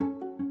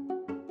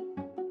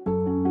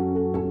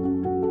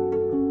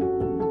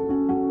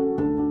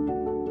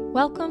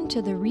Welcome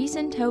to the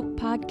Reasoned Hope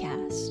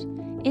podcast.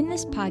 In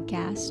this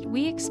podcast,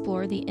 we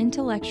explore the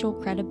intellectual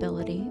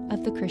credibility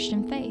of the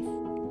Christian faith.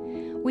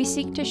 We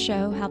seek to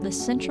show how the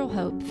central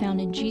hope found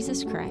in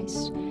Jesus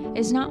Christ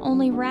is not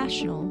only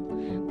rational,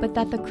 but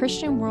that the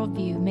Christian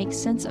worldview makes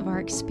sense of our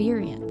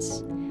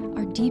experience,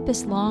 our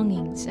deepest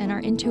longings, and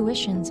our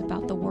intuitions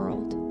about the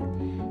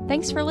world.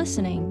 Thanks for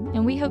listening,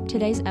 and we hope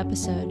today's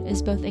episode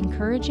is both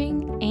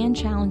encouraging and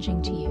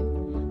challenging to you,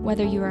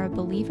 whether you are a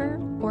believer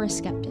or a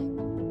skeptic.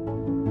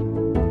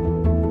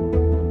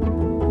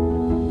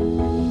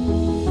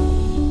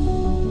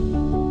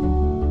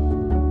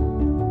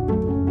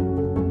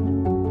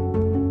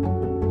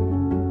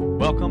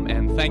 Welcome,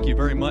 and thank you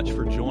very much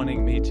for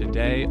joining me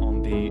today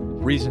on the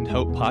Reasoned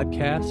Hope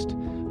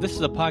podcast. This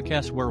is a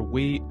podcast where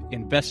we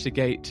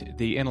investigate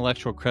the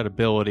intellectual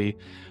credibility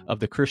of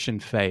the Christian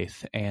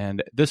faith,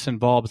 and this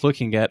involves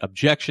looking at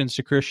objections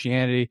to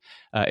Christianity.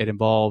 It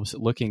involves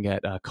looking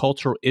at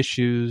cultural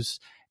issues,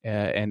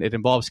 and it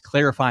involves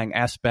clarifying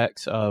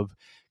aspects of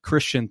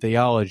Christian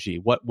theology,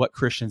 what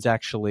Christians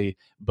actually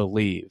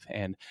believe.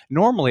 And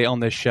normally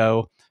on this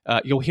show,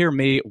 you'll hear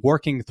me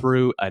working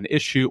through an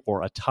issue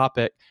or a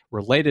topic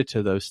related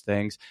to those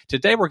things.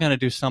 Today, we're going to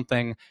do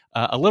something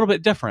a little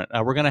bit different.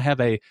 We're going to have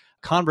a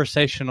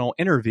conversational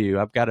interview.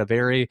 I've got a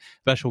very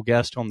special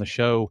guest on the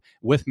show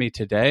with me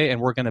today,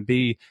 and we're going to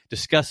be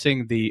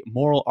discussing the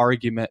moral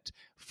argument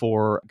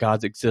for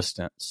God's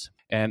existence.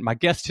 And my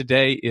guest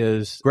today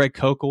is Greg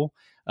Koukl.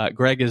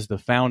 Greg is the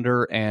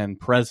founder and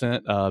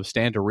president of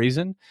Stand to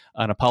Reason,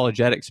 an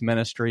apologetics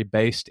ministry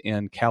based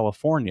in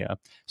California.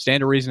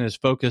 Stand to Reason is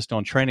focused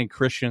on training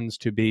Christians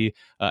to be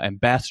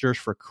ambassadors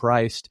for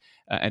Christ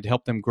and to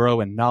help them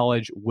grow in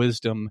knowledge,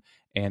 wisdom,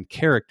 and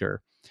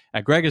character.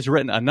 Greg has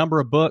written a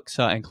number of books,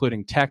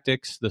 including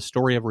Tactics, The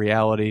Story of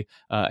Reality,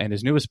 and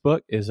his newest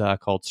book is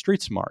called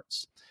Street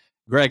Smarts.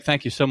 Greg,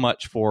 thank you so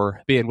much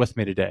for being with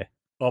me today.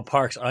 Well,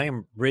 Parks, I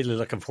am really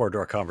looking forward to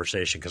our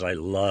conversation because I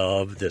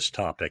love this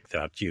topic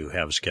that you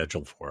have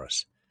scheduled for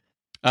us.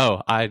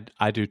 Oh,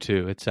 I do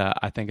too.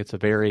 I think it's a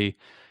very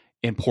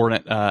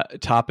important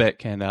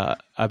topic and a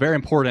very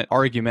important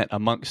argument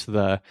amongst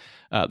the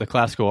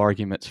classical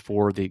arguments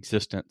for the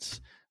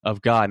existence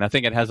of God. And I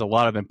think it has a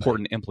lot of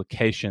important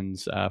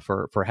implications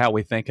for how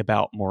we think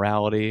about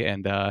morality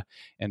and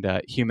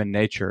human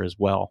nature as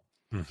well.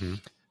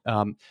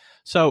 Mm-hmm.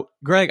 So,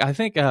 Greg, I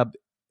think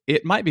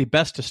it might be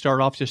best to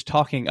start off just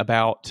talking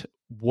about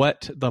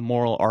what the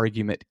moral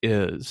argument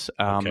is.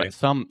 Okay.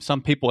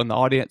 Some people in the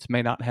audience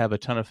may not have a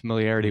ton of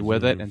familiarity mm-hmm.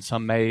 with it, and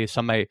some may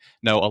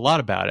know a lot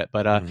about it.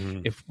 But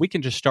mm-hmm. if we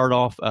can just start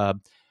off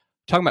talking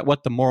about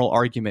what the moral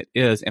argument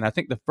is, and I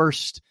think the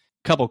first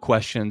couple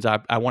questions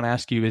I want to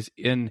ask you is,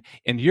 in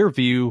your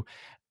view,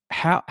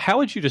 how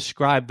would you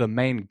describe the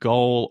main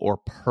goal or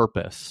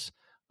purpose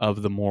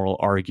of the moral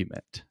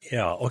argument?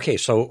 Yeah. Okay.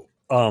 So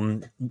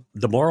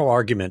the moral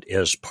argument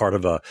is part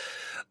of a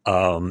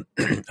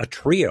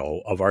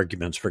trio of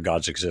arguments for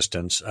God's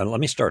existence. And let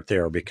me start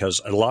there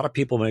because a lot of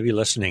people may be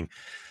listening.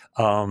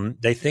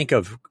 They think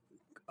of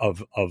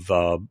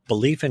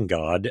belief in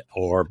God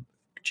or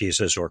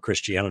Jesus or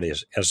Christianity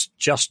as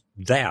just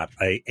that,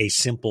 a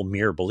simple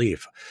mere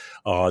belief.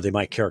 They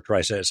might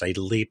characterize it as a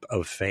leap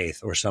of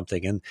faith or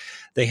something. And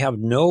they have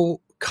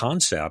no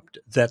concept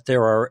that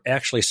there are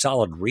actually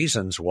solid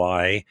reasons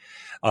why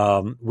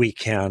we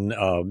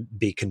can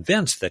be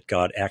convinced that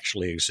God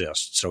actually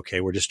exists.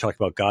 Okay, we're just talking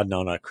about God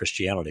now, not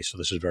Christianity, so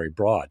this is very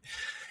broad.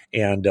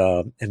 And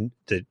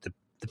the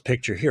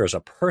picture here is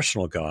a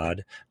personal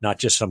God, not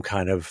just some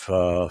kind of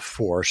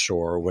force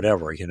or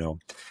whatever, you know.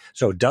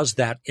 So does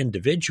that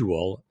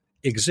individual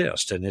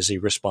exist, and is he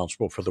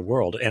responsible for the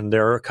world? And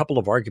there are a couple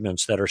of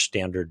arguments that are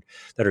standard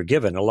that are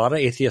given. A lot of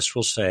atheists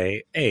will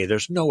say, hey,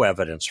 there's no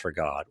evidence for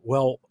God.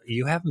 Well,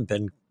 you haven't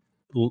been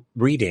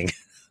reading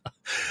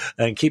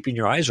and keeping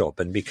your eyes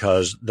open,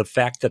 because the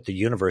fact that the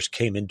universe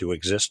came into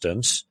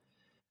existence,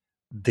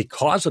 the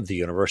cause of the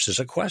universe is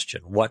a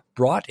question. What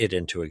brought it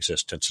into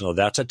existence? So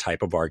that's a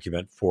type of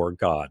argument for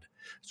God.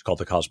 It's called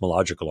the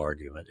cosmological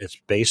argument. It's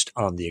based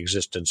on the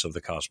existence of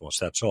the cosmos.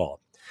 That's all.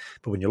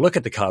 But when you look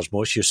at the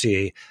cosmos, you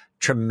see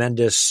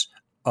tremendous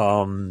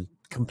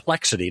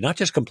complexity, not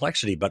just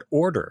complexity, but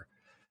order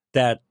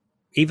that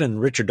even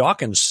Richard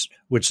Dawkins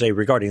would say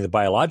regarding the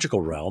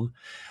biological realm,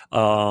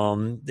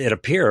 it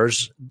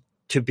appears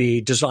to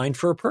be designed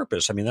for a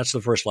purpose. I mean, that's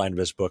the first line of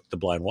his book, The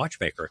Blind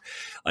Watchmaker.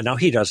 Now,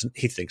 he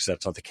thinks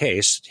that's not the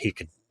case. He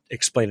can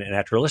explain it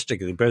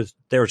naturalistically, but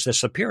there's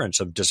this appearance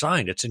of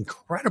design. It's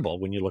incredible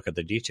when you look at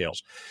the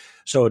details.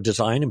 So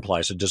design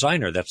implies a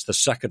designer. That's the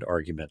second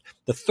argument.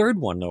 The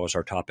third one, though, is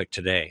our topic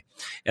today.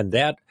 And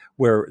that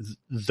where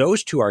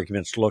those two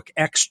arguments look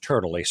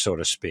externally, so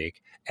to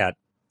speak, at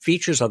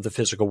features of the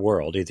physical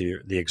world,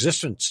 either the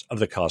existence of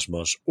the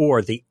cosmos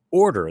or the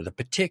order, the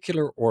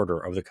particular order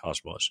of the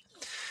cosmos.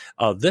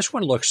 This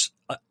one looks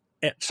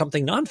at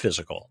something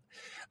non-physical,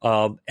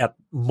 at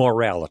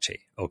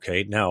morality.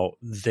 Okay, now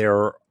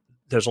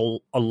there's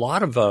a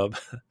lot of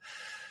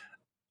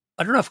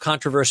I don't know if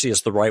controversy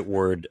is the right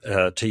word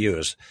to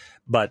use,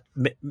 but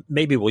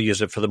maybe we'll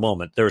use it for the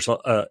moment.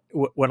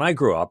 When I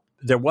grew up,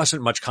 there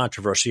wasn't much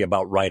controversy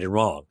about right and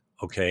wrong.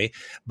 Okay.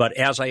 But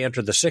as I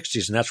entered the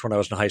 60s, and that's when I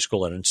was in high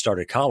school and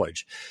started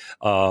college,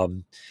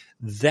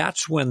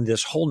 that's when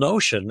this whole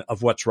notion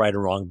of what's right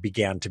and wrong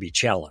began to be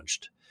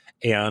challenged.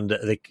 And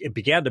it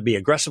began to be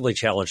aggressively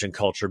challenged in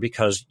culture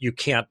because you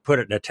can't put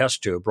it in a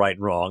test tube, right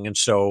and wrong. And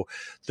so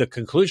the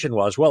conclusion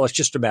was, well, it's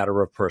just a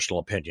matter of personal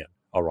opinion.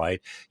 All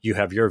right. You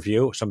have your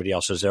view, somebody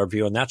else has their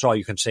view, and that's all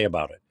you can say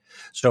about it.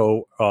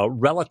 So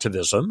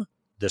relativism,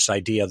 this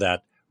idea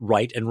that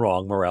right and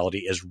wrong morality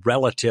is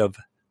relative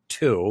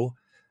to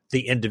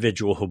the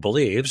individual who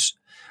believes,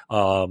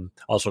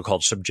 also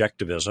called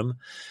subjectivism,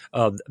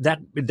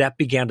 that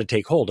began to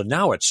take hold. And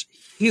now it's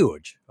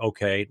huge.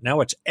 Okay. Now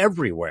it's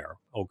everywhere.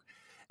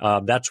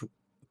 That's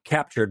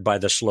captured by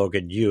the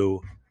slogan,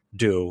 you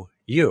do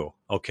you.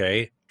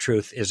 Okay.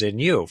 Truth is in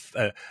you.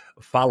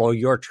 Follow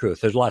your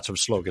truth. There's lots of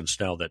slogans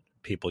now that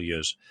people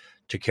use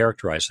to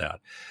characterize that.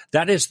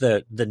 That is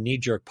the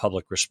knee-jerk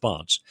public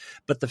response.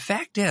 But the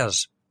fact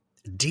is,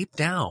 deep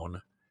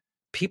down,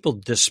 people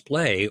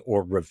display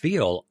or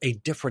reveal a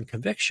different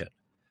conviction.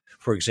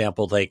 For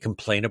example, they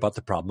complain about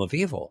the problem of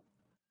evil.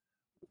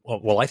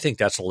 Well, I think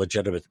that's a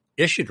legitimate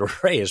issue to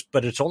raise,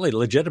 but it's only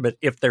legitimate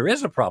if there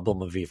is a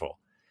problem of evil.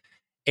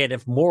 And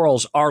if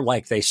morals are,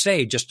 like they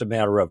say, just a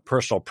matter of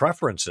personal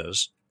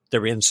preferences,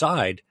 they're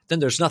inside, then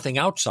there's nothing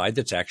outside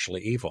that's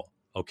actually evil.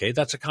 Okay,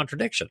 that's a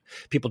contradiction.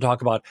 People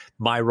talk about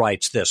my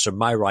rights this or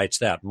my rights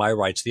that, my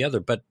rights the other.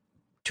 But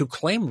to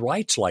claim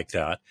rights like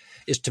that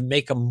is to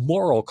make a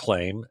moral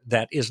claim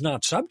that is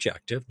not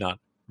subjective, not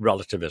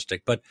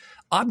relativistic, but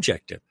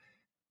objective.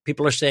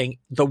 People are saying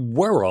the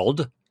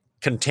world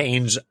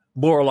contains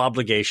moral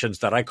obligations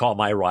that I call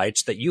my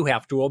rights that you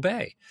have to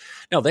obey.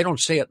 Now, they don't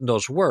say it in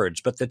those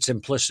words, but that's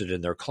implicit in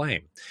their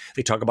claim.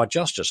 They talk about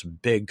justice,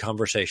 big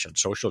conversation,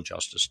 social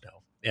justice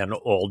now, and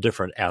all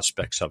different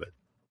aspects of it.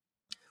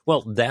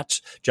 Well,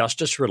 that's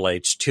justice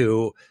relates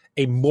to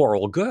a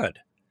moral good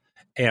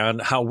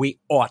and how we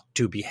ought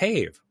to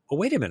behave. Well,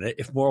 wait a minute.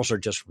 If morals are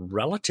just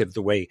relative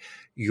the way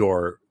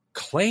you're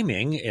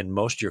claiming in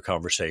most of your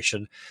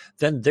conversation,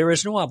 then there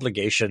is no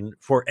obligation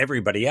for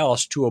everybody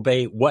else to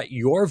obey what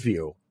your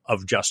view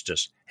of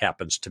justice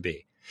happens to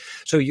be.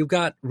 So you've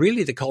got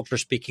really the culture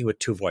speaking with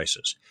two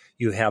voices.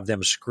 You have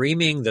them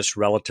screaming this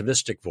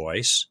relativistic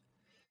voice.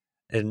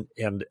 And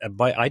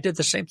I did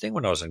the same thing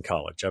when I was in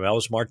college. I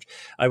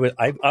mean,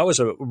 I was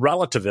a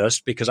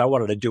relativist because I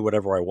wanted to do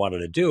whatever I wanted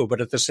to do. But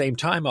at the same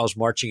time, I was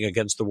marching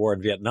against the war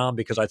in Vietnam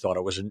because I thought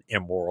it was an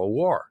immoral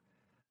war.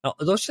 Now,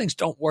 those things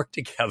don't work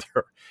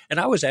together. And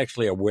I was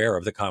actually aware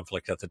of the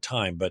conflict at the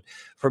time. But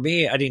for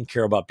me, I didn't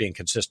care about being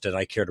consistent.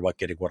 I cared about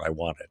getting what I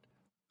wanted.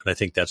 And I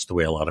think that's the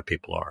way a lot of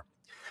people are.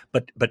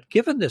 But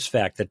given this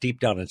fact that deep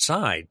down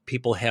inside,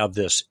 people have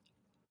this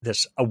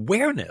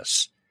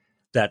awareness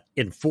that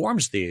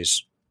informs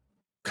these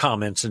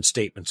comments and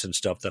statements and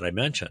stuff that I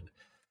mentioned,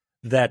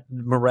 that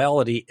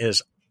morality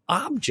is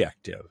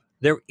objective.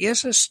 There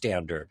is a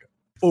standard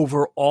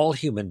over all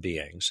human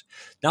beings.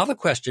 Now the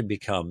question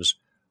becomes,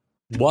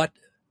 what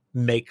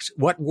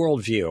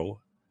worldview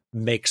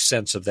makes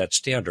sense of that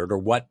standard, or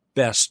what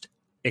best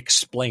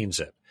explains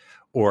it?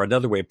 Or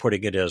another way of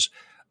putting it is,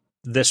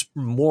 this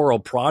moral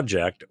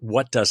project,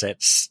 what does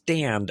it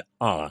stand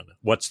on?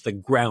 What's the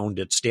ground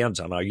it stands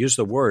on? I use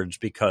the words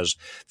because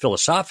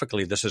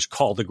philosophically, this is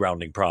called the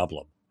grounding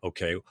problem.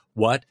 Okay,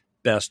 what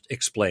best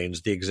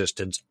explains the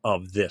existence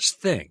of this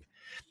thing?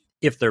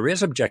 If there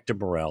is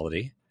objective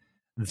morality,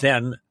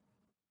 then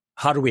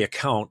how do we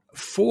account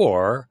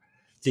for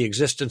the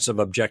existence of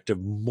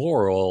objective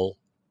moral,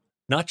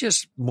 not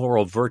just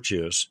moral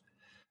virtues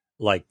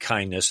like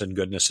kindness and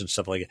goodness and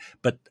stuff like that,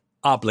 but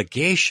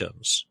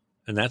obligations?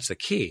 And that's the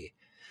key.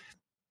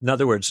 In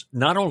other words,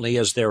 not only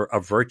is there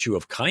a virtue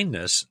of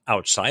kindness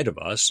outside of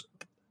us,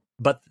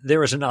 but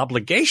there is an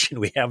obligation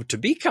we have to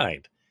be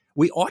kind.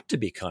 We ought to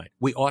be kind.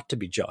 We ought to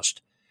be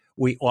just.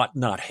 We ought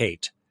not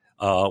hate.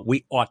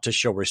 We ought to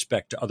show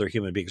respect to other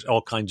human beings.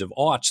 All kinds of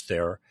oughts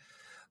there.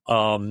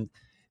 The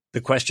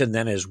question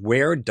then is,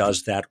 where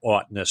does that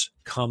oughtness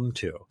come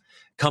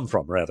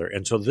from?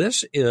 And so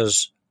this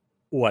is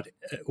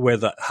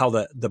how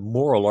the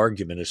moral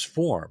argument is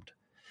formed,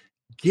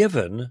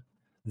 given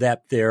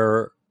that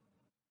there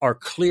are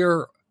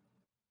clear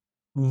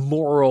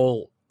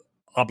moral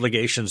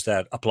obligations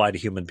that apply to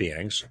human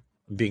beings.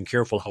 I'm being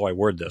careful how I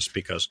word this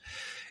because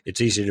it's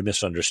easy to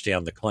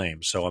misunderstand the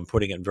claim. So I'm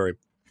putting it in very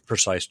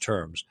precise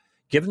terms.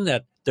 Given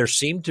that there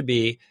seem to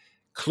be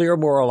clear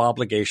moral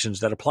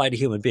obligations that apply to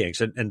human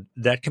beings, and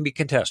that can be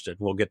contested.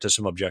 We'll get to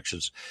some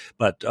objections.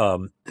 But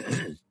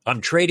I'm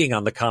trading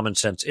on the common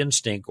sense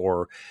instinct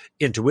or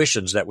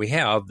intuitions that we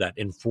have that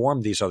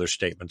inform these other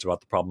statements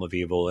about the problem of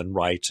evil and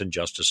rights and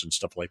justice and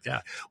stuff like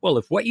that. Well,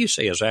 if what you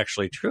say is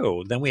actually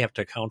true, then we have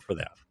to account for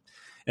that.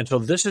 And so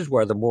this is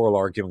where the moral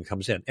argument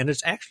comes in, and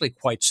it's actually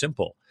quite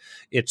simple.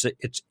 It's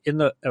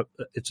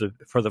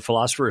for the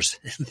philosophers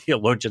and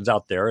theologians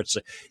out there. It's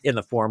in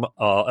the form,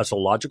 it's a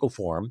logical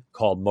form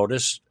called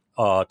modus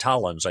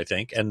Tollins, I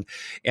think, and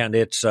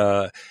it's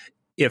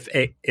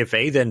if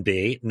A then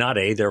B, not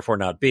A, therefore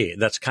not B.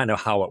 That's kind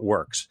of how it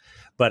works.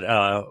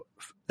 But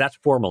that's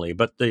formally.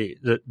 But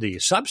the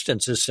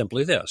substance is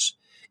simply this: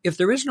 if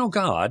there is no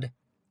God,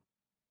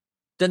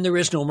 then there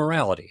is no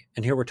morality.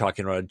 And here we're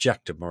talking about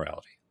objective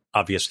morality.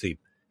 Obviously,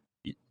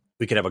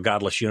 we could have a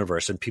godless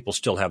universe and people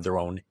still have their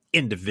own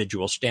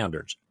individual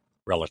standards.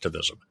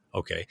 Relativism.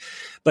 Okay.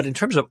 But in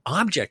terms of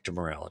objective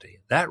morality,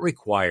 that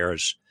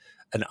requires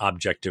an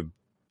objective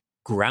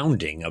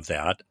grounding of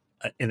that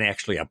in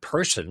actually a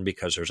person,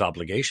 because there's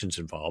obligations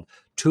involved.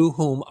 To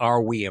whom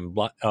are we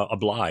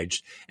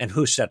obliged, and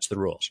who sets the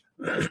rules?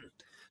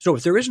 So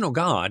if there is no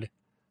God,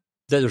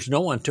 then there's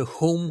no one to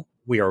whom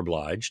we are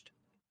obliged,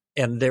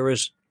 and there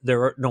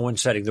are no one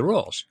setting the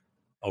rules.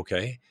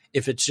 Okay.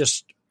 If it's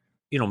just,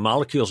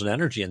 molecules and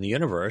energy in the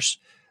universe,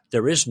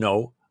 there is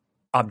no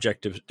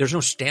there's no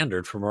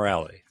standard for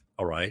morality.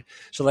 All right.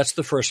 So that's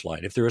the first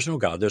line. If there is no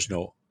God, there's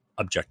no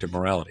objective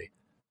morality.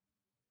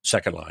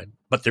 Second line,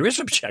 but there is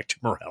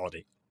objective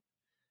morality.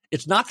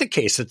 It's not the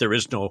case that there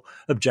is no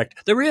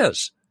there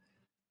is.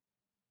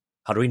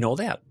 How do we know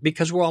that?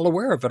 Because we're all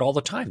aware of it all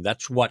the time.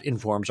 That's what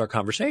informs our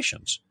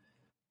conversations.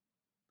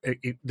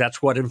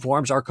 That's what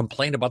informs our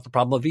complaint about the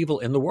problem of evil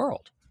in the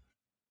world.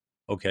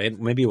 Okay,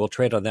 maybe we'll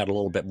trade on that a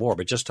little bit more,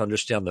 but just to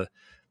understand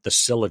the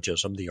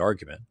syllogism, the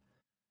argument.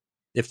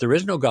 If there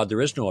is no God,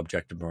 there is no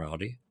objective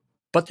morality,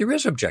 but there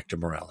is objective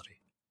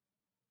morality.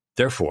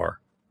 Therefore,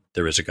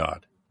 there is a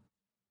God.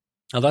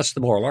 Now, that's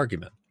the moral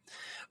argument.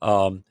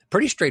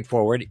 Pretty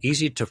straightforward,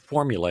 easy to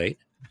formulate,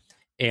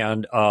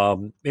 and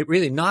it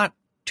really not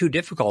too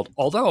difficult.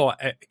 Although,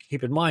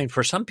 keep in mind,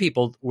 for some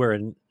people, we're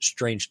in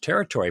strange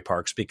territory,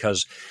 Parks,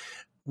 because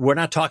we're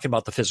not talking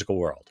about the physical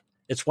world.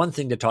 It's one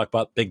thing to talk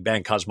about Big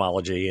Bang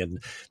cosmology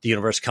and the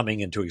universe coming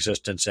into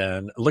existence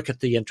and look at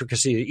the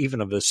intricacy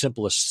even of the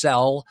simplest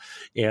cell.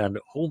 And,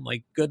 oh,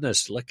 my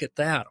goodness, look at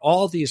that.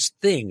 All these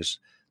things,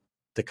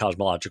 the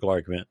cosmological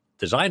argument,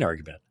 design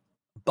argument.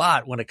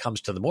 But when it comes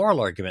to the moral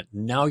argument,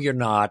 now you're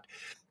not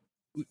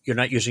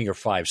using your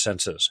five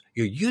senses.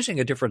 You're using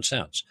a different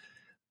sense.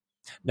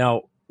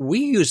 Now, we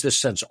use this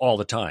sense all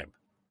the time.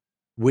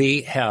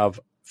 We have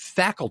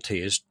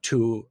faculties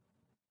to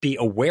be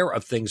aware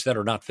of things that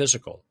are not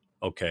physical.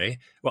 Okay.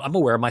 Well, I'm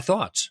aware of my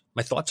thoughts.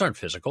 My thoughts aren't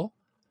physical.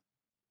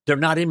 They're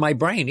not in my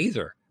brain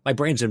either. My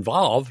brain's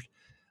involved,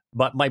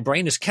 but my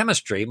brain is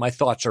chemistry. My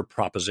thoughts are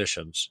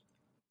propositions.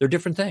 They're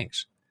different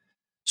things.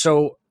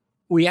 So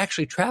we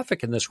actually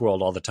traffic in this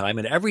world all the time.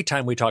 And every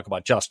time we talk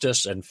about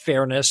justice and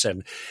fairness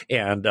and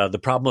the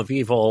problem of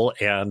evil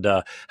and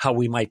how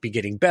we might be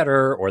getting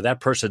better, or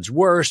that person's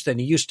worse than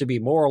he used to be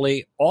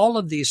morally, all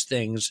of these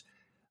things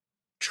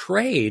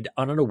trade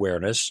on an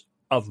awareness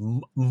of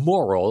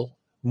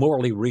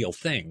morally real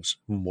things,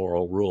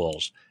 moral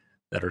rules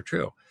that are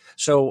true.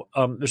 So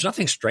there's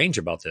nothing strange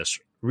about this,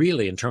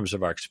 really, in terms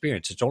of our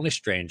experience. It's only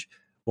strange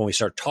when we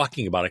start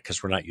talking about it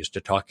because we're not used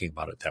to talking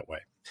about it that way.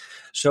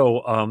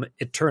 So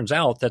it turns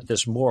out that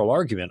this moral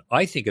argument,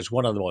 I think, is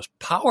one of the most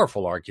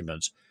powerful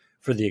arguments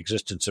for the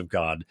existence of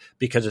God,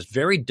 because it's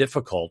very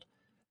difficult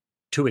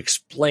to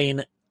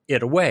explain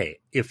it away.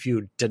 If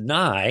you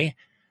deny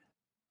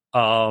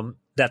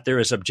that there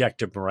is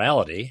objective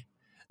morality,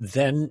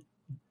 then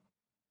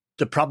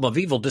the problem of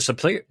evil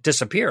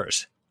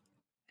disappears.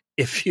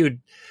 If you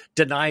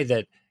deny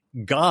that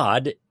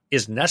God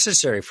is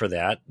necessary for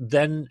that,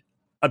 then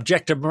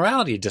objective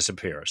morality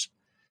disappears.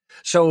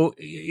 So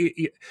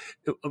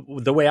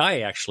the way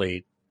I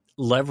actually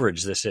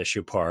leverage this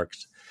issue,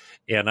 Parks,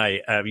 and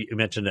you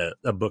mentioned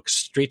a book,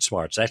 Street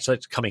Smarts.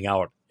 That's coming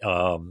out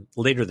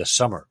later this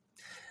summer.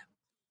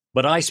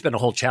 But I spent a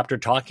whole chapter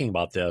talking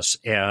about this,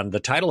 and the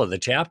title of the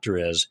chapter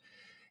is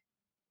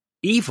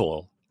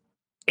Evil,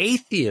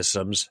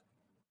 Atheism's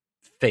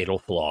Fatal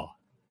Flaw.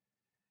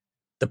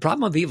 The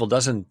problem of evil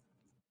doesn't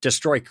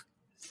destroy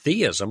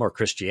theism or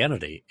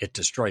Christianity. It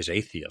destroys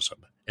atheism.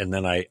 And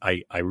then I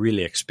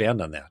really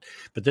expand on that.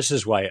 But this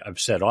is why I've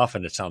said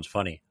often, it sounds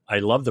funny, I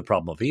love the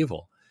problem of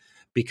evil,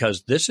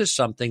 because this is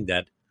something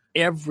that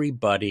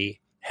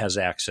everybody has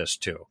access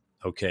to.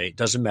 Okay? It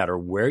doesn't matter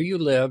where you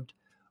lived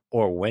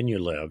or when you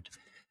lived,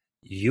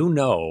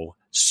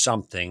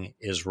 something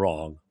is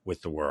wrong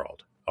with the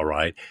world. All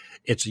right?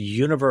 It's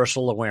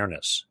universal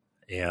awareness.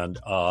 And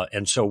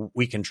so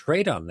we can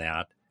trade on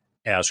that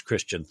as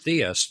Christian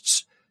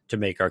theists to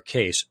make our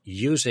case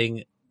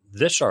using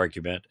this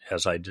argument,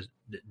 as I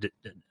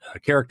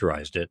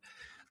characterized it,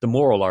 the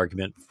moral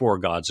argument for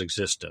God's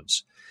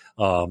existence.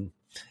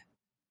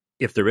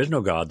 If there is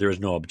no God, there is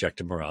no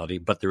objective morality,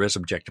 but there is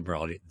objective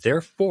morality.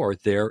 Therefore,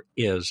 there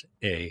is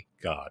a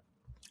God.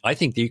 I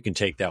think that you can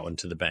take that one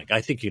to the bank. I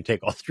think you can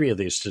take all three of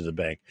these to the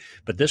bank.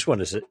 But this one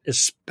is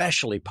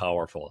especially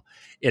powerful,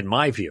 in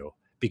my view,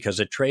 because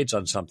it trades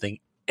on something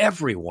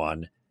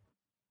everyone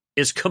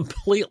is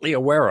completely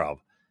aware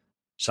of.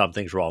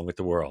 Something's wrong with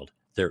the world.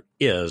 There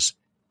is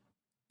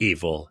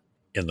evil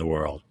in the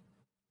world.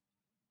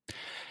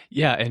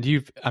 Yeah, and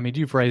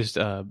you've raised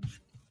a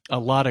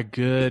lot of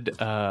good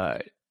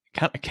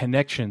kind of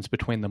connections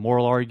between the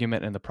moral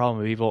argument and the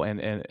problem of evil,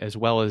 and as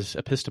well as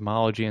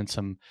epistemology and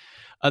some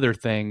other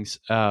things.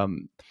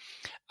 One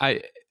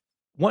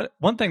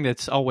thing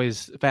that's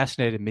always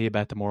fascinated me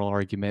about the moral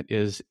argument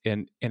is,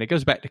 and it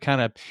goes back to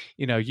kind of,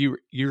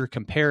 you're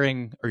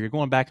comparing, or you're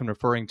going back and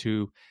referring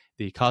to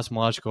the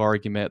cosmological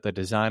argument, the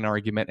design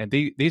argument, and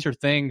these are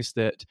things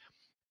that,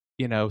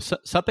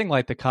 something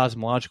like the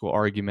cosmological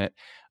argument,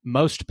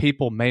 most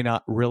people may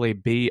not really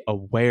be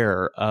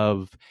aware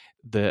of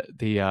the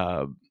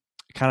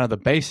kind of the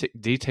basic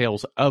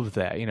details of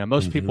that.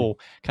 Most people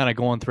kind of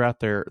going throughout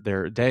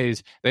their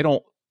days, they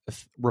don't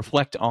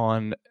reflect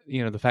on,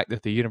 the fact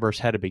that the universe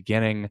had a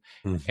beginning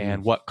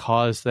and what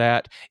caused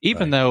that,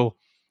 even though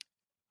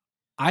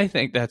I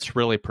think that's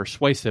really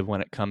persuasive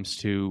when it comes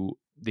to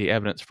the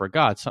evidence for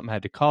God. Something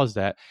had to cause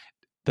that.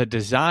 The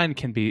design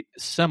can be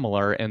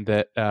similar in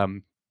that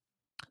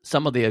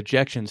some of the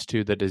objections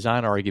to the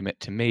design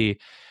argument, to me,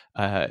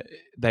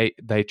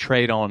 they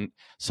trade on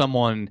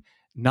someone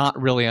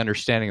not really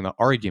understanding the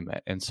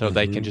argument, and so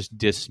they can just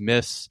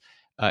dismiss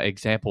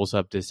examples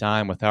of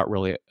design without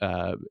really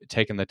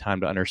taking the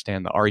time to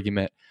understand the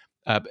argument.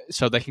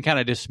 So they can kind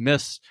of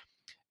dismiss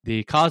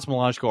the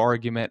cosmological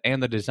argument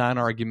and the design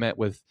argument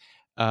with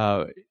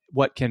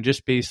what can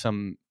just be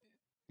some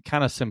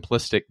kind of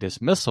simplistic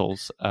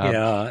dismissals.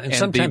 And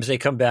sometimes they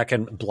come back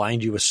and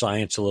blind you with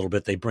science a little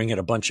bit. They bring in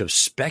a bunch of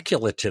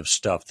speculative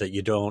stuff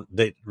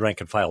that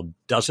rank and file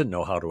doesn't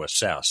know how to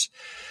assess.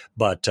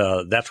 But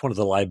that's one of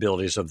the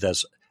liabilities of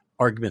this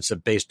arguments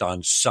that based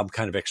on some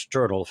kind of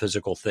external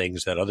physical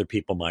things that other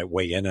people might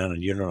weigh in on,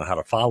 and you don't know how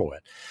to follow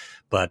it.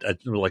 But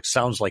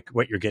sounds like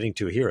what you're getting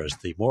to here is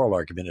the moral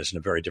argument is in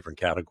a very different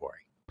category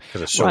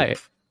because it's so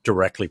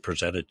directly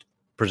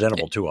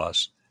presentable to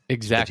us.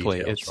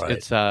 Exactly.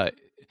 It's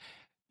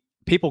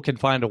people can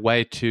find a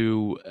way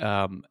to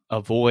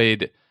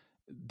avoid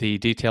the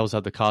details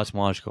of the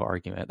cosmological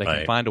argument. They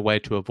can find a way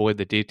to avoid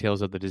the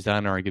details of the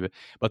design argument.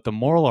 But the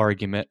moral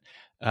argument,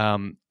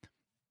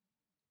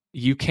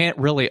 you can't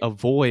really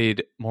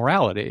avoid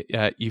morality.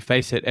 You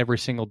face it every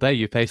single day.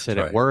 You face it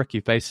at work.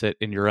 You face it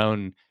in your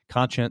own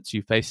conscience.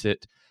 You face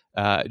it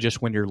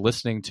just when you're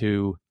listening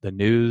to the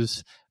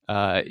news.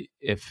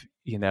 If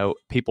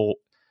people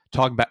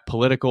talk about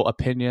political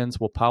opinions,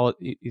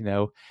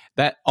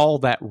 that all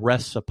that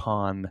rests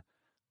upon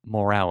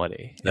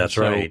morality. That's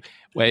right.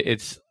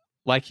 It's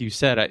like you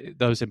said,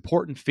 those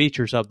important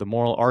features of the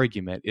moral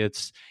argument.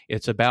 It's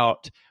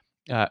about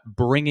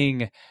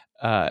bringing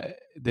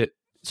the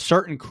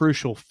certain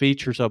crucial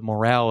features of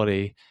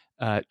morality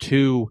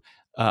to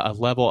a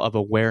level of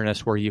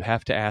awareness where you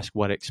have to ask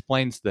what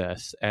explains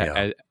this,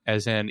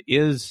 as in,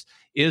 is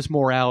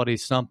morality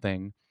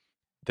something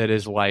that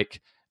is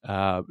like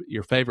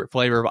your favorite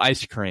flavor of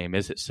ice cream?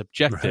 Is it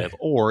subjective,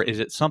 or is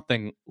it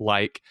something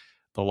like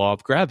the law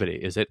of gravity?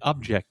 Is it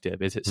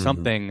objective? Is it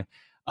something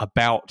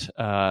about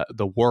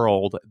the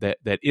world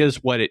that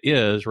is what it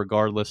is,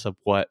 regardless of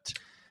what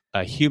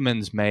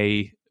humans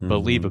may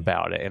believe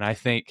about it? And I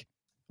think,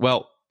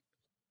 well,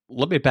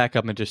 let me back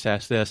up and just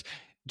ask this.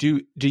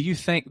 Do you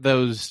think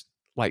those,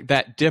 like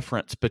that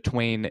difference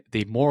between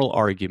the moral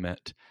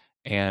argument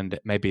and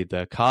maybe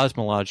the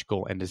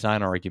cosmological and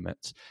design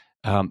arguments,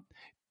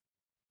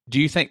 do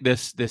you think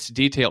this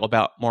detail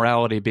about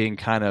morality being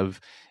kind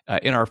of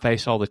in our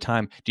face all the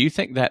time, do you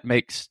think that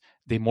makes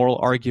the moral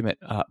argument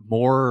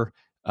more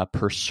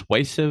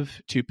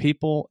persuasive to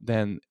people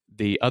than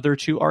the other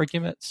two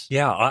arguments?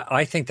 Yeah,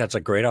 I think that's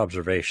a great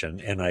observation,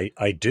 and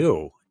I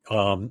do,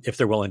 if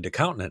they're willing to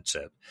countenance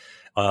it,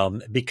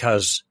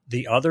 because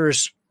the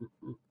others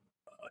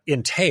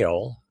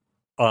entail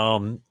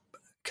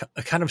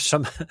kind of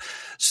some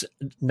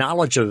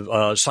knowledge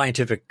of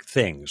scientific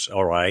things,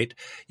 all right?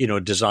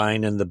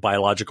 Design in the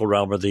biological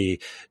realm, or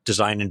the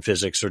design in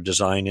physics, or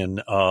design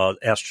in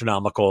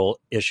astronomical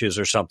issues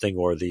or something,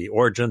 or the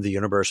origin of the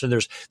universe. And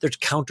there's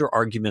counter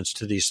arguments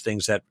to these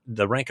things that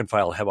the rank and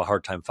file have a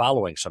hard time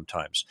following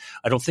sometimes.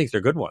 I don't think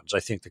they're good ones. I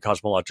think the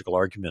cosmological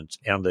arguments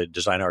and the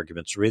design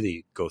arguments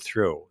really go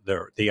through.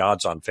 They're the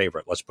odds-on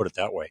favorite, let's put it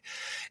that way.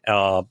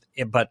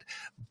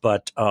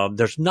 But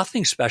there's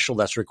nothing special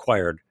that's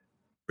required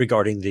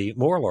regarding the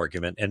moral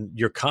argument. And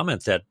your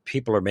comment that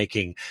people are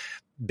making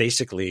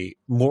basically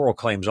moral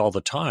claims all the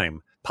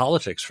time,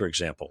 politics, for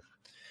example,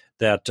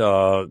 that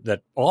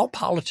all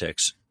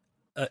politics,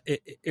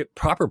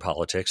 proper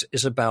politics,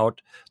 is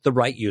about the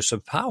right use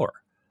of power.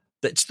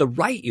 It's the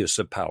right use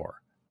of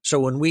power. So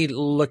when we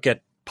look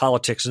at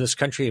politics in this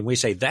country and we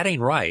say, that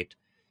ain't right,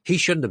 he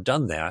shouldn't have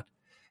done that,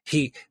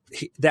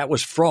 that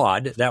was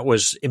fraud, that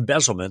was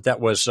embezzlement, that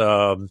was,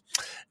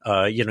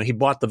 he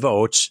bought the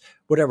votes,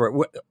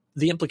 whatever.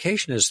 The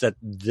implication is that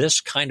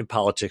this kind of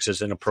politics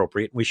is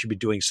inappropriate. We should be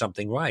doing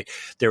something right.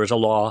 There is a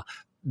law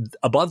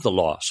above the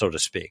law, so to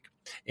speak.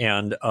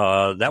 And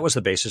that was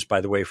the basis,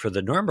 by the way, for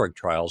the Nuremberg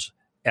trials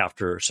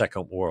after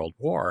Second World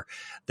War,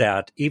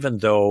 that even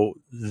though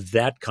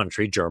that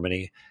country,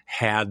 Germany,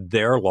 had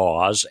their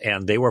laws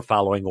and they were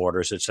following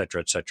orders, et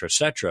cetera, et cetera, et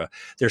cetera,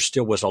 there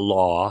still was a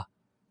law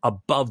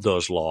above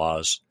those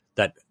laws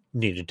that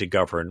needed to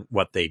govern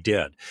what they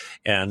did.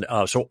 And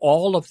so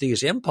all of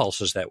these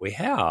impulses that we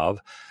have,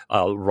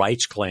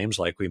 rights claims,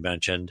 like we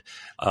mentioned,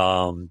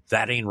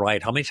 that ain't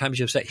right. How many times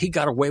you've said, he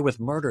got away with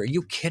murder? Are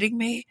you kidding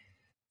me?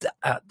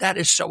 That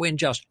is so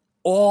unjust.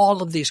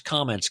 All of these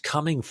comments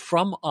coming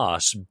from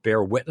us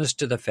bear witness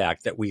to the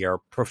fact that we are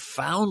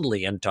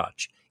profoundly in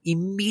touch,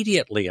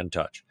 immediately in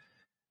touch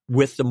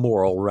with the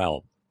moral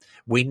realm.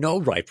 We know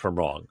right from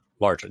wrong,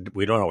 largely.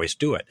 We don't always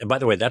do it. And by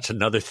the way, that's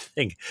another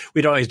thing.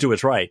 We don't always do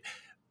what's right.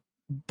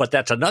 But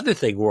that's another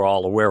thing we're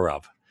all aware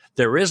of.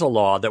 There is a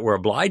law that we're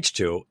obliged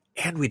to,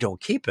 and we don't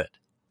keep it.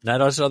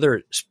 That has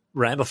other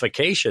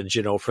ramifications,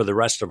 for the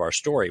rest of our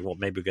story. Well,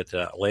 maybe we'll get to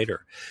that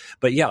later.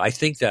 But yeah, I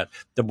think that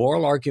the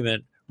moral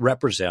argument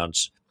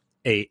represents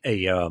a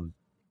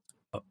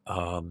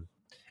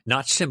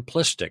not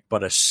simplistic,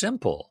 but a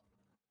simple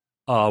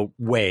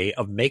way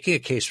of making a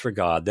case for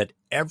God that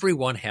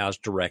everyone has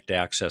direct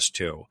access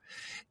to.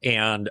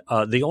 And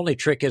the only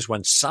trick is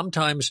when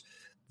sometimes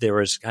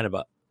there is kind of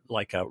a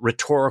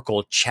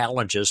rhetorical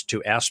challenges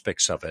to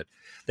aspects of it,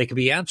 they can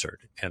be answered.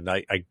 And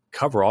I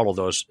cover all of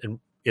those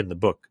in the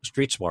book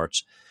Street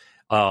Smarts.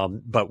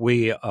 But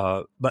we'll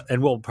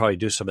probably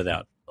do some of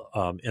that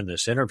in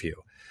this interview.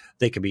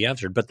 They can be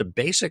answered. But the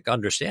basic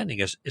understanding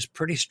is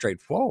pretty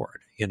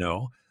straightforward.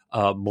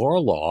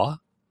 Moral law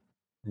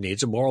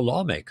needs a moral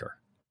lawmaker.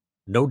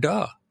 No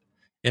duh.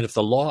 And if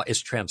the law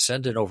is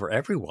transcendent over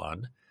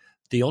everyone,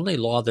 the only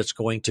law that's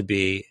going to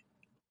be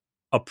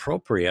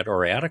appropriate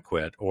or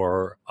adequate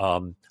or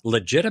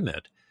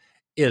legitimate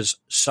is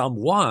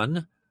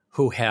someone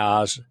who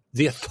has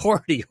the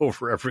authority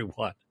over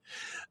everyone,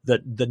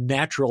 the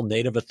natural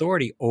native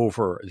authority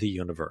over the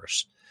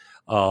universe.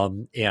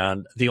 And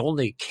the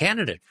only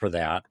candidate for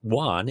that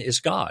one is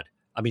God.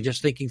 I mean,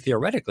 just thinking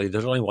theoretically,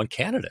 there's only one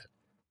candidate,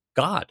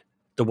 God,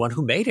 the one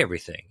who made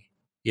everything,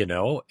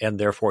 and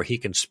therefore he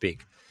can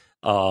speak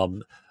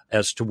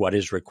as to what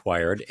is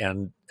required,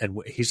 and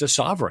he's a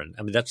sovereign.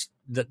 I mean, that's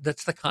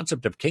the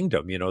concept of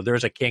kingdom.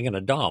 There's a king and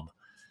a dom,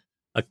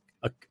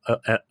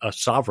 a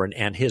sovereign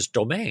and his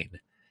domain,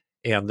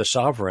 and the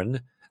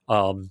sovereign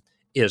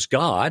is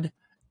God,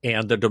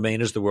 and the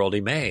domain is the world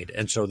he made,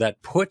 and so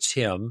that puts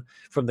him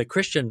from the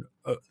Christian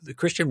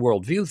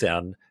worldview.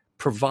 Then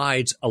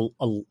provides a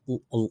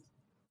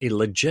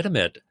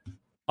legitimate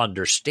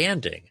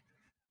understanding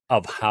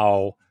of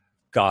how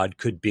God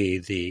could be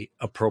the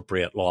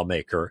appropriate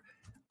lawmaker,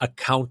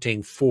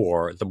 accounting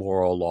for the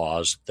moral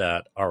laws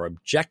that are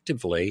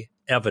objectively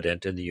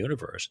evident in the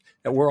universe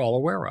that we're all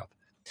aware of.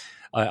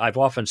 I've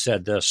often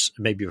said this,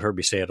 maybe you've heard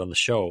me say it on the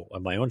show,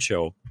 on my own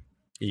show.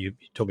 You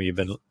told me you've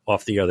been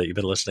off the air, that you've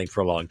been listening for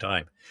a long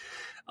time,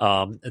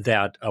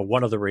 that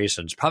one of the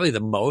reasons, probably the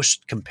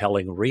most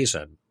compelling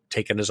reason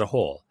taken as a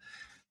whole,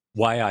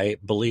 why I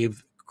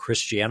believe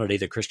Christianity,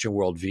 the Christian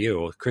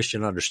worldview,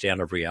 Christian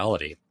understanding of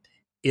reality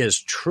is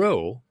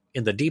true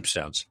in the deep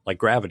sense, like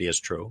gravity is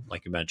true,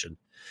 like you mentioned,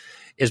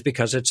 is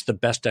because it's the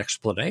best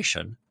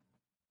explanation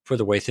for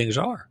the way things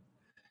are.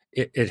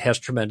 It has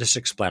tremendous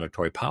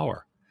explanatory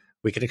power.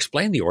 We can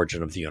explain the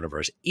origin of the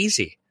universe.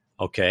 Easy,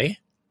 okay?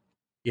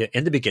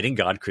 In the beginning,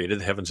 God created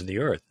the heavens and the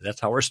earth.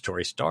 That's how our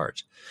story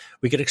starts.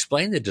 We can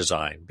explain the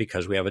design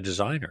because we have a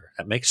designer.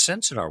 That makes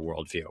sense in our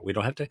worldview. We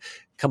don't have to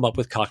come up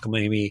with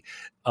cockamamie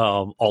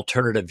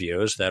alternative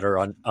views that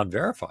are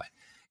unverified.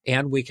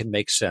 And we can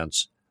make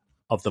sense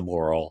of the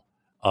moral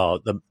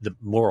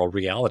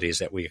realities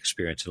that we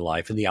experience in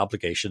life and the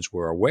obligations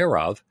we're aware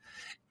of.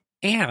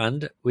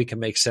 And we can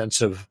make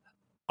sense of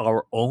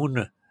our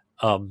own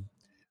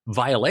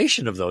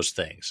violation of those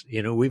things.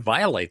 We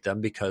violate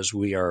them because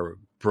we are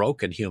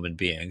broken human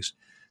beings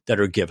that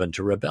are given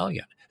to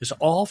rebellion. This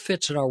all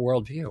fits in our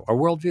worldview. Our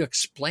worldview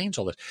explains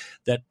all this.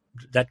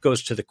 That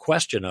goes to the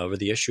question of, or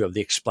the issue of,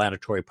 the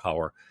explanatory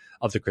power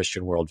of the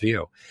Christian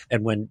worldview.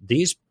 And when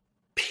these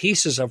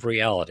pieces of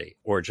reality,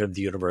 origin of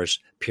the universe,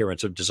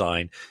 appearance of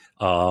design,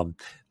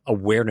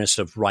 awareness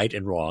of right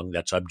and wrong,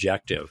 that's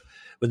objective,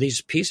 when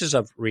these pieces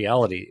of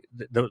reality,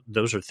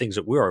 those are things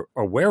that we're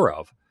aware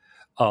of,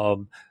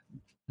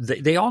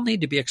 they all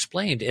need to be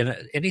explained in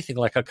anything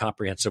like a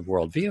comprehensive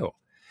worldview.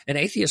 And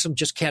atheism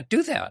just can't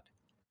do that.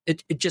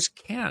 It just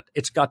can't.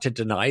 It's got to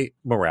deny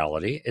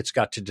morality. It's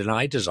got to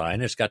deny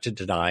design. It's got to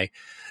deny,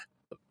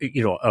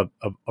 a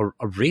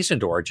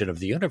reasoned origin of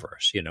the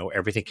universe.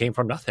 Everything came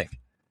from nothing.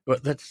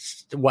 But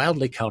that's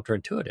wildly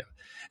counterintuitive.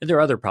 And there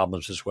are other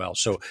problems as well.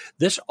 So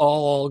this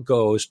all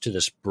goes to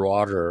this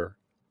broader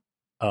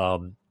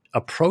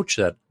approach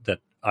that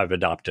I've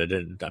adopted.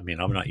 And I mean,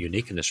 I'm not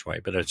unique in this way,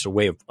 but it's a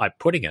way of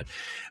putting it.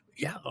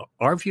 Yeah,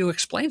 our view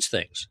explains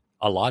things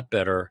a lot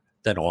better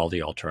than all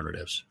the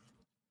alternatives.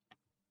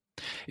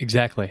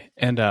 Exactly.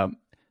 And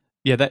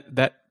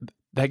that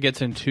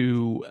gets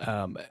into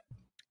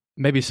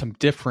maybe some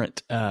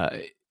different,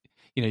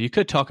 you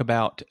could talk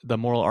about the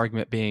moral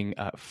argument being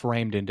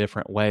framed in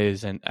different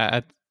ways. And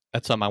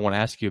that's something I want to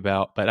ask you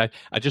about. But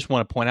I just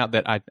want to point out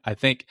that I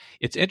think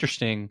it's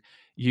interesting.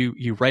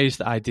 You raised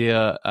the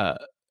idea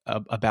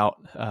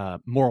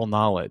about moral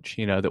knowledge,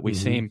 that we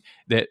seem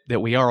that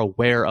we are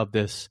aware of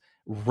this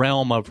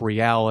realm of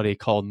reality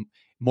called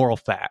moral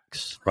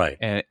facts. Right.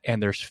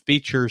 And there's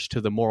features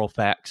to the moral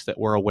facts that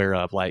we're aware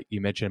of, like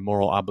you mentioned,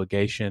 moral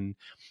obligation.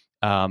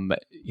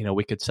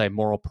 We could say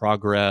moral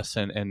progress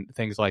and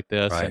things like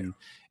this, Right.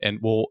 and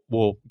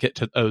we'll get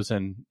to those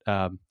and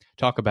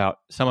talk about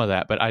some of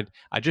that. But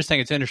I just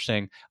think it's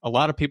interesting. A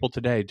lot of people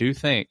today do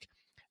think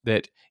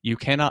that you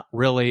cannot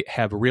really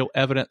have real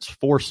evidence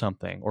for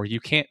something, or you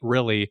can't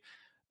really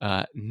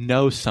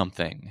know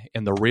something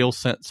in the real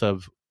sense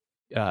of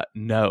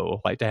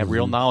know, like to have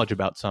real knowledge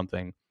about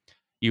something.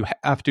 You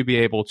have to be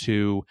able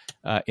to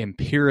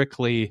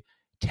empirically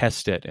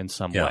test it in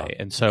some way.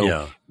 And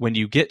so when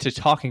you get to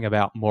talking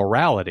about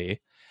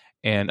morality,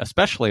 and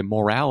especially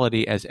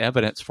morality as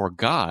evidence for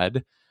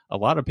God, a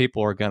lot of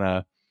people are going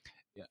to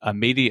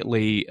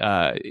immediately,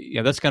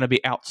 that's going to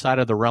be outside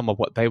of the realm of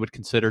what they would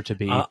consider to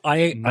be knowledge.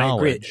 I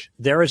agree.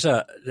 There is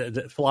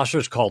the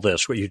philosophers call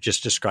this what you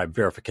just described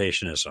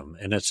verificationism,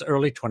 and it's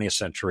early 20th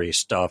century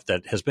stuff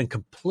that has been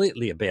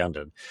completely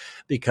abandoned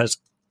because,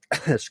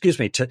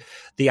 to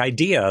the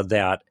idea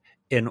that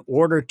in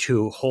order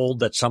to hold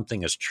that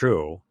something is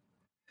true,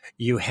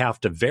 you have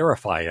to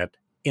verify it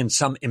in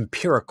some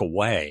empirical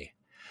way,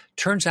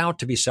 turns out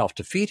to be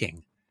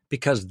self-defeating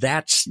because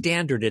that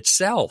standard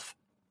itself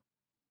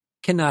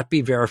cannot be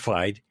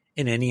verified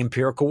in any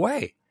empirical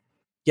way.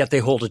 Yet they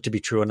hold it to be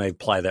true and they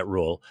apply that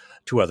rule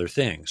to other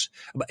things.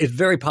 It's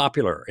very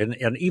popular.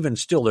 And even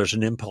still, there's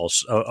an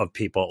impulse of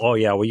people, oh,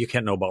 yeah, well, you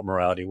can't know about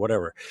morality,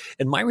 whatever.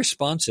 And my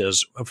response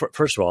is,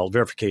 first of all,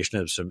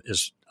 verificationism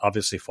is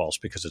obviously false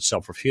because it's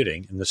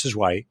self-refuting. And this is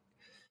why,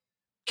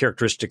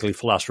 characteristically,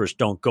 philosophers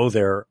don't go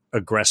there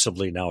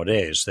aggressively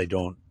nowadays. They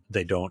don't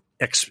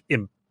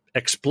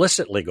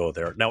explicitly go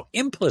there. Now,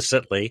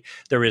 implicitly,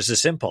 there is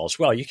this impulse.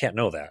 Well, you can't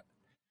know that.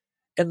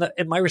 And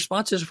my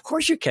response is, of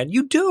course you can.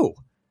 You do.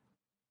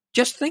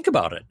 Just think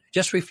about it.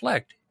 Just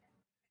reflect.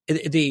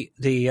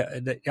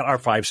 Our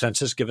five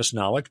senses give us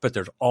knowledge, but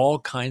there's all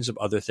kinds of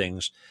other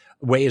things,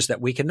 ways that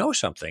we can know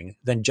something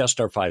than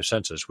just our five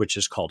senses, which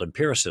is called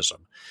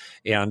empiricism.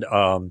 And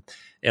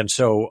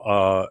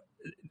so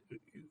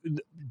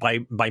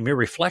by mere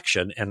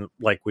reflection, and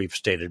like we've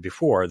stated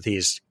before,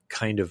 these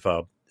kind of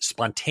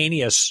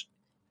spontaneous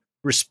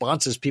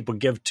responses people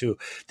give to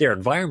their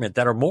environment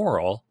that are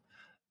moral,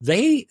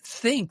 they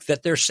think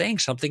that they're saying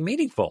something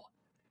meaningful.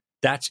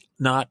 That's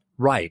not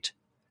right.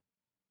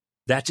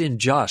 That's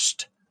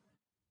unjust.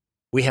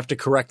 We have to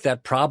correct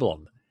that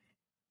problem.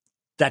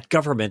 That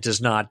government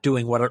is not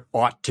doing what it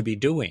ought to be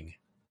doing.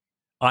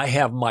 I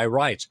have my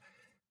rights.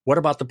 What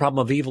about the problem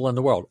of evil in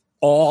the world?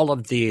 All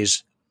of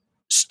these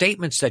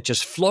statements that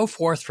just flow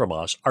forth from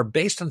us are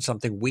based on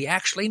something we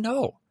actually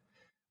know.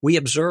 We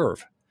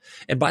observe.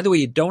 And by the way,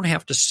 you don't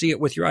have to see it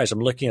with your eyes. I'm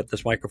looking at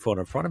this microphone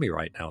in front of me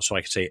right now, so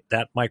I can say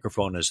that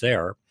microphone is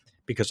there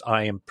because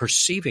I am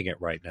perceiving it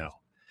right now.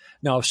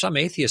 Now, if some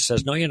atheist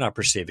says, no, you're not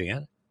perceiving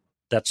it,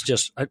 that's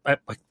just, I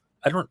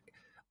don't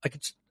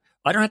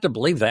have to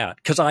believe that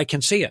because I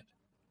can see it.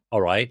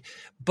 All right.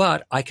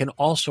 But I can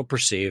also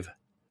perceive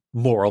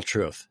moral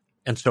truth,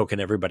 and so can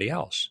everybody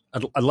else,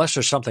 unless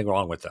there's something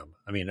wrong with them.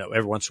 I mean,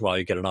 every once in a while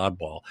you get an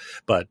oddball,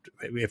 but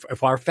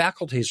if our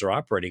faculties are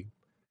operating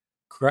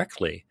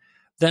correctly,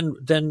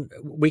 then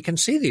we can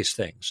see these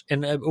things.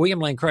 And William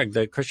Lane Craig,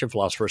 the Christian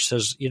philosopher,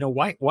 says,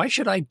 why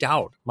should I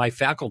doubt my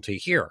faculty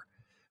here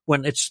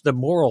when it's the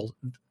moral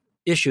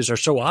issues are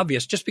so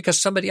obvious just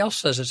because somebody else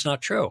says it's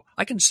not true?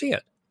 I can see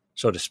it,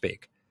 so to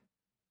speak.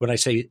 When I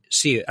say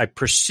see, I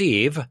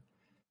perceive,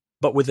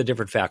 but with a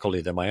different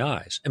faculty than my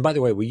eyes. And by the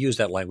way, we use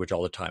that language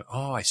all the time.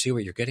 Oh, I see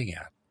what you're getting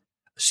at.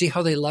 See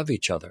how they love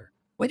each other.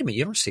 Wait a minute,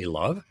 you don't see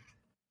love.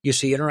 You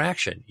see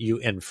interaction. You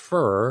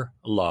infer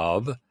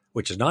love,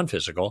 which is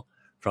non-physical,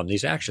 from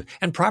these actions,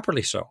 and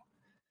properly so.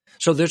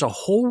 So there's a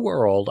whole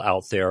world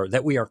out there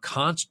that we are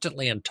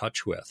constantly in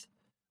touch with,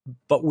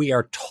 but we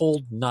are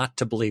told not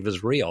to believe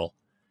is real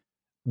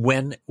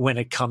when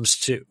it comes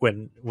to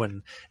when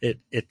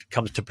it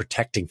comes to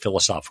protecting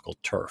philosophical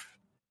turf.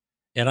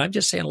 And I'm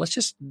just saying, let's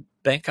just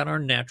bank on our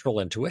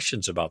natural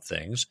intuitions about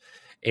things.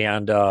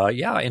 And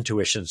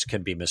intuitions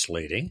can be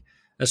misleading.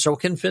 And so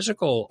can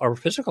our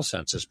physical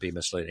senses be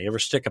misleading. You ever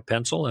stick a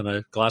pencil in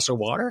a glass of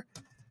water?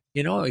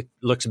 It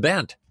looks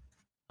bent.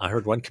 I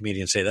heard one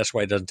comedian say that's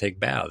why he doesn't take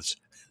baths.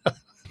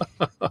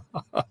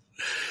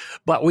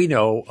 But we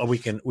know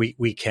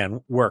we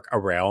can work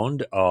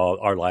around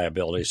our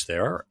liabilities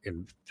there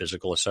in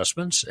physical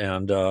assessments,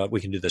 and we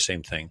can do the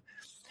same thing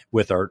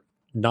with our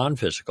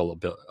non-physical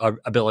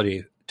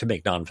ability to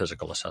make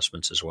non-physical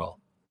assessments as well.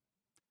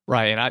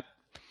 Right, and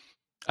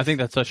I think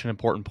that's such an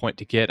important point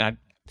to get.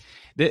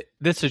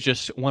 This is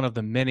just one of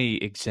the many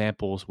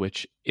examples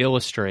which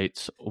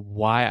illustrates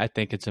why I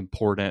think it's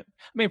important.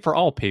 I mean, for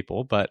all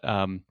people, but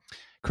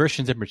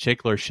Christians in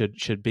particular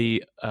should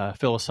be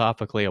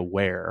philosophically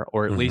aware,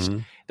 or at least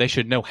they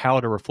should know how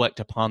to reflect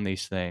upon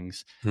these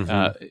things.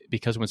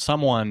 Because when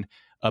someone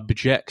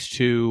objects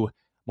to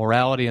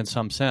morality in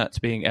some sense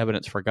being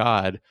evidence for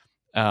God,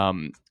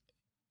 and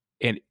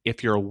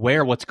if you're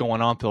aware what's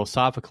going on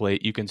philosophically,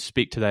 you can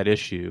speak to that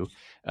issue.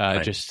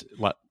 Right. Just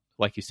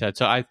like you said.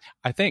 So I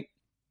think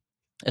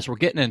as we're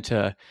getting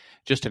into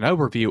just an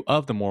overview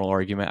of the moral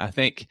argument, I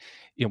think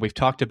we've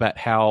talked about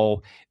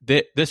how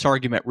this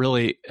argument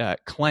really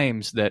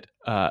claims that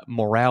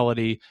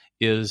morality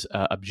is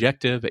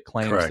objective. It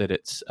claims Correct.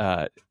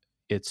 that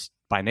it's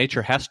by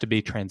nature has to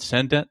be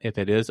transcendent if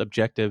it is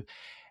objective,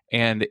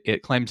 and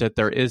it claims that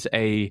there is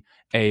a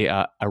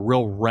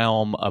real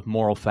realm of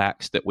moral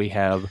facts that we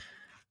have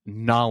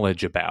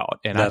knowledge about.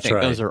 And That's I think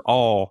right. those are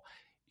all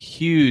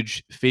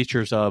huge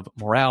features of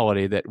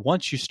morality that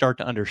once you start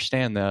to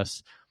understand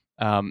this,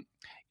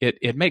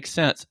 it makes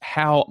sense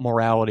how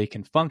morality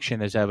can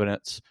function as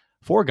evidence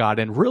for God,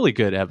 and really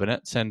good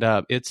evidence. And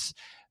it's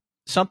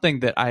something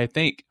that I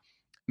think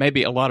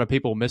maybe a lot of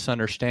people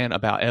misunderstand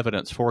about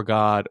evidence for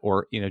God,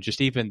 or just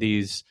even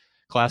these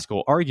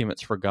classical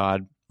arguments for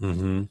God.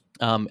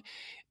 Mm-hmm.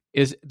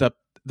 Is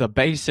the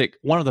basic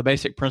one of the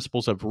basic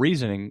principles of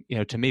reasoning,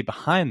 to me,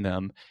 behind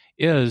them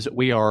is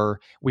we are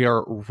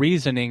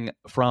reasoning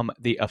from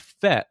the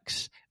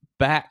effects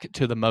back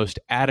to the most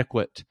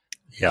adequate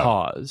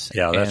cause.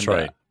 Yeah, that's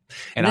right.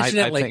 And I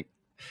think.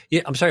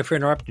 Yeah, I'm sorry for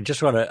interrupting.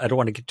 I don't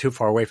want to get too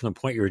far away from the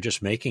point you were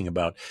just making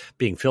about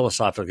being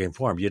philosophically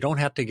informed. You don't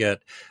have to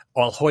get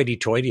all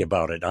hoity-toity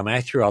about it. I mean,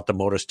 I threw out the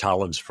modus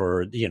tollens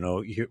for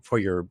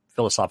your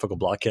philosophical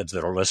blockheads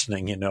that are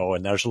listening, and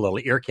there's a little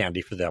ear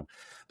candy for them.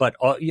 But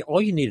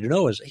all you need to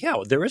know is,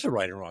 there is a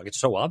right and wrong. It's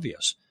so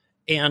obvious.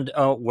 And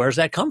where's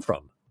that come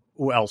from?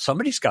 Well,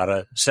 somebody's got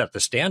to set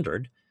the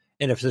standard.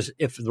 And if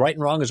the right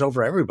and wrong is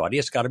over everybody,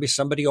 it's got to be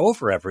somebody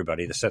over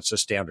everybody that sets the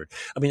standard.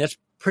 I mean, that's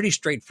pretty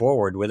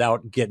straightforward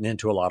without getting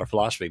into a lot of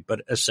philosophy.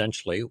 But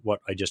essentially, what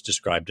I just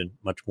described in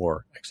much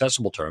more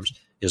accessible terms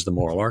is the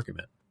moral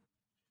argument.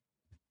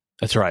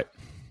 That's right.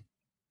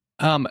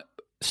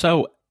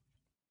 So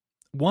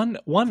one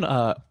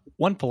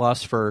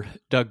philosopher,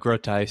 Doug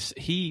Groothuis,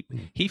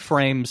 he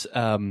frames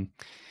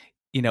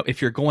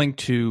if you're going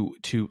to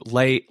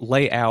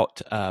lay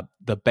out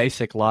the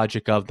basic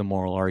logic of the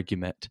moral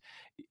argument,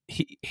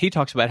 he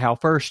talks about how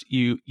first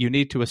you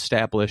need to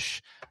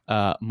establish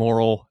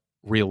moral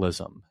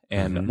realism,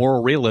 and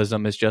moral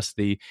realism is just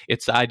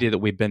it's the idea that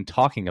we've been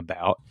talking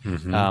about,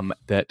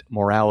 that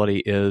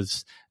morality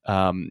is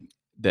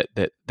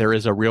that there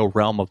is a real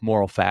realm of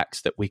moral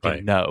facts that we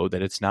can know,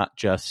 that it's not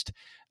just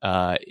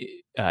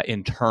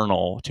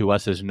internal to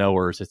us as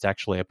knowers; it's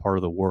actually a part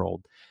of the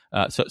world.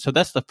 So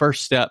that's the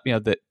first step,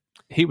 that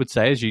he would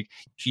say is you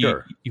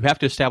have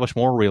to establish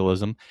moral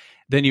realism.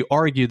 Then you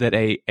argue that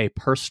a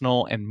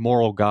personal and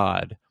moral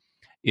God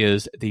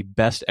is the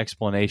best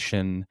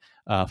explanation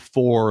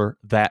for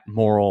that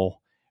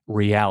moral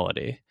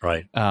reality.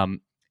 Right.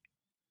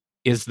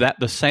 Is that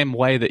the same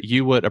way that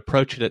you would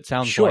approach it? It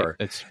sounds like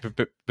it's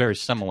very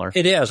similar.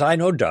 It is. I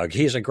know Doug.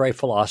 He's a great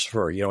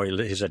philosopher.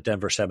 He's at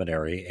Denver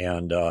Seminary,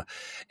 and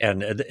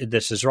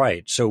this is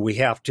right. So we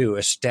have to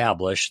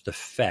establish the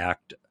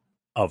fact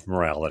of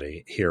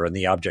morality here in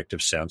the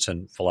objective sense,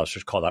 and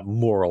philosophers call that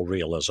moral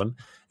realism.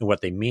 And what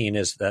they mean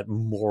is that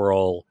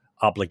moral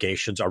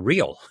obligations are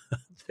real.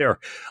 They're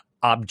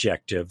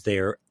objective.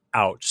 They're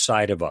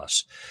outside of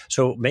us.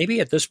 So maybe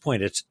at this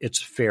point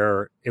it's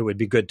fair, it would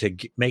be good to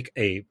make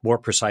a more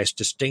precise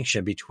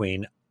distinction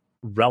between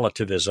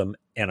relativism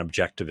and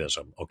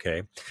objectivism.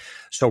 Okay,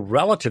 so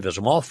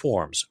relativism, all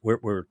forms.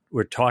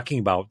 We're talking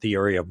about the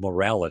area of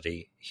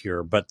morality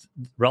here, but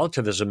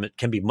relativism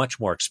can be much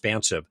more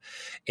expansive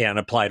and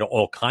apply to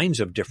all kinds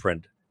of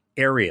different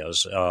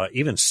areas.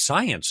 Even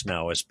science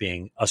now is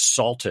being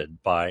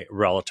assaulted by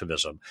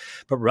relativism.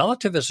 But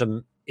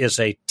relativism is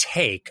a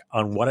take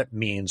on what it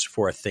means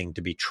for a thing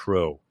to be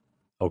true.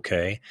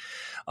 Okay.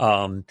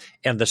 And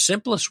the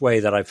simplest way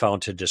that I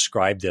found to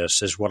describe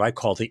this is what I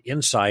call the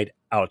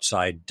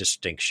inside-outside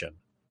distinction.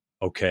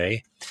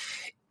 Okay.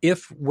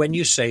 If when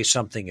you say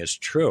something is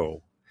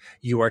true,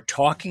 you are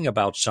talking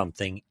about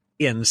something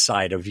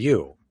inside of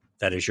you.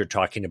 That is, you're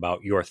talking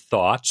about your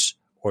thoughts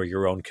or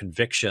your own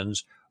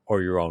convictions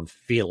or your own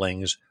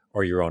feelings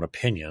or your own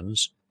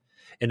opinions.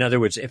 In other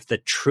words, if the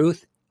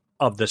truth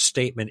of the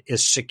statement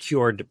is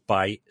secured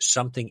by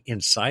something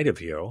inside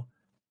of you,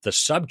 the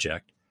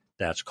subject,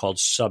 that's called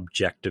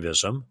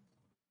subjectivism,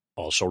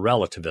 also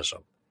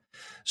relativism.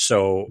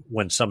 So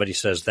when somebody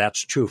says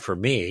that's true for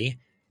me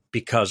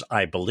because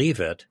I believe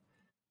it,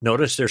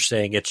 notice they're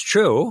saying it's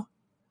true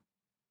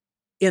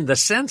in the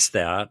sense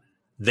that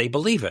they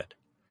believe it.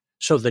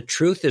 So the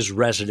truth is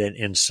resident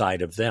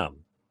inside of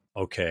them.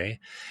 Okay.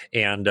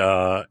 And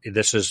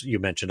this is, you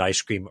mentioned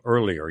ice cream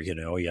earlier,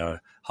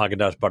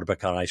 Haagen-Dazs butter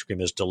pecan ice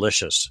cream is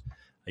delicious.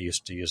 I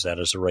used to use that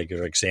as a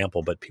regular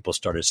example, but people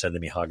started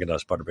sending me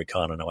Haagen-Dazs butter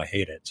pecan, and now I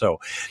hate it. So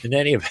in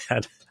any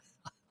event,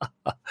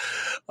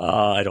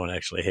 I don't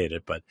actually hate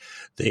it, but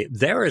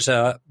there is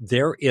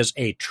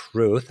a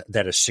truth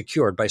that is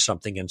secured by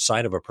something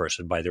inside of a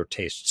person, by their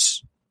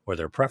tastes or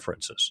their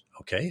preferences.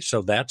 Okay.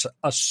 So that's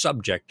a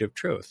subjective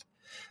truth.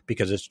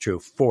 Because it's true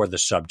for the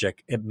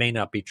subject, it may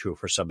not be true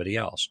for somebody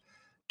else.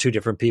 Two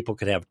different people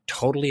could have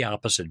totally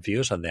opposite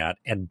views on that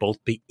and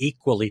both be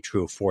equally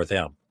true for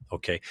them.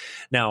 Okay.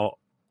 Now,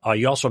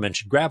 You also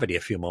mentioned gravity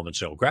a few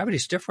moments ago. Gravity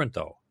is different,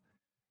 though.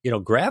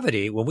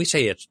 Gravity, when we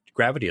say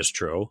gravity is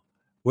true,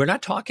 we're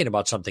not talking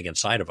about something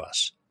inside of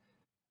us.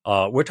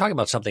 We're talking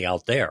about something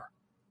out there.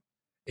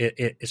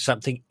 It's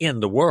something in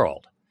the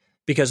world.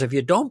 Because if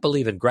you don't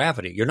believe in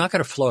gravity, you're not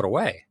going to float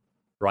away,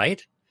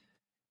 right?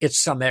 It's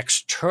some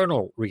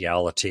external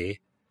reality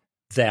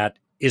that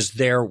is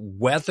there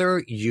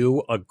whether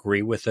you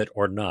agree with it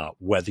or not,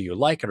 whether you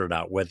like it or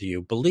not, whether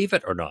you believe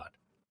it or not.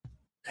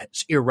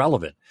 It's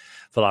irrelevant.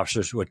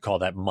 Philosophers would call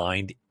that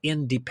mind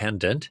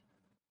independent.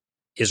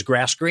 Is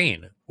grass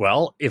green?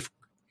 Well, if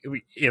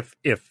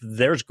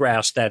there's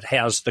grass that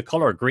has the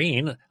color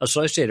green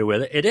associated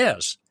with it, it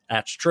is.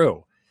 That's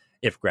true.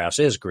 If grass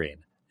is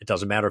green, it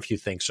doesn't matter if you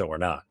think so or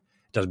not.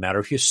 It doesn't matter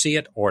if you see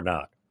it or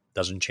not. It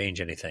doesn't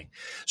change anything.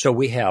 So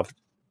we have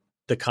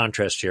the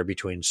contrast here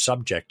between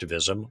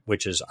subjectivism,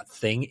 which is a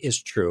thing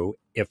is true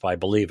if I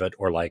believe it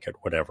or like it,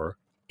 whatever,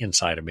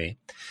 inside of me.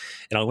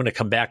 And I'm going to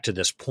come back to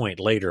this point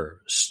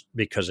later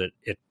because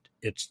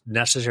it's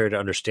necessary to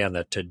understand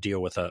that to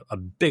deal with a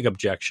big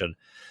objection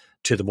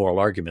to the moral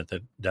argument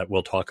that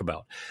we'll talk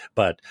about.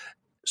 But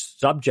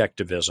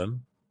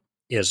subjectivism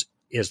is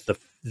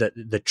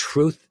the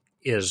truth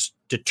is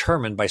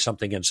determined by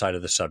something inside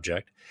of the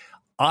subject.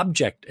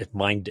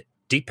 Mind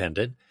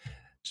dependent.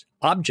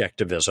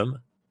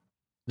 Objectivism,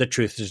 the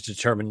truth is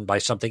determined by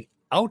something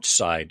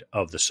outside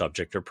of the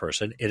subject or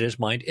person. It is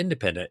mind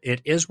independent.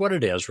 It is what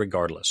it is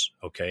regardless.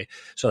 Okay.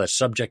 So that's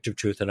subjective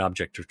truth and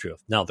objective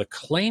truth. Now, the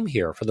claim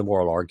here for the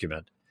moral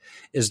argument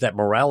is that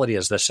morality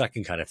is the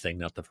second kind of thing,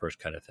 not the first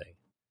kind of thing.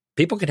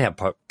 People can have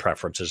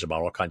preferences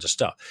about all kinds of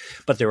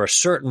stuff, but there are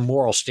certain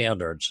moral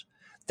standards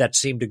that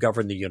seem to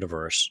govern the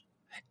universe,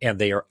 and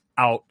they are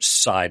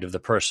outside of the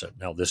person.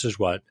 Now, this is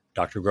what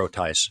Dr.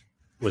 Grotius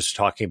was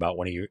talking about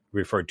when he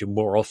referred to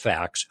moral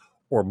facts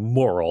or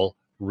moral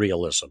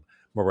realism.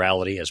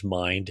 Morality is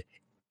mind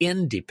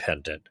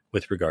independent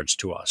with regards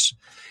to us.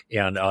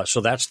 And so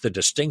that's the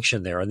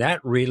distinction there. And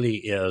that really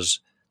is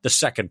the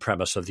second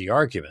premise of the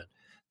argument,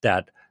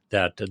 that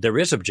there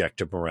is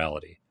objective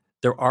morality.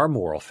 There are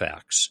moral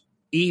facts,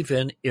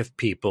 even if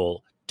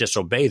people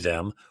disobey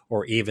them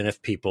or even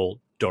if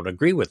people don't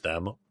agree with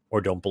them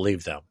or don't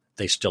believe them.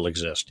 They still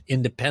exist,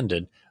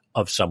 independent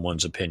of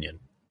someone's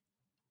opinion.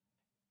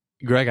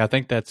 Greg, I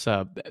think that's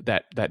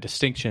that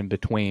distinction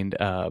between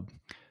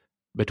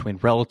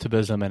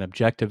relativism and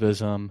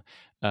objectivism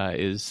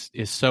is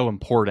so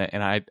important.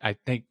 And I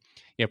think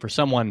for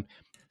someone,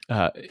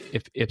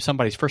 if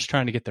somebody's first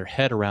trying to get their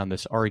head around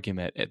this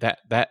argument,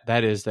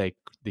 that is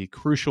the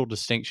crucial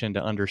distinction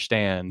to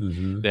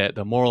understand, that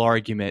the moral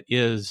argument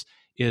is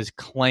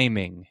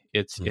claiming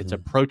it's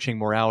approaching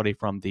morality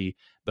from the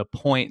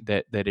point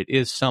that it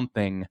is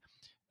something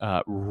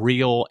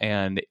real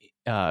and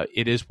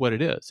it is what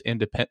it is,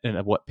 independent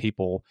of what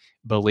people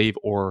believe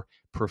or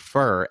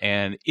prefer.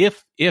 And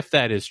if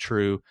that is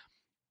true,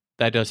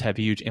 that does have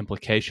huge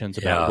implications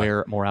about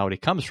where morality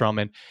comes from.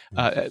 And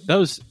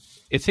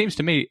it seems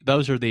to me,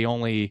 those are the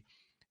only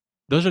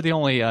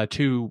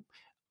two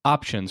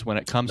options when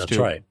it comes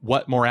to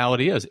what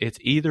morality is. It's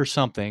either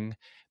something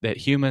that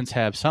humans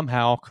have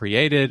somehow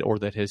created, or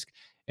that has,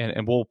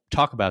 and we'll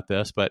talk about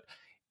this, but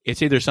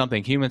it's either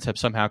something humans have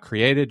somehow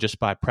created just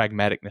by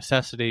pragmatic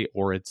necessity,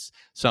 or it's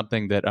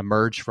something that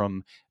emerged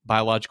from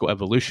biological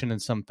evolution in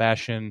some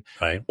fashion,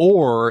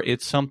 or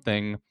it's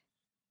something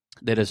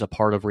that is a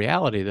part of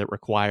reality that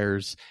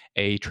requires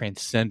a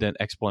transcendent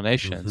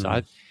explanation.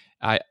 So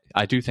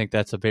I do think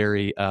that's a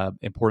very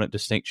important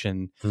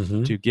distinction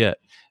to get.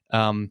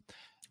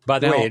 By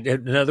the way,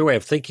 another way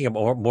of thinking of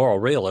moral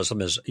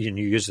realism is, you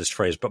use this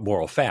phrase, but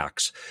moral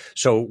facts.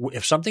 So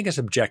if something is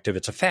objective,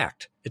 it's a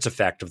fact. It's a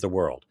fact of the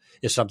world.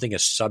 If something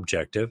is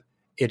subjective,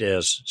 it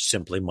is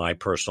simply my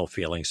personal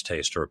feelings,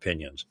 taste, or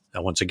opinions.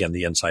 Now, once again,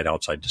 the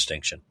inside-outside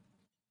distinction.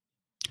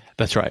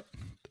 That's right.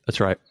 That's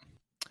right.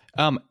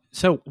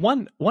 So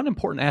one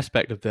important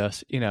aspect of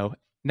this, now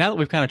that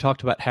we've kind of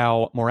talked about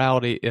how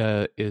morality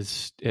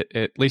is,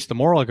 at least the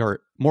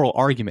moral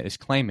argument is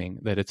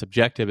claiming that it's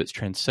objective, it's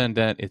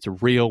transcendent, it's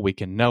real, we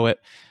can know it.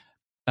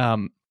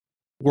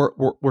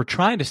 We're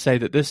trying to say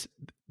that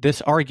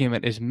this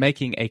argument is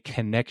making a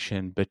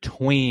connection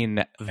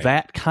between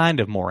that kind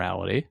of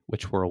morality,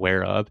 which we're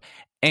aware of,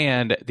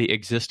 and the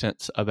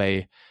existence of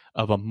a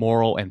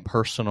moral and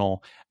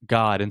personal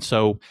God. And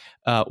so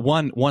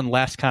one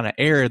last kind of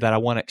area that I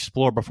want to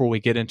explore before we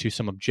get into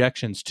some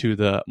objections to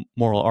the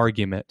moral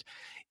argument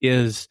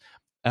is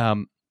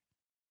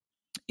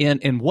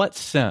in what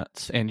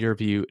sense, in your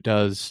view,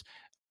 does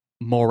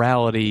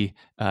morality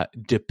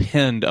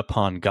depend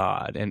upon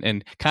God?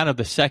 And kind of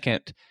the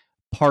second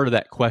part of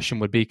that question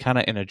would be, kind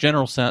of in a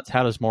general sense,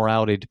 how does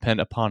morality depend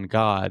upon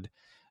God?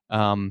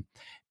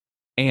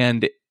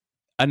 And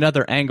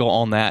another angle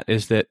on that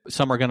is that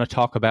some are going to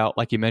talk about,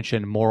 like you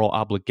mentioned, moral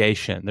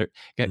obligation.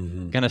 They're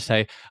going to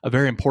say a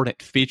very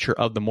important feature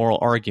of the moral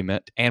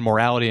argument and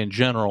morality in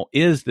general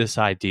is this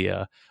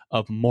idea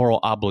of moral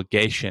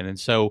obligation. And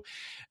so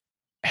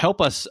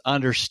help us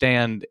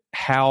understand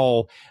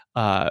how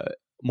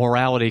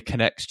morality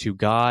connects to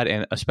God,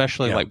 and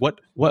especially like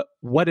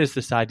what is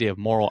this idea of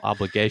moral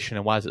obligation,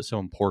 and why is it so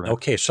important?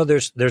 Okay, so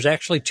there's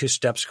actually two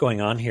steps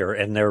going on here,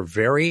 and they're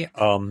very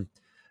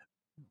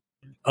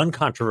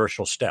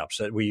uncontroversial steps.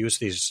 That we use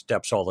these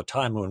steps all the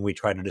time when we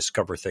try to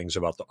discover things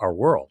about our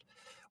world.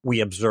 We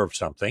observe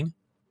something,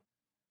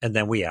 and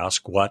then we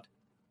ask what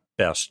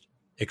best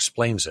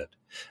explains it.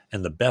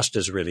 And the best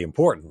is really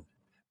important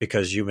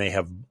because you may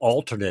have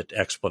alternate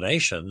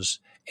explanations,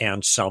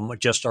 and some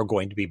just are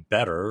going to be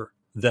better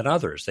than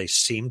others. They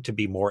seem to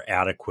be more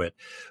adequate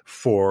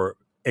for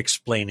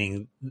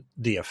explaining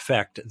the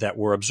effect that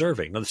we're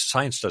observing. Now,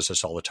 science does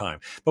this all the time,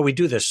 but we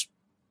do this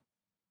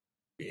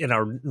in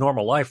our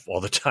normal life all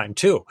the time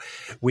too.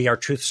 We are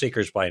truth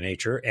seekers by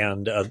nature,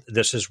 and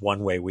this is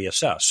one way we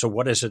assess. So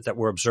what is it that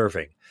we're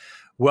observing?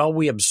 Well,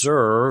 we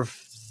observe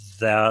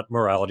that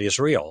morality is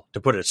real,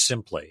 to put it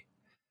simply,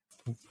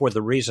 for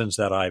the reasons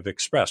that I've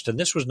expressed. And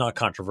this was not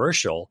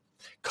controversial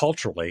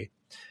culturally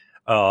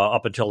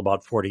up until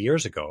about 40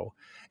 years ago.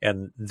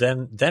 And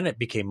then it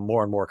became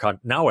more and more,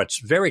 now it's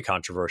very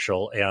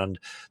controversial. And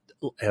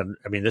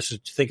I mean,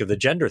 think of the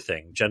gender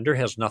thing. Gender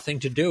has nothing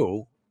to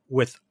do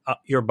with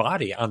your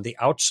body on the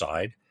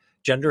outside.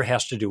 Gender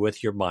has to do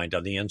with your mind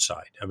on the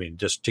inside. I mean,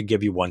 just to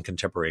give you one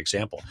contemporary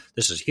example,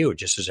 this is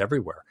huge. This is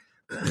everywhere.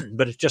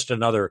 But it's just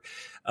another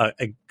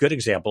a good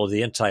example of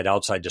the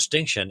inside-outside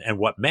distinction. And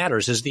what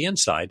matters is the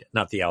inside,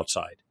 not the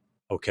outside.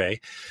 Okay?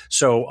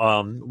 So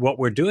what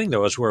we're doing,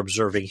 though, is we're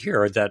observing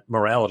here that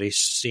morality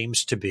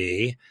seems to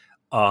be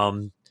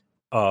a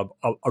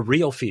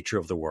real feature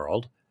of the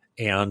world.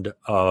 And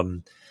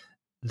to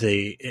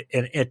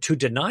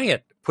deny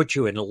it puts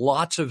you in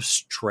lots of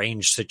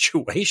strange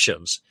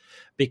situations,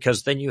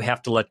 because then you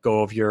have to let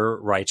go of your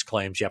rights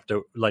claims. You have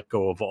to let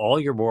go of all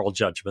your moral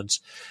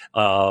judgments.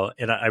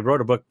 And I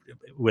wrote a book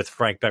with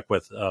Frank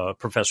Beckwith,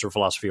 professor of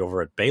philosophy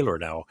over at Baylor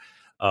now,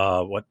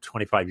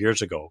 25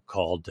 years ago,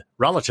 called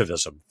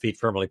Relativism, Feet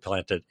Firmly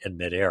Planted in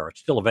Midair. It's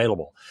still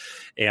available.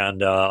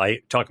 And I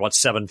talk about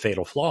 7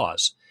 fatal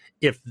flaws.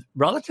 If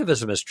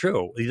relativism is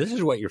true, this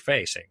is what you're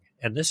facing.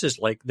 And this is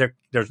like,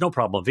 there's no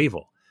problem of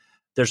evil.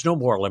 There's no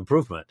moral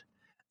improvement.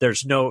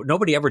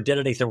 Nobody ever did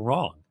anything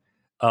wrong.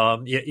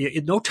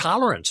 No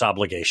tolerance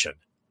obligation,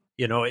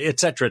 et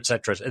cetera, et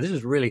cetera. And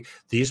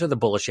these are the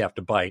bullets you have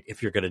to bite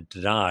if you're going to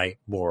deny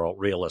moral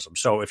realism.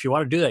 So if you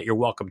want to do that, you're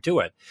welcome to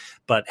it,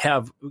 but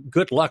have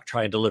good luck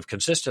trying to live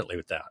consistently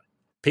with that.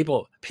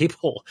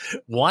 People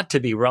want to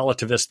be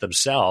relativists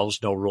themselves,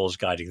 no rules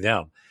guiding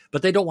them,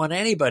 but they don't want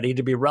anybody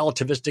to be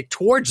relativistic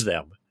towards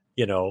them,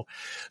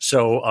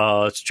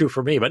 So it's true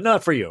for me, but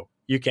not for you.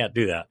 You can't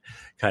do that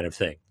kind of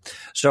thing.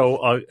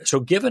 So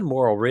given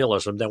moral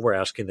realism, then we're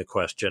asking the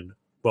question,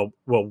 well,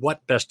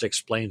 what best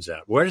explains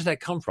that? Where does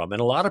that come from?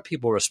 And a lot of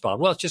people respond,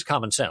 well, it's just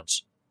common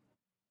sense.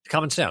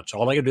 Common sense.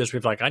 All I can do is be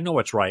like, I know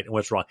what's right and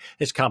what's wrong.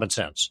 It's common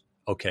sense.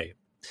 Okay.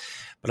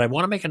 But I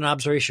want to make an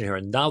observation here.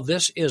 And now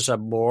this is a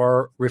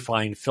more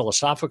refined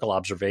philosophical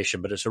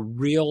observation, but it's a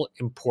real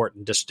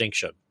important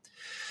distinction.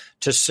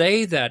 To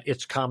say that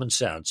it's common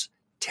sense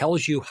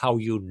tells you how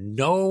you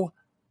know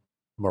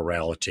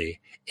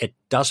morality. It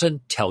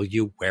doesn't tell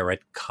you where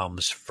it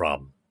comes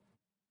from.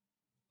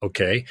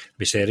 Okay, let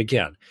me say it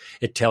again.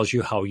 It tells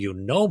you how you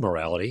know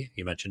morality.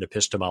 You mentioned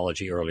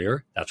epistemology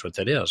earlier. That's what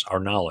that is, our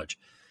knowledge.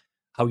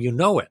 How you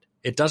know it.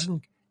 It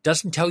doesn't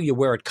tell you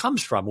where it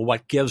comes from or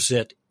what gives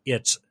it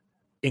its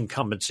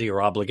incumbency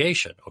or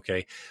obligation.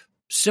 Okay,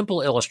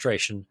 simple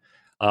illustration.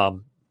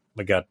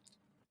 We got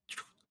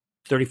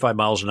 35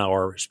 miles an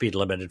hour speed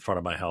limit in front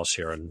of my house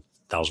here in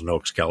Thousand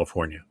Oaks,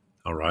 California.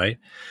 All right.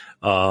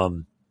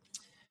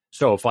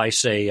 So if I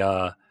say,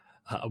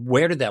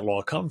 where did that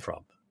law come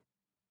from?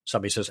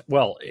 Somebody says,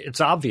 well,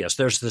 it's obvious.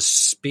 There's this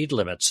speed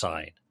limit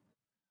sign.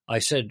 I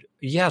said,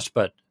 yes,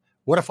 but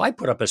what if I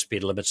put up a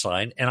speed limit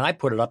sign and I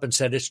put it up and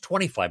said it's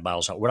 25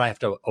 miles an hour? Would I have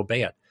to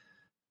obey it?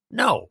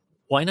 No.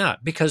 Why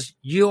not? Because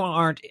you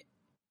aren't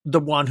the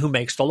one who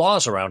makes the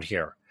laws around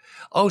here.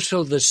 Oh,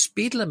 so the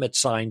speed limit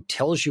sign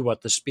tells you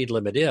what the speed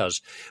limit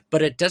is,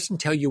 but it doesn't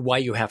tell you why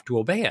you have to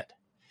obey it.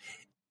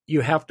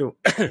 You have to,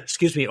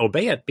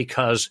 obey it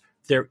because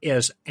there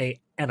is an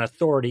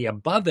authority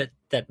above it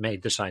that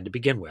made the sign to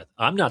begin with.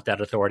 I'm not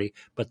that authority,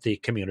 but the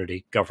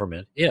community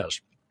government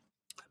is.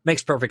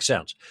 Makes perfect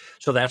sense.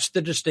 So that's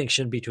the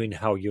distinction between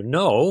how you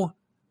know,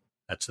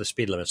 that's the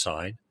speed limit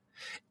sign,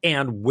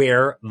 and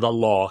where the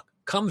law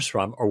comes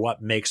from or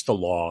what makes the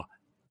law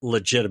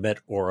legitimate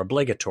or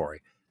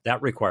obligatory.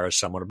 That requires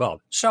someone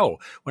above. So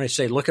when I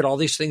say, look at all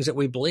these things that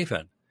we believe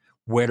in,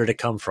 where did it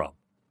come from?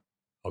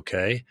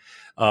 Okay.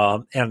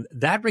 And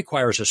that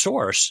requires a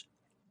source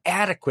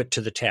adequate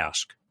to the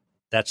task.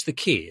 That's the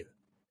key,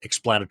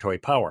 explanatory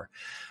power.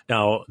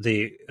 Now,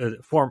 the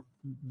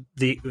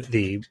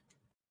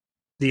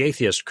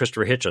atheist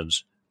Christopher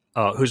Hitchens,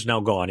 who's now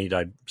gone, he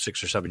died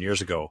 6 or 7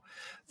 years ago,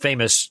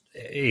 famous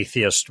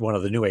atheist, one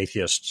of the new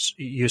atheists,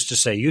 used to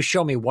say, you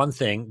show me one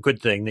thing,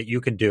 good thing that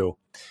you can do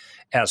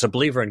as a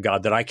believer in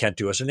God that I can't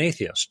do as an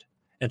atheist.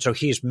 And so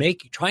he's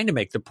trying to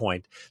make the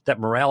point that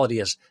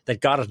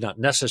that God is not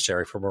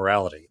necessary for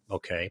morality.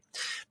 Okay.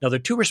 Now, there are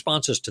two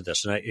responses to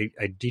this, and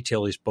I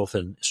detail these both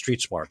in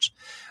Street Smarts.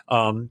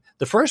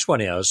 The first one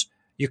is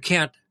you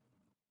can't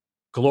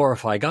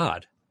glorify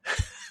God,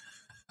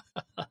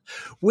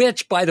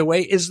 which, by the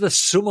way, is the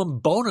summum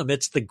bonum.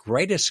 It's the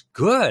greatest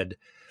good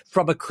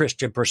from a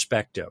Christian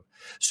perspective.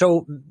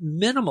 So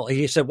minimally,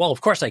 he said, well,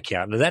 of course I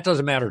can. That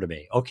doesn't matter to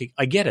me. Okay,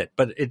 I get it.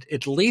 But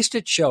at least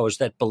it shows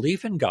that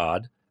belief in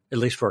God, at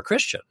least for a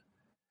Christian,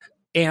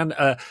 and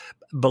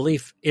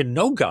belief in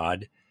no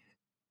God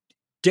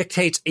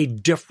dictates a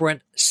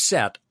different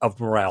set of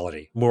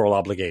moral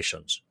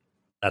obligations.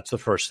 That's the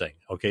first thing.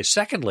 Okay.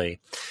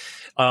 Secondly,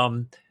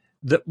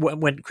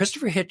 when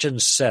Christopher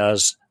Hitchens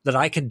says that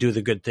I can do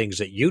the good things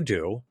that you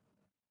do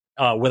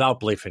without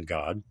belief in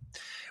God,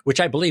 which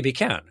I believe he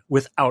can,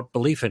 without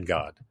belief in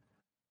God,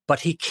 but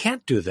he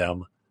can't do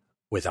them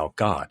without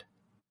God.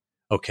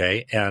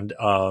 Okay, and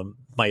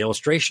my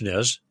illustration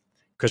is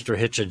Christopher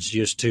Hitchens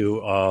used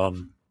to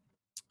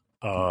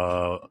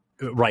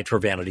write for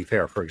Vanity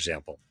Fair, for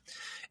example.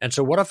 And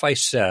so what if I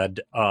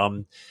said,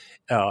 I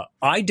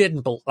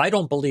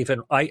don't believe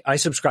in, I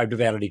subscribe to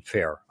Vanity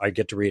Fair. I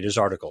get to read his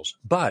articles,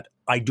 but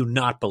I do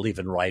not believe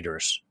in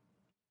writers.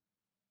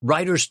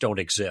 Writers don't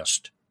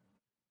exist.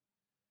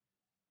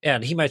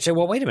 And he might say,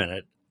 well, wait a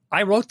minute.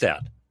 I wrote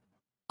that.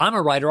 I'm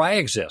a writer. I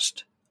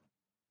exist.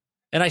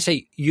 And I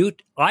say,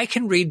 I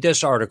can read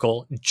this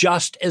article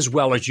just as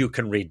well as you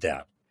can read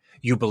that.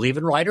 You believe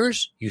in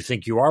writers. You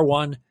think you are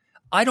one.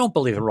 I don't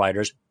believe in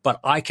writers, but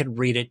I can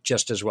read it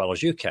just as well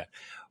as you can.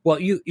 Well,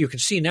 you can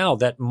see now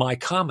that my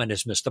comment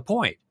has missed the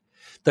point.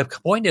 The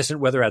point isn't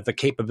whether I have the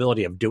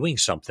capability of doing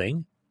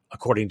something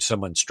according to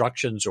some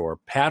instructions or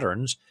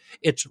patterns.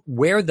 It's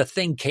where the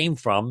thing came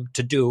from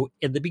to do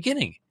in the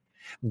beginning.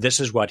 This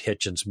is what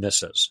Hitchens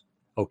misses.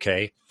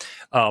 Okay.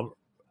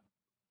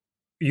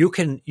 You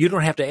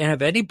don't have to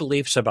have any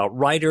beliefs about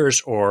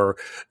writers or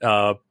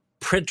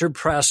printer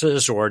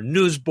presses or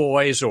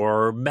newsboys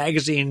or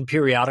magazine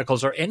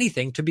periodicals or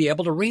anything to be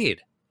able to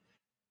read.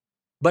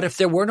 But if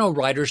there were no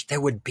writers, there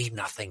would be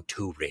nothing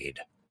to read.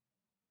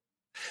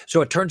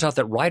 So it turns out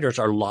that writers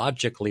are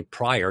logically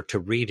prior to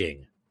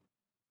reading.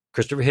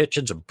 Christopher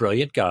Hitchens, a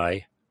brilliant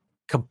guy,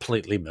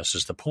 completely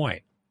misses the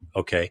point.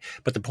 Okay.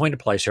 But the point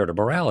applies here to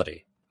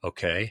morality.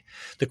 Okay.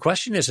 The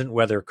question isn't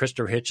whether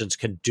Christopher Hitchens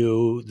can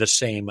do the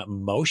same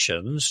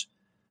motions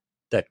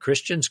that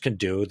Christians can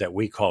do that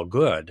we call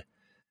good.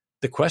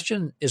 The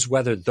question is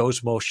whether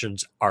those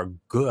motions are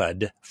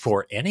good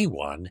for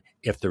anyone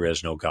if there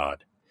is no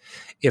God.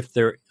 If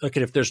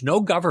there's no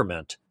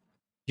government,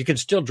 you can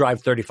still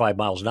drive 35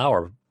 miles an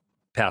hour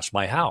past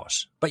my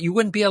house, but you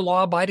wouldn't be a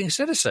law-abiding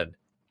citizen.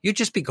 You'd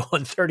just be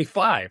going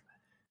 35.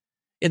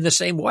 In the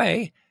same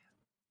way,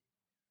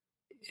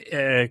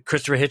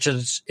 Christopher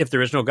Hitchens, if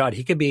there is no God,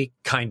 he can be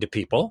kind to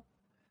people.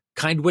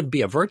 Kind wouldn't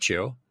be a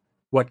virtue.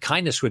 What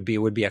kindness would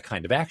be a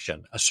kind of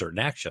action, a certain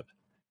action.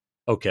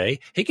 Okay,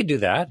 he could do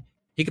that.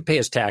 He could pay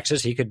his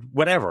taxes. He could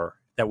whatever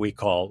that we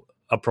call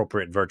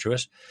appropriate and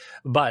virtuous,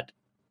 but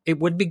it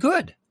wouldn't be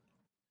good.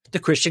 The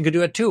Christian could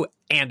do it too,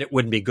 and it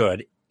wouldn't be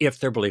good if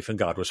their belief in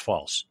God was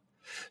false.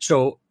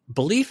 So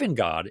belief in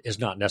God is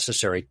not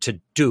necessary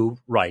to do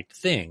right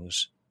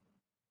things,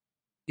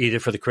 either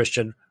for the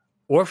Christian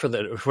or for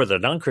the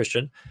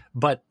non-Christian,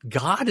 but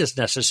God is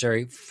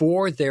necessary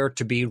for there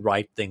to be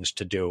right things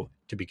to do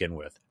to begin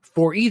with,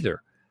 for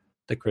either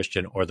the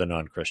Christian or the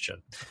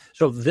non-Christian.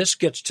 So this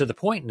gets to the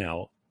point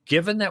now,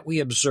 given that we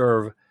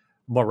observe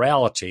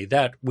morality,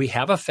 that we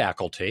have a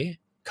faculty,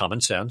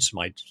 common sense,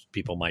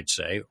 people might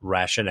say,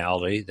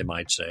 rationality, they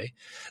might say,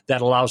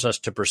 that allows us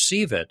to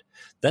perceive it,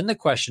 then the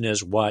question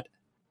is what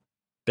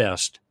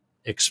best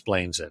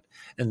explains it.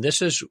 And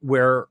this is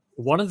where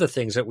one of the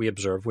things that we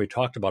observe, we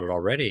talked about it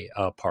already,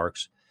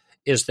 Parks,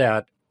 is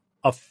that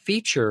a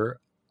feature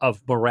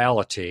of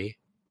morality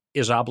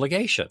is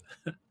obligation.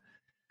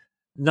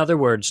 In other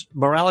words,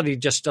 morality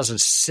just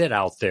doesn't sit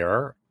out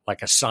there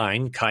like a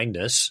sign,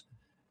 kindness,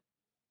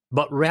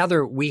 but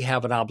rather we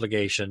have an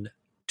obligation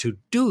to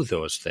do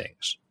those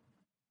things,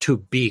 to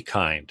be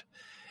kind.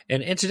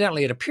 And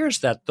incidentally, it appears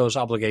that those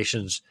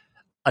obligations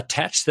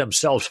attach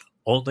themselves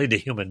only to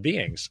human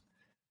beings,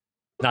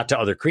 not to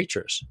other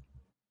creatures.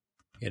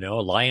 You know,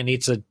 a lion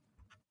eats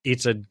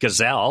a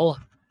gazelle.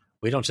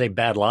 We don't say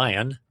bad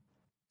lion.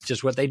 It's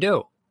just what they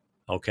do.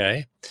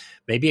 Okay.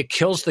 Maybe it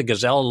kills the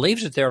gazelle and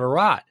leaves it there to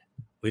rot.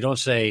 We don't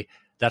say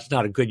that's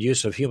not a good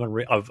use of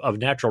of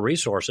natural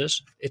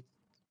resources. It's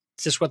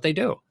just what they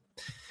do.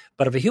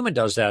 But if a human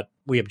does that,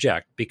 we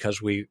object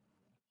because we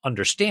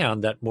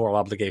understand that moral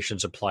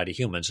obligations apply to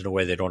humans in a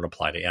way they don't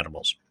apply to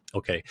animals.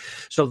 Okay.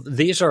 So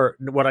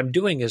what I'm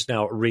doing is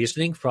now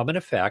reasoning from an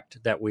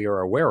effect that we are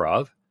aware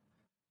of.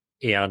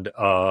 And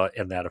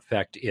that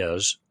effect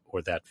is,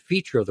 or that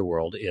feature of the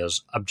world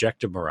is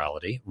objective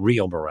morality,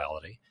 real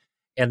morality.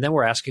 And then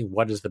we're asking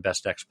what is the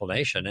best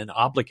explanation? And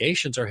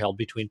obligations are held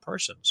between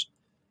persons.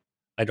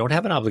 I don't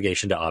have an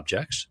obligation to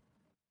objects.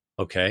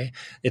 Okay.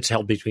 It's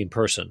held between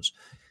persons.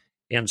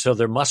 And so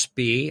there must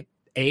be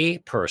a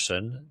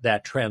person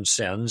that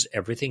transcends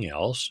everything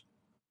else,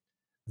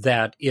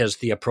 that is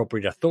the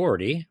appropriate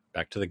authority,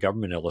 back to the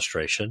government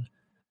illustration,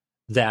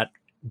 that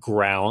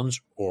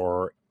grounds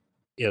or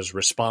is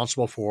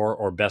responsible for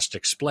or best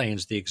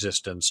explains the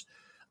existence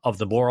of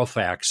the moral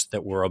facts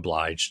that we're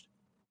obliged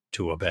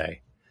to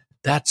obey.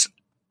 That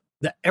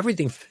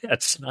everything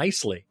fits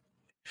nicely.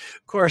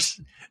 Of course,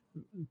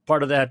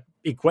 part of that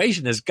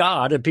equation is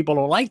God, and people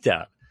don't like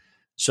that.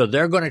 So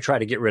they're going to try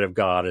to get rid of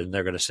God, and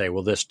they're going to say,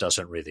 well, this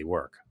doesn't really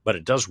work. But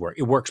it does work.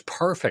 It works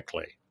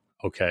perfectly,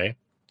 okay?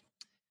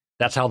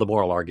 That's how the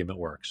moral argument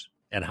works,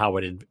 and how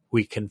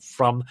we can,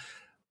 from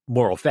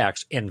moral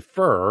facts,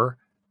 infer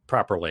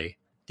properly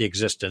the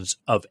existence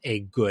of a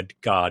good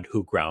God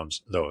who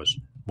grounds those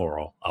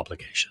moral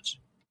obligations.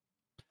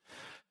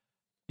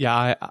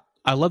 Yeah,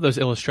 I love those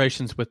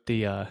illustrations with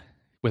the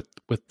with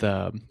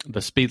the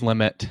speed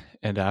limit,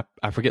 and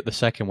I forget the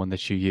second one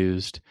that you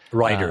used.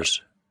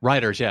 Riders,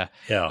 yeah.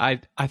 I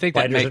think riders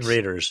that makes, and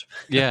readers.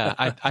 Yeah,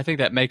 I think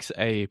that makes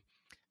a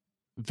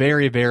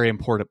very, very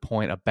important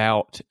point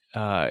about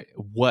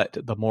what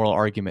the moral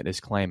argument is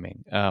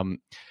claiming.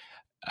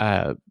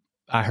 I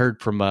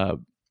heard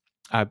from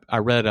I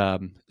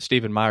read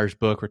Stephen Meyer's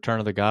book, Return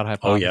of the God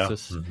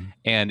Hypothesis. Oh, yeah.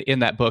 And in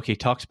that book, he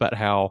talks about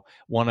how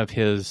one of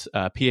his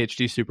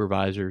PhD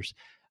supervisors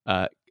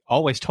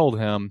always told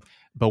him,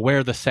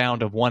 beware the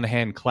sound of one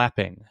hand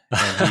clapping.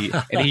 And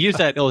he used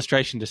that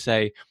illustration to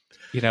say,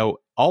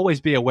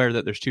 always be aware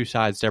that there's two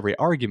sides to every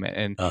argument.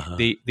 And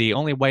the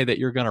only way that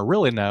you're going to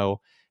really know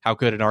how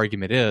good an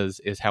argument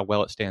is how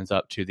well it stands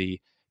up to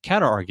the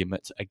counter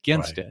arguments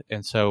against it.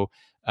 And so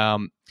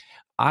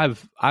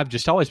I've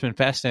just always been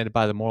fascinated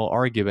by the moral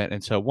argument,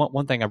 and so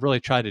one thing I've really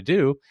tried to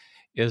do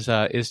is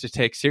to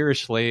take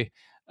seriously,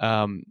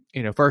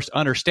 first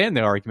understand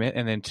the argument,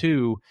 and then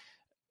two,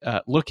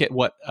 look at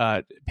what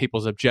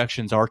people's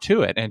objections are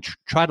to it, and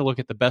try to look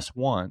at the best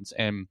ones.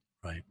 And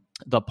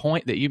the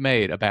point that you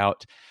made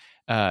about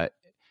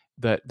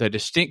the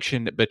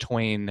distinction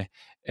between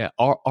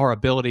our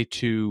ability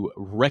to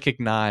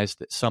recognize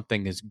that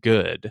something is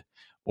good,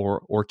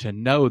 or to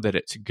know that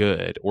it's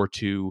good, or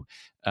to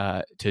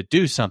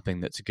do something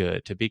that's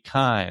good, to be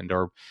kind,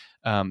 or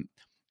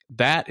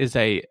that is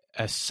a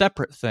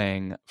separate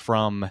thing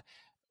from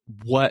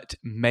what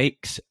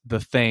makes the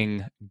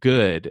thing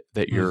good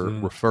that you're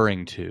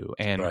referring to.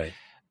 And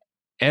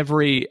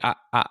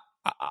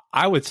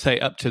I would say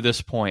up to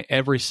this point,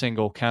 every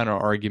single counter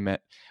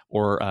argument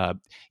or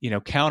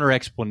counter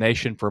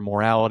explanation for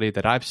morality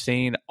that I've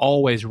seen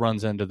always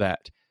runs into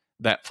that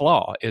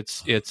flaw.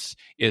 It's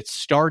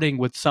starting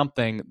with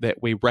something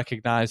that we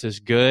recognize as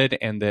good,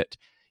 and that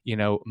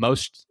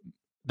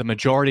the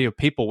majority of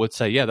people would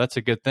say, yeah, that's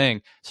a good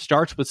thing.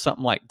 Starts with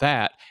something like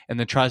that, and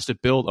then tries to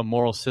build a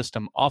moral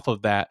system off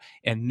of that,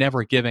 and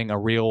never giving a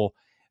real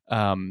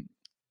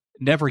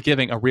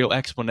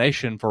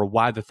explanation for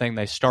why the thing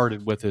they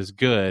started with is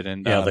good.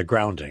 And the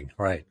grounding,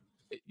 right?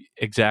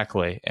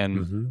 Exactly.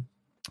 And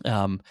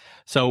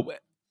so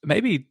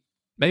maybe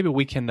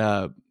we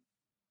can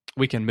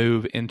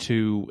move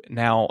into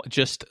now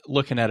just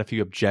looking at a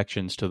few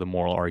objections to the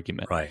moral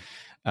argument. Right.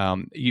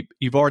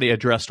 You've already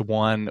addressed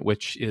one,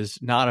 which is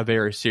not a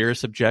very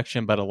serious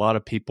objection, but a lot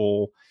of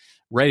people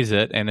raise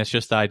it, and it's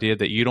just the idea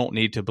that you don't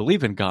need to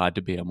believe in God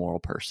to be a moral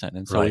person.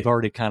 And so we've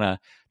already kind of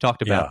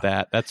talked about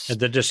that. That's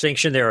and the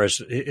distinction there is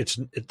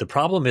the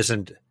problem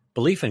isn't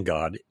belief in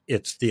God,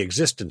 it's the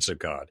existence of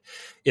God.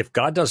 If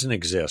God doesn't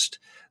exist,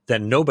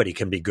 then nobody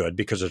can be good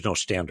because there's no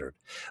standard.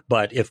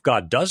 But if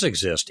God does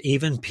exist,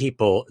 even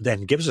people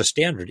then gives a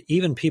standard.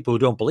 Even people who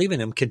don't believe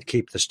in him can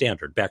keep the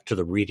standard. Back to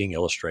the reading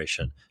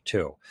illustration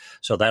too.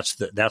 So that's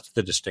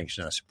the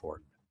distinction that's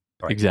important.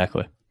 Right?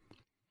 Exactly.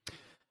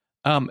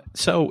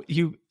 So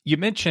you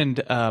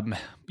mentioned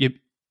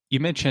you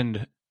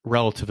mentioned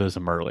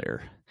relativism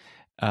earlier,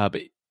 but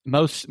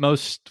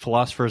most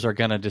philosophers are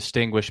going to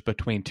distinguish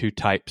between two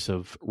types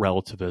of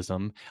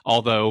relativism,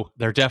 although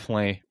they're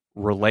definitely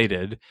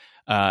related.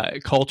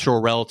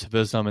 Cultural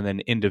relativism and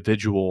then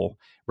individual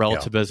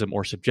relativism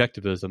or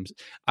subjectivism.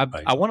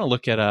 I want to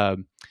look at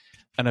an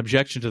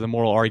objection to the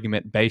moral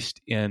argument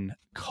based in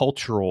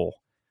cultural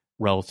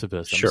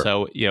relativism. Sure.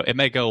 So, it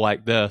may go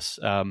like this.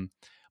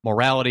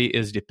 Morality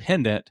is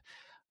dependent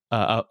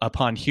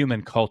upon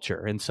human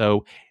culture, and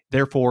so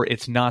therefore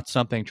it's not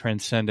something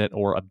transcendent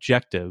or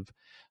objective.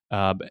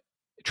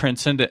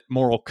 Transcendent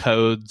moral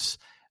codes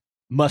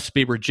must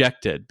be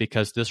rejected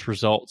because this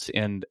results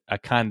in a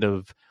kind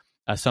of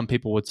some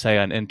people would say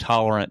an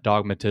intolerant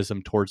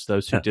dogmatism towards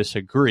those who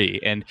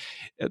disagree. And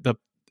the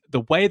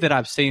way that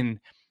I've seen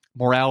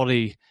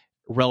morality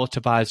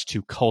relativized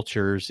to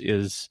cultures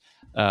is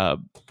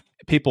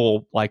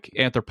people like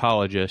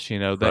anthropologists,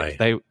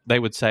 they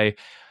would say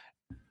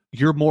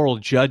your moral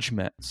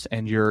judgments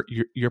and your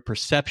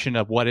perception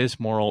of what is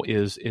moral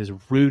is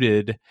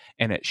rooted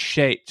and it's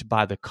shaped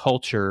by the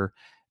culture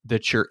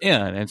that you're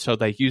in. And so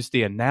they use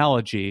the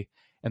analogy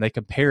and they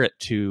compare it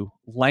to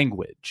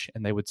language.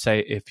 And they would say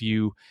if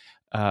you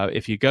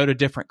go to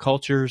different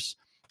cultures,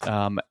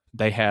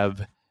 they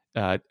have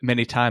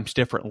many times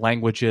different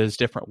languages,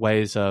 different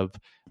ways of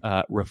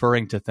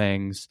referring to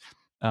things.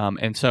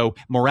 And so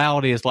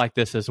morality is like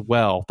this as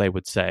well, they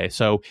would say.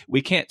 So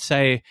we can't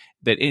say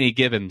that any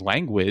given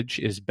language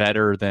is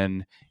better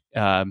than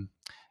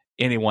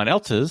anyone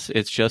else's.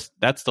 It's just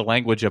that's the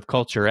language of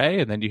culture A,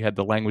 and then you have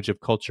the language of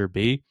culture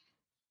B.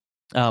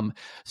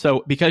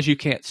 So because you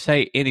can't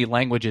say any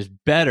language is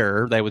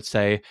better, they would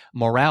say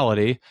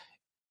morality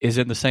is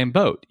in the same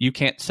boat. You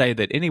can't say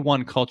that any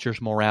one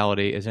culture's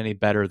morality is any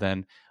better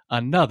than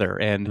another.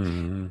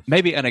 And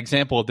maybe an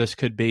example of this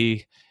could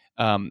be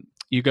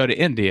you go to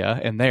India,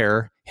 and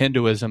there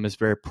Hinduism is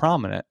very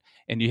prominent,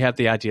 and you have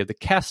the idea of the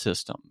caste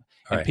system.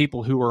 And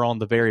people who are on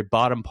the very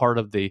bottom part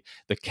of the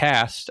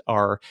caste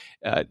are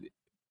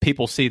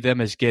people see them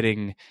as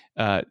getting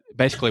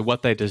basically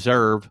what they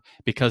deserve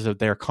because of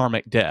their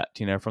karmic debt,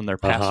 from their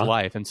past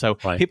life. And so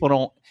people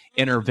don't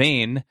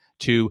intervene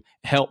to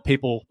help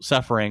people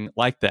suffering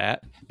like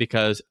that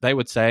because they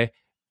would say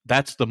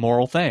that's the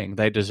moral thing.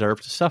 They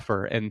deserve to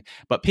suffer.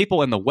 But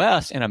people in the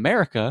West, in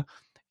America,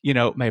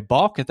 may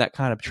balk at that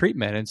kind of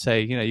treatment and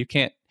say, you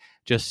can't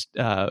just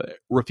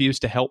refuse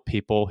to help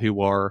people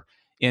who are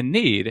in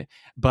need.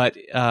 But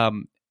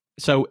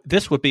so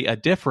this would be a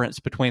difference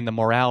between the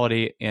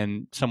morality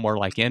in somewhere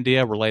like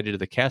India related to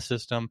the caste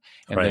system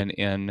and then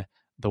in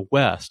the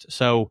West.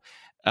 So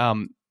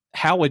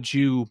how would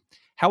you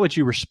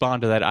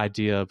respond to that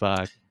idea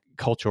of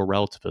cultural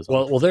relativism?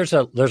 Well, there's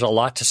a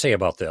lot to say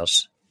about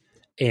this.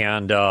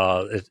 And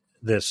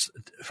this,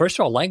 first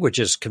of all, language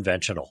is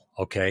conventional.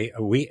 Okay,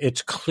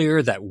 it's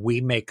clear that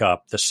we make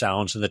up the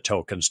sounds and the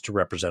tokens to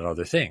represent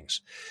other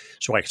things.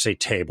 So I could say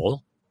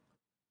table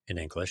in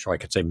English, or I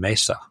could say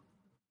mesa.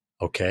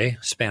 Okay,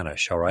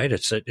 Spanish. All right,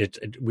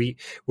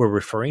 we're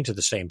referring to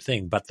the same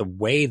thing, but the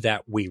way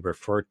that we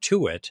refer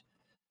to it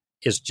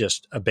is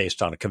just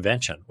based on a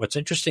convention. What's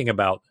interesting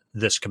about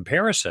this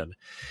comparison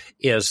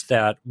is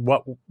that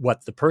what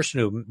the person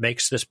who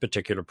makes this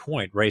particular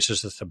point,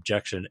 raises this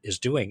objection, is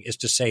doing is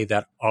to say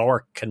that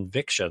our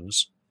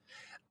convictions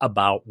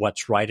about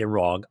what's right and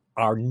wrong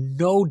are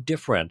no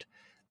different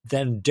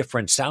than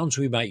different sounds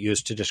we might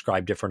use to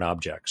describe different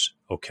objects.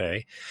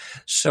 Okay,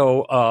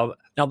 so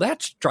now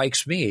that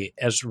strikes me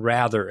as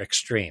rather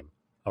extreme.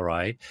 All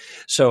right,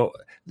 so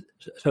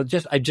I'm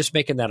just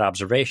making that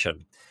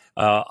observation.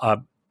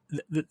 There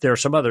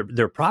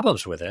are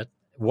problems with it.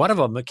 One of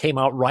them came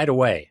out right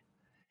away.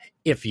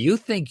 If you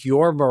think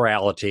your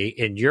morality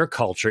in your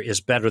culture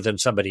is better than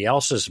somebody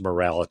else's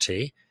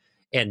morality,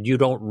 and you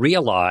don't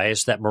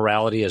realize that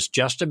morality is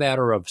just a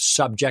matter of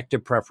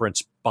subjective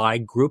preference by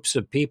groups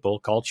of people,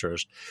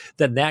 cultures,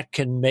 then that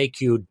can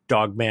make you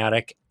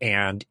dogmatic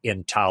and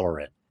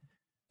intolerant.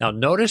 Now,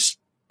 notice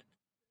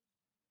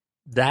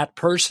that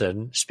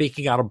person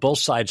speaking out of both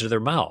sides of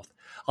their mouth.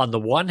 On the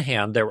one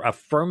hand, they're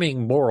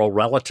affirming moral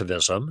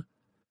relativism,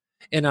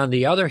 and on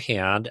the other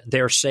hand,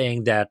 they're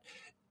saying that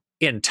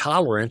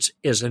intolerance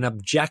is an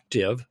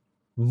objective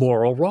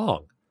moral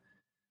wrong.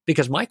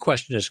 Because my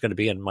question is going to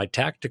be in my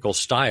tactical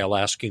style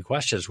asking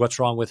questions, what's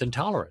wrong with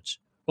intolerance?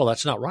 Well,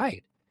 that's not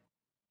right.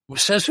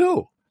 Says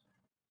who?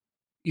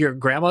 Your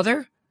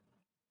grandmother?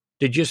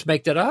 Did you just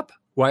make that up?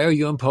 Why are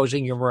you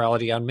imposing your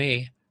morality on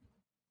me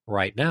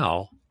right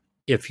now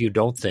if you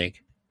don't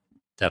think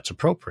that's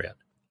appropriate?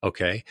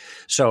 Okay.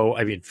 So,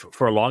 I mean,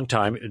 for a long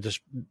time,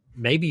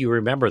 maybe you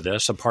remember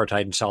this,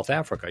 apartheid in South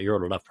Africa. You're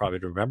old enough probably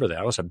to remember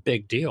that. It was a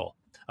big deal,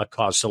 a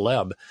cause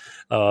célèbre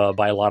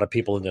by a lot of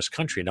people in this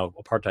country. Now,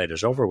 apartheid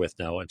is over with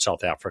now in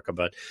South Africa,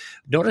 but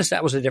notice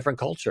that was a different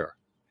culture.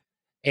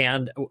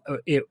 And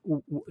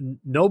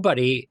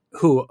nobody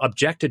who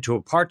objected to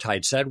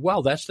apartheid said,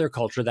 well, that's their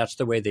culture, that's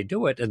the way they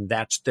do it, and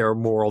that's their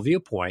moral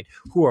viewpoint.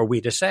 Who are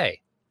we to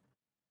say?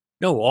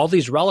 No, all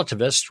these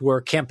relativists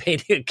were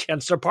campaigning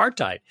against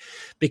apartheid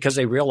because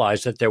they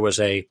realized that there was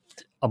a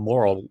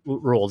moral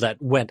rule that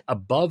went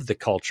above the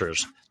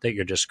cultures that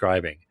you're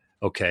describing.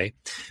 Okay.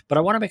 But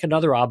I want to make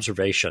another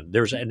observation.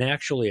 There's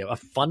actually a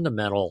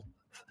fundamental,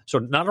 so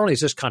not only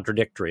is this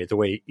contradictory the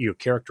way you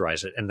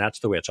characterize it, and that's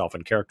the way it's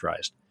often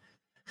characterized,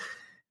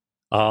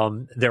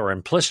 there are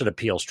implicit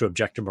appeals to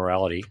objective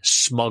morality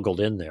smuggled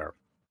in there.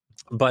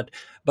 But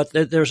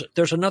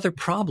there's another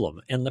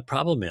problem, and the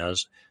problem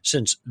is,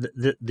 since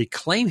the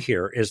claim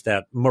here is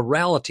that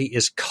morality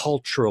is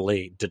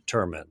culturally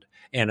determined,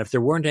 and if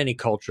there weren't any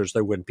cultures,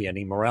 there wouldn't be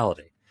any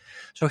morality.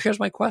 So here's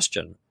my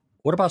question: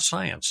 what about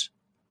science?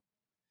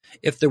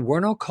 If there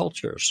were no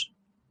cultures,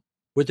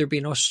 would there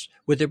be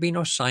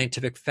no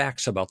scientific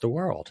facts about the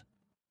world?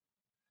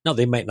 Now,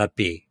 they might not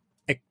be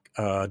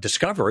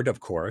discovered, of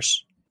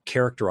course,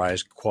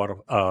 characterized,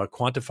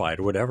 quantified,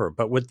 or whatever.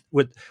 But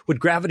would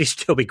gravity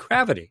still be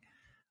gravity?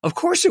 Of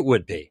course it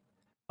would be.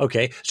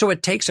 Okay, so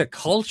it takes a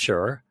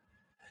culture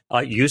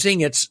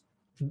using its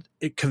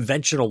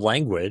conventional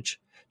language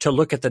to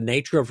look at the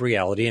nature of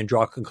reality and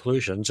draw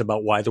conclusions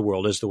about why the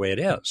world is the way it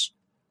is.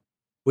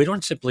 We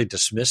don't simply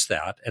dismiss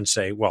that and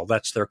say, well,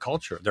 that's their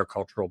culture, their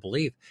cultural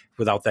belief.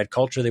 Without that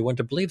culture, they wouldn't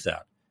have believed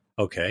that.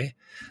 Okay,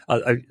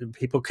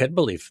 people can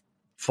believe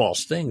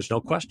false things,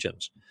 no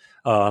questions.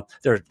 For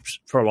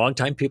a long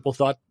time, people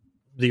thought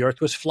the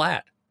earth was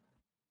flat.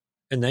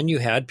 And then you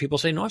had people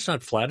say, no, it's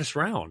not flat, it's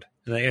round.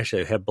 And they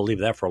actually have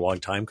believed that for a long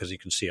time because you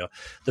can see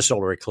the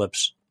solar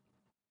eclipse.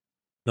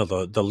 No,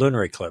 the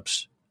lunar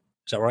eclipse.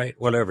 Is that right?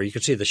 Whatever. You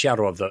can see the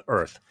shadow of the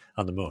earth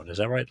on the moon. Is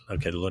that right?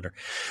 Okay, the lunar.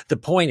 The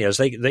point is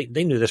they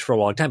knew this for a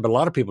long time, but a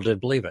lot of people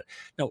didn't believe it.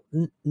 Now,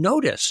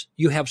 notice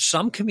you have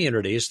some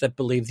communities that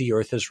believe the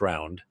earth is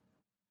round,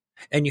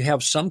 and you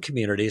have some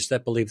communities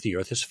that believe the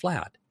earth is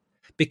flat.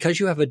 Because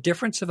you have a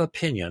difference of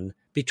opinion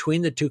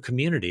between the two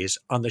communities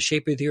on the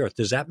shape of the earth,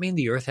 does that mean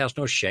the earth has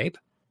no shape?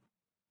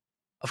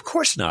 Of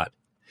course not.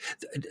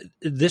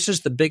 This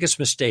is the biggest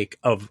mistake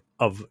of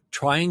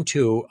trying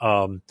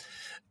to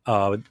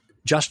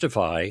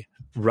justify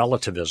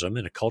relativism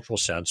in a cultural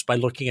sense by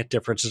looking at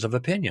differences of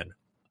opinion.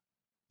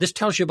 This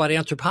tells you about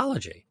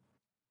anthropology.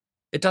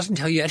 It doesn't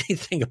tell you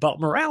anything about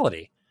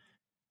morality.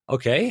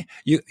 Okay,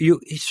 you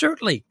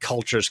certainly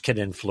cultures can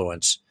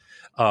influence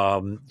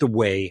the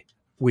way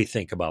we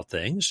think about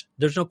things.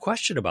 There's no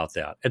question about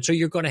that. And so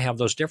you're going to have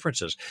those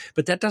differences.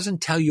 But that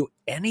doesn't tell you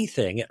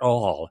anything at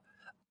all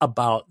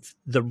about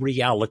the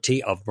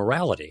reality of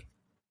morality.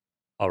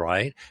 All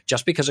right?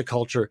 Just because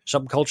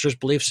some cultures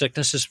believe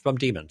sickness is from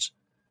demons.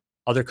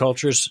 Other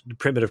cultures,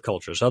 primitive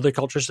cultures, other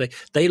cultures,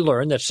 they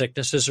learn that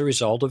sickness is a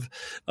result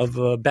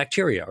of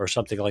bacteria or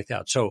something like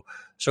that. So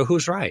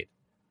who's right?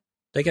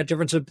 They got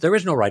differences. There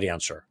is no right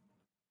answer.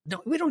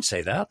 No, we don't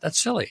say that.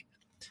 That's silly.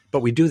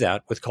 But we do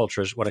that with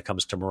cultures when it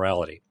comes to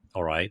morality.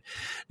 All right.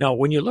 Now,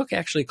 when you look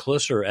actually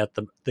closer at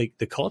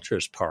the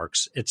cultures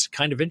parks, it's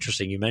kind of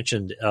interesting. You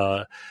mentioned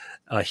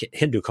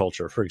Hindu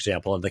culture, for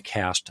example, and the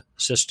caste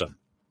system.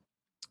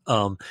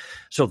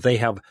 So they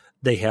have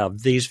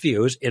these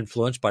views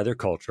influenced by their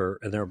culture,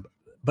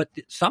 but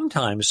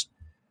sometimes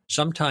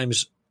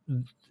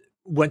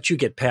once you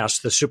get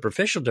past the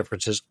superficial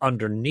differences,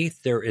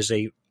 underneath there is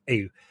a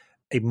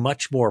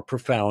much more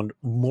profound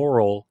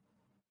moral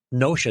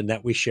notion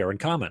that we share in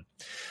common.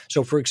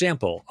 So, for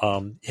example,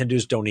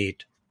 Hindus don't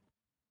eat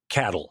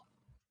cattle.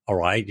 All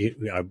right.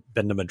 I've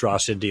been to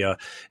Madras, India,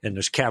 and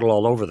there's cattle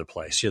all over the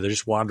place. They're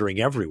just wandering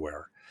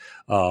everywhere.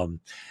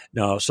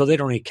 No, so they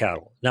don't eat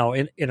cattle. Now,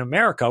 in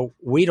America,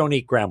 we don't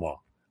eat grandma.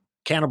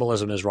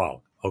 Cannibalism is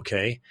wrong.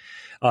 Okay.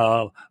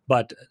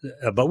 But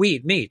we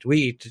eat meat. We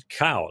eat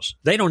cows.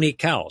 They don't eat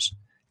cows.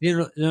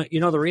 You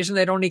know the reason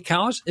they don't eat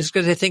cows is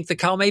because they think the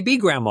cow may be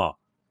grandma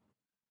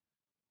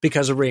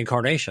because of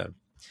reincarnation.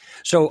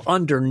 So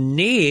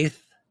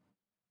underneath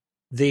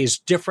these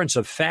difference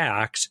of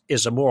facts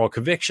is a moral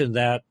conviction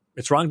that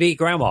it's wrong to eat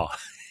grandma,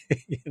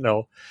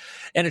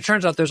 And it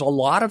turns out there's a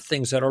lot of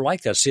things that are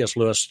like that. C.S.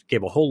 Lewis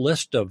gave a whole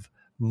list of,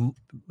 in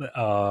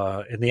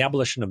The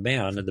Abolition of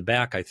Man, in the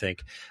back, I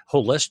think,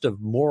 whole list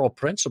of moral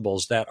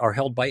principles that are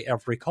held by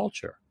every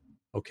culture.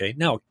 Okay,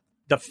 now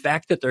the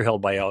fact that they're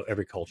held by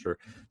every culture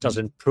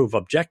doesn't prove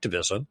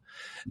objectivism.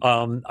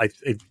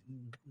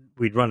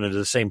 We'd run into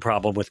the same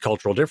problem with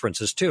cultural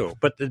differences too.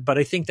 But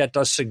I think that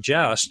does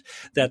suggest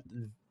that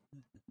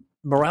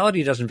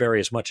morality doesn't vary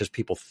as much as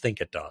people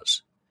think it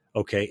does.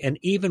 Okay, and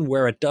even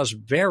where it does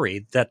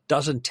vary, that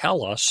doesn't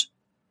tell us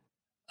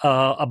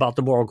about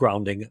the moral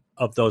grounding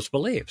of those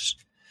beliefs.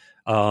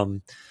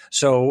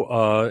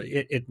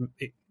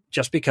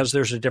 Just because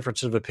there's a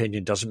difference of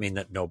opinion doesn't mean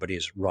that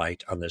nobody's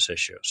right on this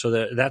issue.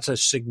 So that's a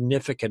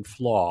significant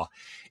flaw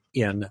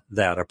in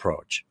that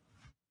approach.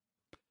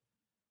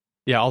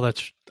 Yeah, all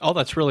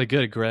that's really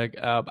good, Greg.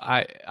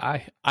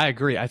 I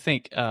agree. I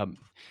think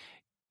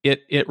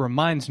it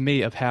reminds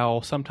me of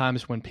how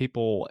sometimes when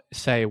people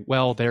say,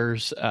 "Well,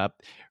 there's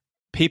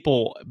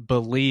people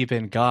believe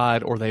in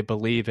God or they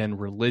believe in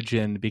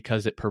religion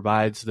because it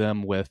provides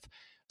them with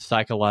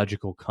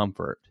psychological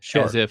comfort,"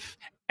 sure.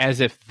 as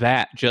if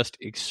that just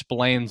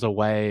explains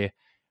away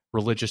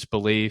religious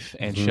belief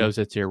and shows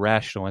it's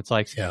irrational. It's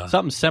like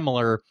something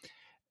similar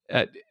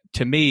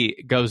to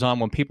me goes on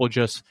when people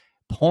just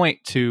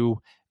point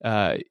to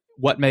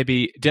what may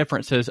be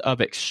differences of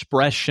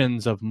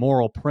expressions of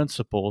moral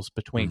principles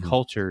between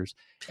cultures.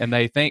 And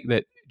they think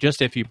that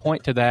just if you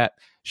point to that,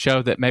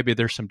 show that maybe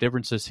there's some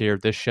differences here,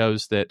 this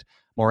shows that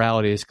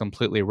morality is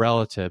completely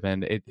relative.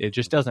 And it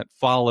just doesn't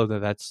follow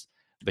that that's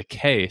the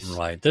case.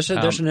 Right. There's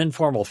an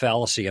informal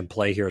fallacy in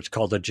play here. It's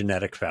called the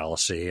genetic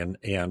fallacy.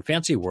 And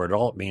fancy word,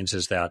 all it means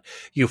is that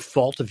you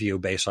fault a view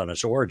based on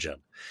its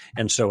origin.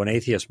 And so an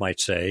atheist might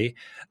say,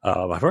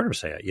 I've heard him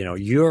say it,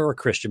 you're a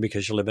Christian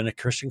because you live in a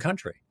Christian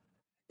country.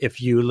 If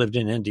you lived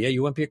in India,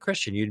 you wouldn't be a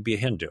Christian, you'd be a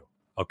Hindu.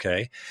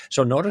 Okay.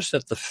 So notice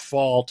that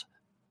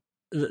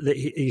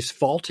he's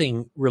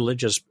faulting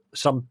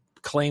some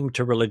claim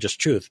to religious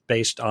truth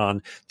based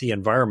on the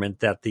environment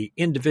that the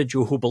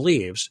individual who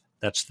believes,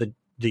 that's the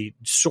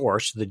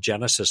source, the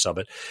genesis of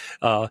it,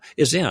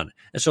 is in.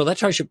 And so that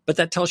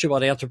tells you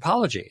about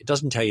anthropology. It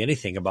doesn't tell you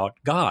anything about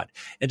God.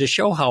 And to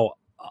show how,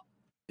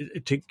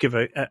 to give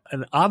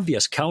an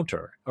obvious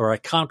counter, or a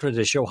counter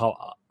to show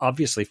how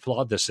obviously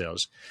flawed this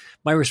is,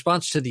 my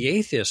response to the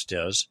atheist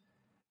is,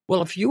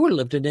 well, if you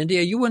lived in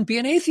India, you wouldn't be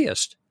an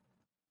atheist.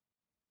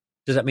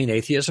 Does that mean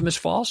atheism is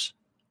false?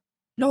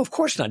 No, of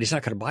course not. He's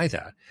not going to buy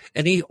that.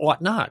 And he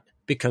ought not,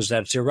 because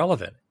that's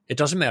irrelevant. It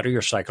doesn't matter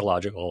your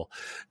psychological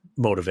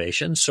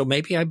motivation. So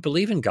maybe I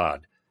believe in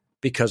God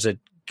because it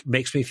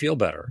makes me feel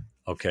better.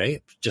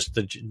 Okay. Just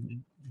the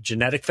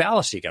genetic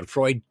fallacy again.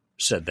 Freud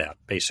said that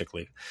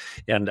basically,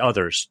 and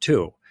others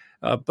too.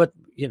 But,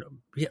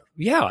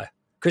 yeah,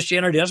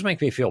 Christianity does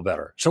make me feel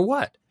better. So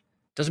what?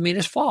 Doesn't mean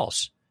it's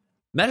false.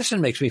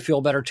 Medicine makes me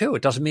feel better too.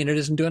 It doesn't mean it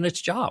isn't doing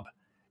its job.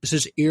 This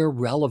is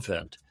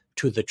irrelevant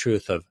to the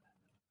truth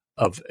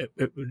of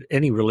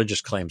any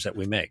religious claims that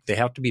we make. They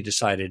have to be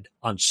decided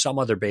on some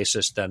other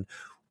basis than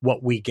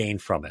what we gain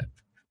from it.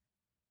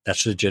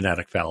 That's the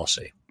genetic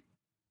fallacy.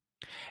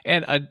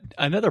 And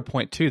another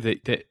point too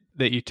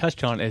that you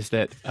touched on is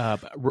that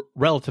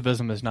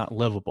relativism is not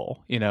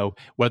livable.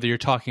 Whether you're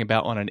talking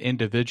about on an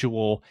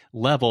individual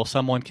level,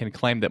 someone can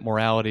claim that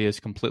morality is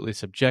completely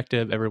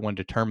subjective. Everyone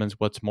determines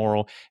what's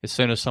moral. As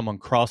soon as someone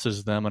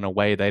crosses them in a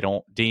way they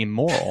don't deem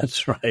moral,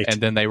 that's right,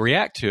 and then they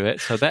react to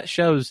it. So that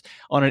shows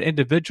on an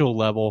individual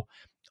level.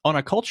 On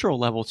a cultural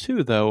level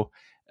too, though,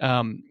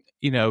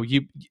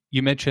 you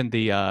mentioned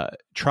the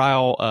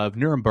trial of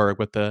Nuremberg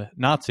with the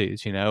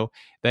Nazis.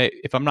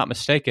 If I'm not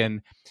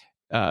mistaken,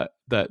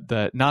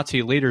 the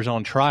Nazi leaders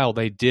on trial,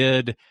 they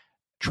did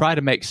try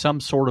to make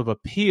some sort of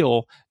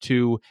appeal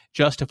to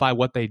justify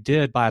what they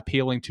did by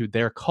appealing to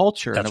their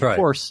culture. That's and of right.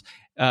 course,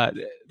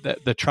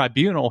 the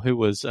tribunal who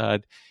was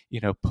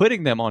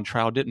putting them on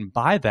trial didn't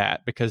buy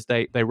that, because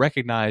they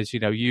recognize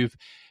you've,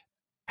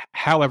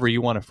 however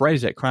you want to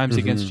phrase it, crimes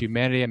against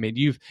humanity. I mean,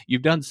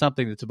 you've done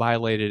something that's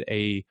violated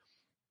a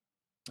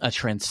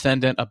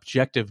transcendent,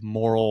 objective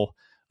moral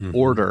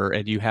order,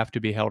 and you have to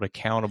be held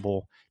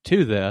accountable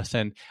to this.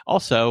 And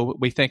also,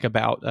 we think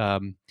about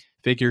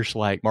figures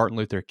like Martin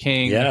Luther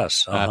King.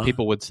 Yes,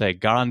 people would say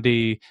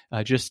Gandhi.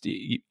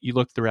 You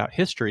look throughout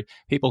history,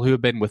 people who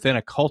have been within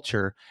a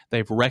culture,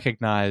 they've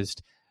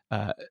recognized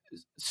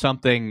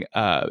something,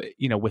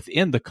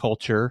 within the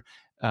culture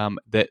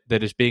that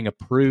is being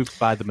approved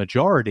by the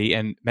majority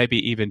and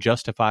maybe even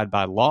justified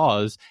by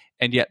laws,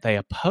 and yet they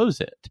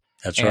oppose it.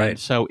 That's right. And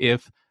so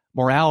if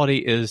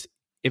morality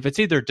if it's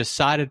either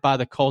decided by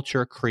the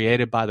culture,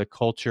 created by the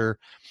culture,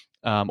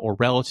 or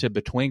relative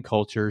between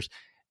cultures,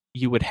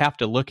 you would have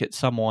to look at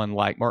someone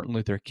like Martin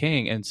Luther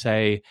King and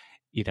say,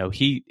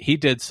 he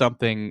did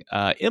something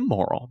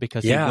immoral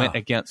because he went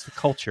against the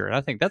culture. And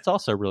I think that's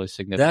also really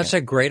significant. That's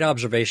a great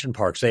observation,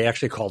 Parks. They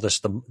actually call this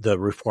the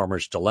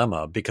reformer's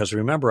dilemma, because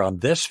remember, on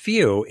this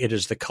view, it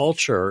is the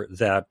culture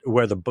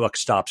where the buck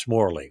stops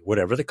morally.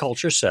 Whatever the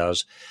culture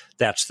says,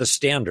 that's the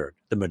standard.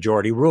 The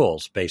majority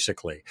rules,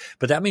 basically.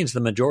 But that means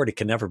the majority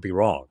can never be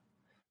wrong,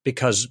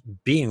 because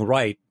being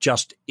right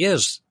just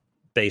is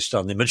based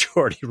on the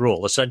majority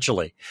rule,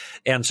 essentially.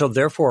 And so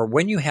therefore,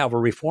 when you have a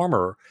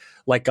reformer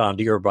like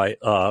Gandhi or by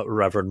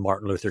Reverend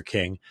Martin Luther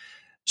King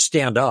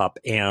stand up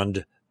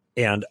and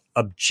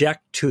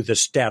object to the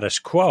status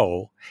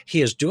quo,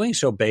 he is doing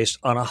so based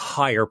on a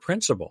higher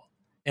principle.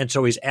 And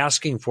so he's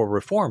asking for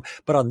reform.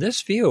 But on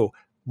this view,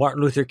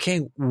 Martin Luther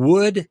King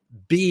would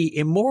be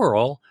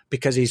immoral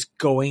because he's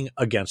going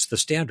against the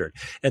standard.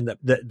 And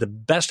the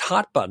best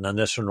hot button on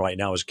this one right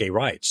now is gay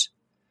rights.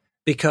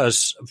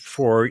 Because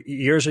for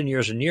years and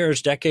years and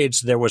years,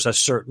 decades, there was a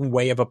certain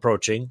way of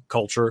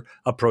culture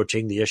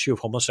approaching the issue of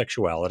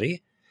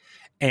homosexuality.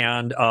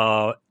 And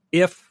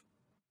if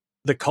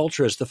the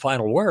culture is the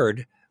final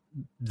word,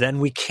 then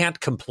we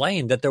can't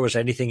complain that there was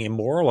anything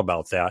immoral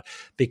about that,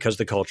 because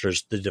the culture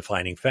is the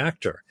defining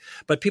factor.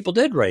 But people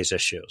did raise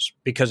issues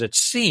because it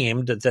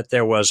seemed that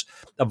there was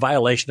a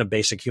violation of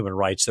basic human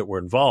rights that were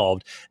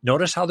involved.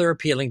 Notice how they're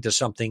appealing to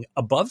something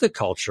above the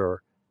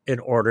culture in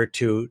order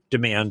to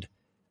demand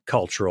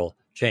cultural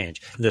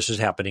change. This is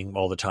happening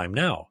all the time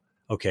now.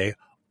 Okay.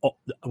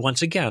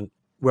 Once again,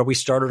 where we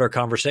started our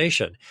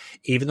conversation,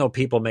 even though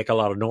people make a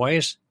lot of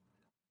noise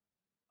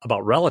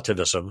about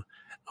relativism,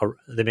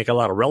 they make a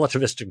lot of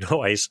relativistic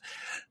noise,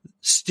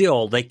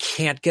 still they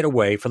can't get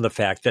away from the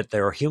fact that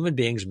there are human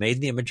beings made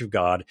in the image of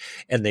God,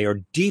 and they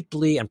are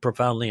deeply and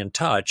profoundly in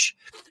touch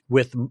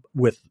with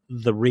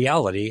the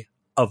reality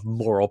of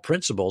moral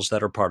principles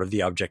that are part of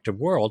the objective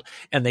world,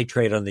 and they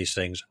trade on these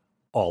things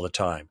all the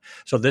time.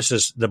 So this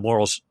is the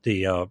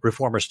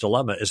reformer's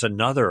dilemma is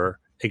another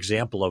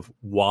example of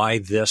why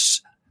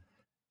this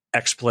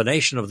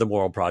explanation of the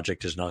moral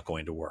project is not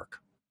going to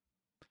work.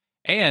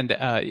 And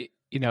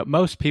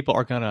most people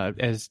are going to,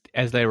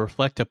 as they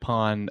reflect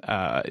upon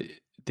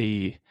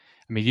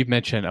you've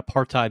mentioned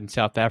apartheid in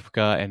South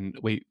Africa, and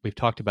we've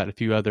talked about a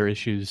few other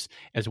issues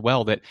as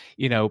well, that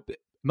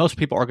most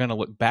people are going to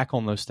look back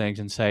on those things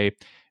and say,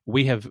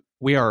 we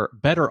are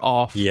better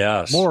off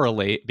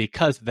morally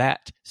because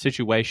that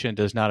situation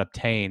does not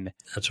obtain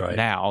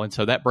now. And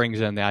so that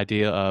brings in the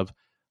idea of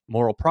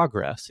moral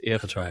progress.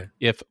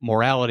 If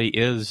morality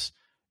is,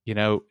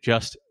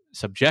 just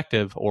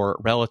subjective or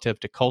relative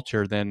to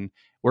culture, then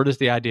where does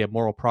the idea of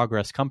moral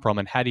progress come from,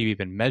 and how do you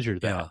even measure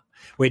that?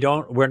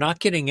 Yeah. We're not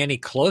getting any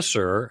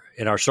closer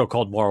in our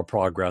so-called moral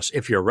progress,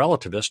 if you're a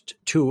relativist,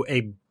 to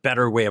a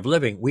better way of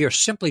living. We are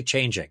simply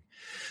changing.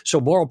 So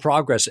moral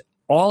progress,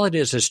 all it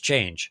is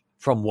change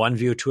from one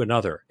view to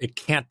another. It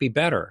can't be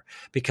better,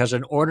 because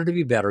in order to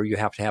be better, you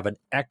have to have an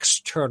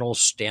external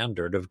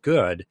standard of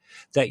good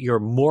that you're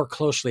more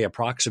closely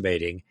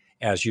approximating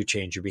as you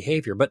change your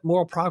behavior. But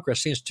moral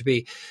progress seems to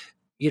be,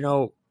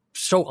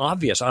 so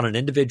obvious on an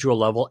individual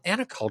level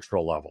and a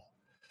cultural level.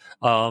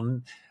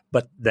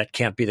 But that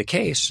can't be the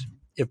case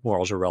if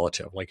morals are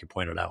relative, like you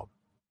pointed out.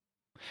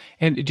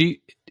 And do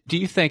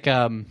you think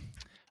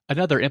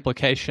another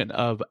implication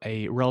of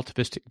a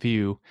relativistic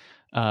view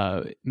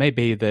may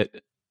be that,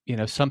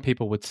 some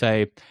people would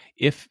say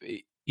if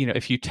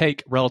you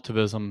take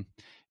relativism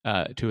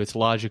to its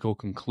logical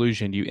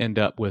conclusion, you end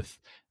up with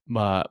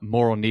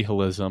moral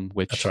nihilism,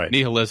 which That's right.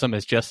 Nihilism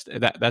is just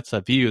that's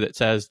a view that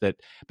says that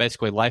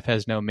basically life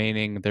has no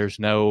meaning. There's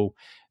no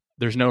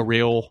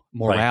real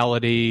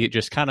morality. Right.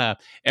 Just kind of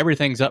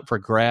everything's up for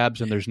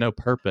grabs and there's no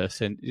purpose.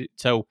 And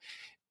so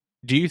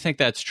do you think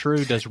that's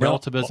true? Does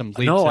relativism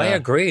lead to... No, I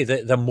agree.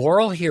 The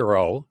moral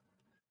hero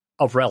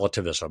of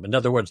relativism, in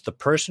other words, the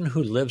person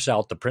who lives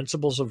out the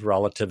principles of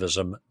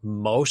relativism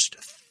most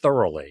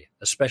thoroughly,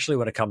 especially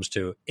when it comes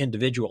to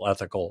individual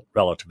ethical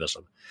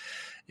relativism.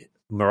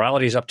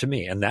 Morality is up to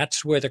me, and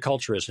that's where the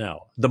culture is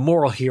now. The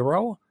moral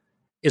hero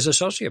is a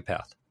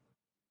sociopath,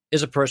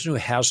 is a person who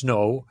has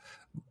no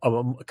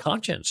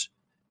conscience.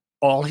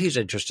 All he's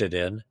interested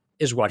in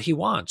is what he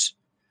wants.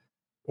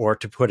 Or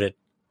to put it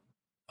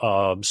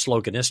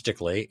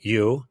sloganistically,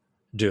 you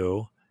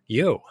do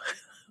you,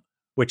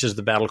 which is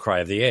the battle cry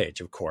of the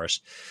age, of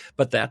course.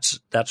 But that's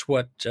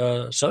what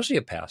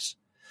sociopaths.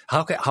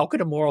 How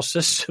could a moral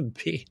system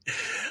be?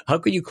 How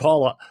could you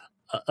call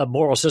a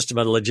moral system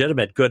a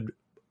legitimate, good,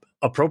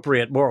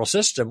 appropriate moral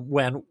system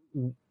when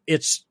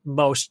its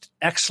most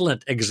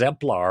excellent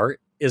exemplar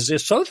is a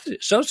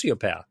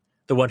sociopath,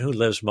 the one who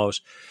lives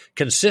most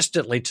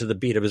consistently to the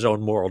beat of his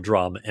own moral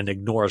drum and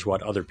ignores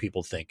what other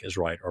people think is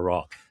right or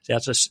wrong?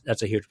 That's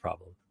a huge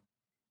problem.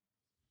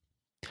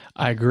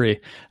 I agree.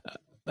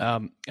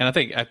 And I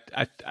think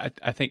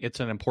it's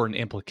an important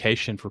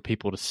implication for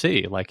people to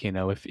see. Like,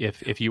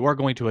 if you are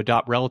going to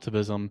adopt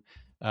relativism,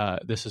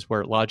 this is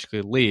where it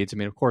logically leads. I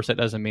mean, of course, that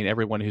doesn't mean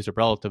everyone who's a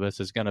relativist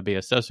is going to be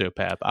a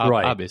sociopath,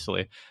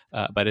 obviously.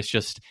 But it's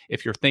just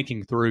if you're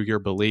thinking through your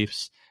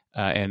beliefs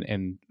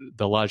and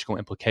the logical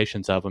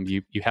implications of them,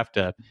 you have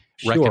to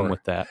reckon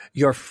with that.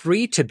 You're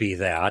free to be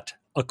that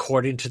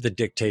according to the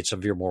dictates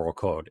of your moral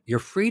code. You're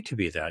free to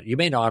be that. You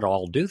may not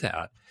all do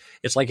that.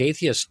 It's like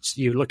atheists.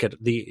 You look at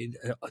the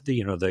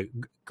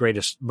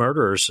greatest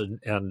murderers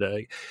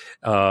and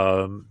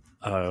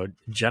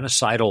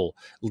genocidal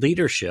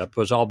leadership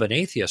was all been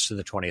atheists in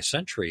the 20th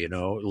century.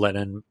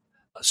 Lenin,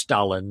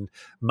 Stalin,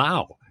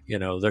 Mao.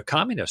 They're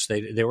communists.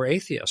 They were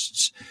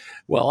atheists.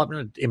 Well, I'm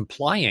not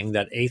implying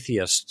that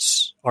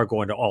atheists are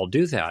going to all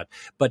do that,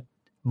 but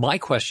my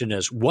question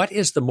is, what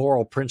is the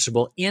moral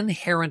principle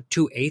inherent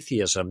to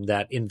atheism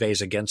that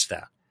inveighs against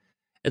that?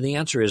 And the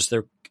answer is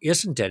there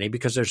isn't any,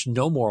 because there's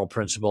no moral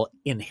principle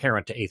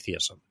inherent to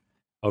atheism.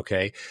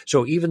 Okay?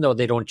 So even though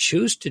they don't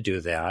choose to do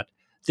that,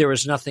 there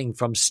is nothing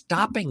from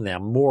stopping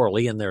them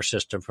morally in their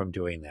system from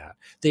doing that.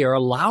 They are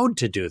allowed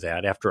to do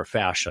that after a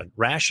fashion,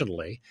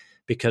 rationally,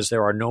 because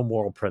there are no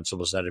moral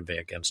principles that inveight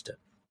against it.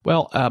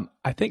 Well,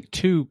 I think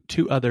two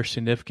other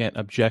significant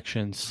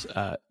objections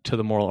to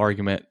the moral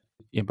argument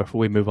before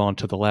we move on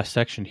to the last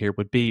section here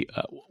would be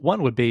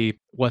one would be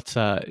what's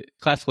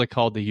classically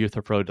called the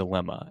Euthyphro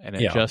dilemma, and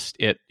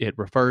it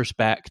refers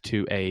back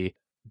to a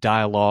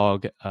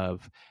dialogue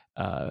of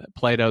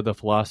Plato, the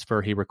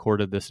philosopher. He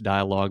recorded this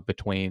dialogue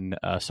between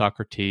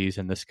Socrates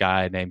and this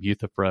guy named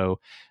Euthyphro,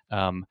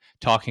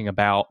 talking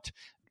about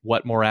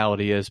what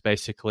morality is,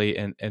 basically,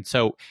 and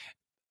so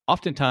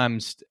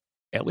oftentimes,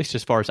 at least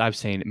as far as I've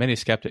seen, many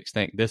skeptics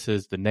think this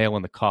is the nail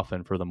in the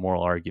coffin for the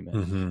moral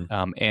argument,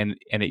 and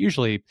it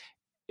usually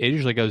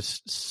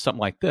goes something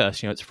like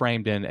this. It's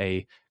framed in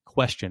a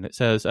question. It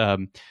says,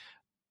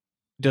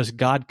 does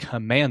God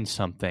command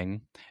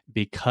something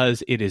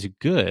because it is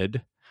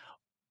good,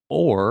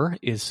 or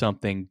is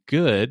something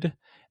good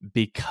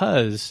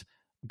because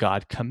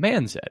God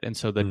commands it? And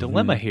so the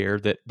dilemma here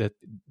that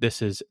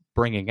this is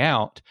bringing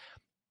out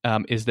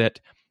is that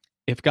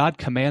if God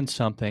commands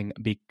something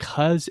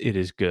because it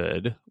is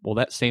good, well,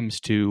 that seems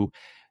to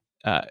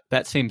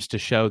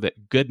show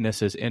that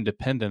goodness is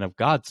independent of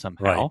God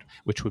somehow,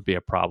 which would be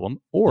a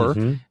problem.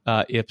 Or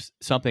if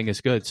something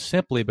is good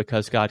simply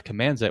because God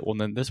commands it, well,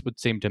 then this would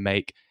seem to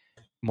make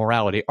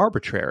morality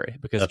arbitrary,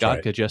 because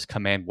God could just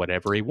command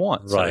whatever he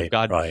wants. So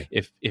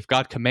if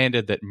God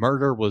commanded that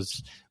murder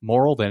was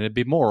moral, then it'd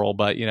be moral.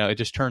 But it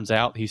just turns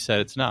out he said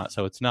it's not,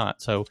 so it's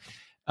not. So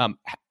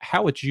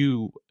how would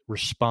you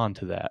respond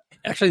to that?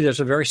 Actually, there's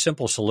a very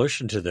simple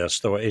solution to this,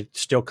 though it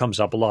still comes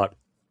up a lot.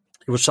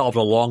 It was solved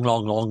a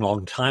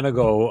long time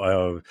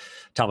ago.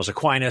 Thomas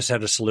Aquinas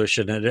had a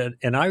solution.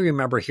 And I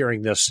remember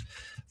hearing this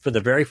for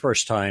the very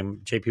first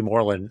time. J.P.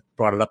 Moreland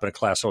brought it up in a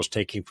class I was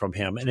taking from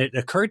him. And it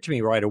occurred to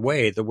me right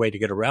away the way to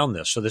get around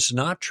this. So this is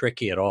not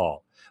tricky at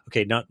all.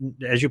 Okay, now,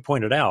 as you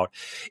pointed out,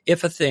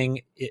 if a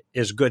thing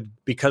is good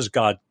because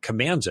God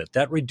commands it,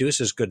 that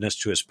reduces goodness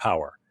to his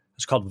power.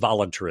 It's called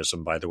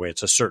voluntarism, by the way.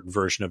 It's a certain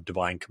version of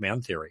divine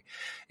command theory.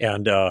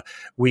 And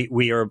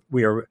we are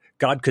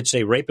God could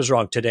say rape is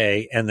wrong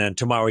today, and then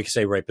tomorrow he could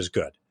say rape is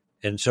good.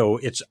 And so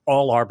it's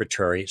all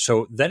arbitrary.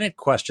 So then it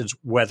questions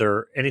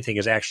whether anything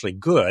is actually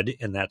good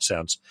in that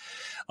sense,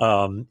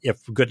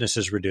 if goodness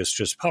is reduced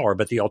to his power.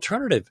 But the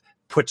alternative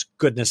puts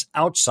goodness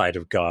outside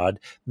of God,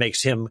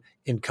 makes him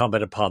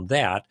incumbent upon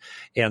that.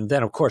 And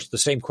then, of course, the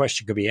same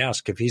question could be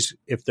asked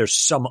if there's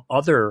some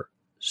other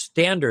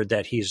standard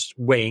that he's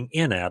weighing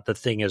in at, the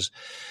thing is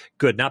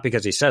good, not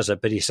because he says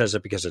it, but he says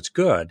it because it's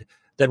good.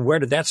 Then where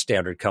did that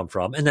standard come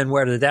from? And then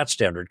where did that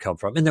standard come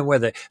from? And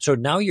then so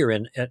now you're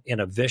in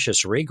a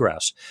vicious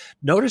regress.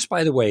 Notice,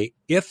 by the way,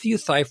 if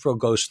Euthyphro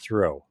goes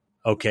through,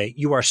 okay,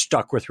 you are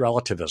stuck with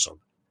relativism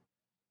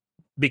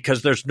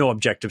because there's no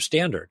objective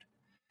standard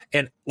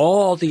and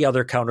all the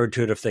other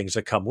counterintuitive things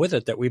that come with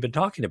it that we've been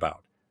talking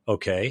about.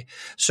 Okay.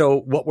 So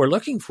what we're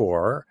looking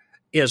for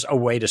is a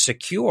way to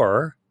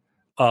secure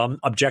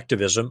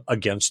objectivism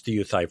against the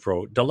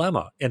Euthyphro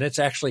dilemma. And it's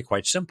actually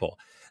quite simple.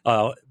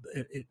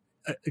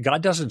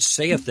 God doesn't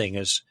say a thing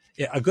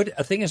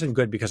a thing isn't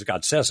good because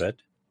God says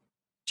it,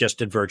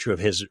 just in virtue of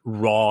his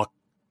raw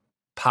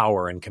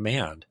power and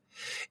command.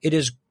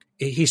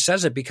 He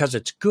says it because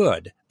it's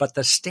good, but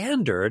the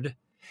standard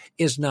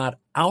is not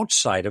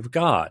outside of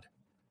God.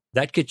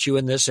 That gets you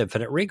in this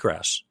infinite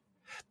regress.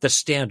 The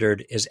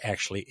standard is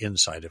actually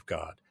inside of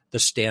God. The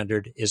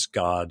standard is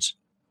God's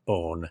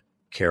own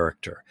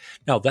character.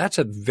 Now, that's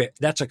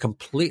a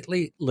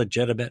completely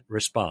legitimate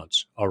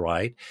response, all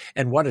right?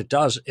 And what it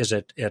does is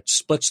it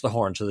splits the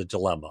horns of the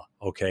dilemma,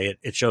 okay?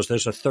 It shows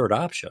there's a third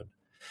option,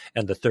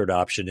 and the third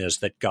option is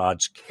that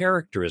God's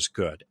character is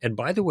good. And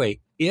by the way,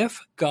 if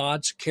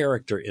God's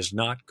character is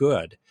not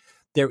good,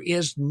 there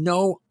is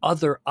no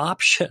other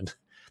option.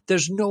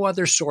 There's no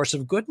other source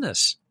of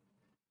goodness,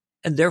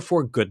 and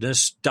therefore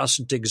goodness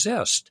doesn't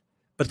exist.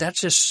 But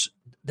that's just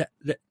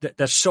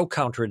that's so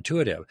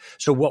counterintuitive.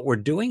 So what we're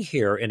doing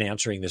here in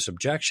answering this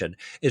objection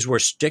is we're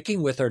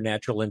sticking with our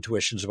natural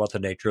intuitions about the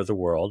nature of the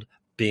world,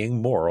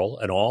 being moral,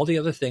 and all the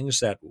other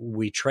things that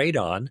we trade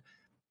on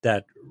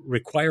that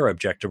require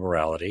objective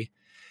morality.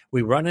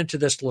 We run into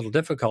this little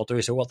difficulty.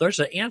 We say, well, there's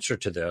an answer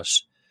to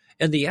this,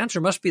 and the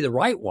answer must be the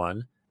right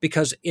one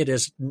because it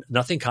is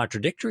nothing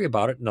contradictory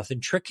about it,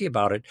 nothing tricky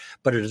about it,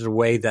 but it is a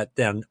way that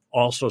then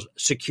also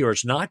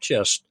secures not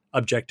just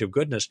objective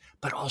goodness,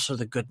 but also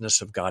the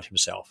goodness of God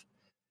himself,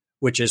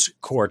 which is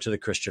core to the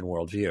Christian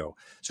worldview.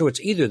 So it's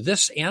either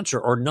this answer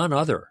or none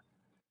other.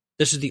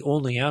 This is the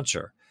only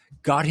answer.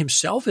 God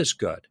himself is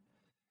good,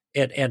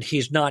 and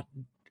he's not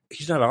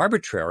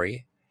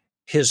arbitrary.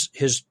 His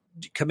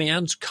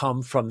commands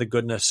come from the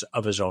goodness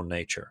of his own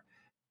nature.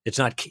 He's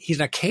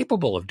not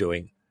capable of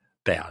doing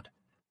bad,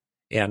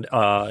 and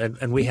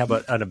we have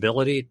an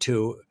ability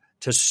to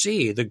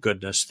see the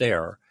goodness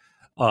there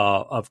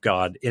of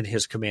God in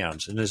his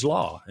commands, in his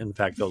law. In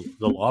fact, the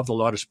law of the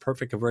Lord is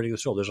perfect, converting the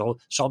soul. There's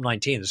Psalm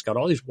 19. It's got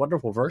all these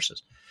wonderful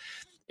verses,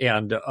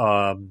 and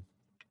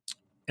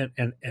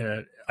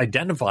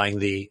identifying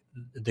the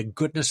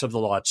goodness of the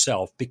law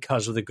itself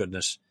because of the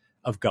goodness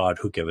of God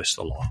who gave us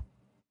the law.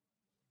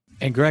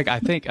 And Greg, I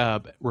think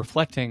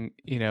reflecting,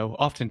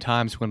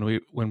 oftentimes when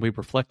we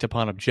reflect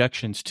upon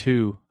objections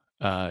to,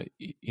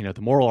 the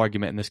moral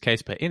argument in this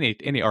case, but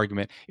any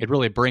argument, it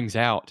really brings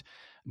out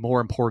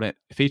more important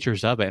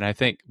features of it. And I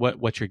think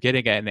what you're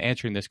getting at in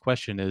answering this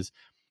question is,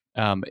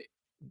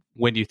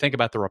 when you think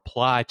about the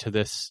reply to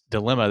this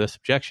dilemma, this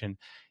objection,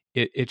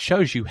 it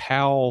shows you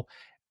how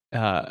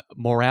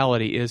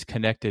morality is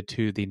connected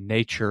to the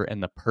nature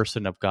and the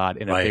person of God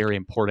in a very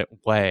important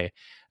way.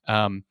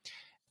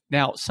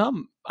 Now,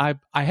 I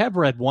have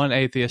read one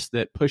atheist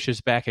that pushes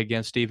back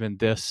against even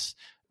this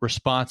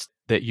response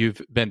that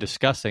you've been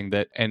discussing,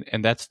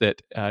 and that's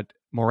that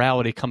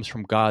morality comes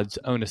from God's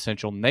own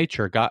essential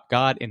nature.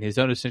 God in his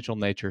own essential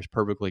nature is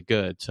perfectly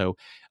good. So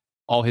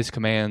all his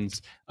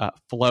commands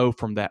flow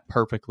from that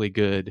perfectly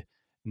good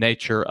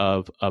nature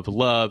of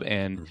love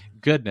and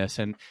goodness.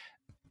 And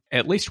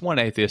at least one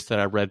atheist that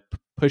I read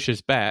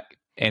pushes back,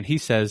 and he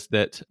says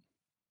that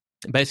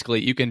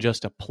basically you can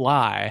just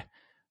apply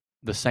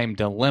the same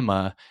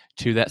dilemma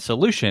to that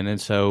solution. And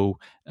so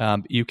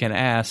you can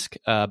ask,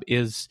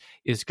 is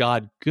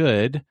God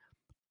good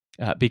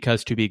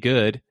because to be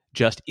good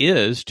just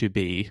is to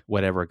be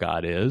whatever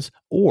God is,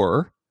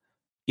 or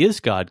is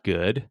God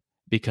good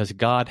because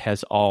God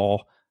has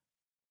all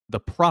the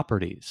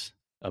properties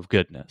of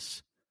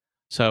goodness?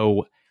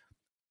 So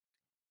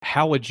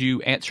how would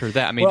you answer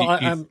that? I mean,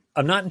 well,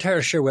 I'm not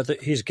entirely sure what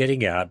he's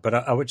getting at, but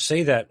I would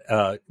say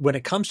that when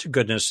it comes to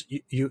goodness,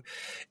 you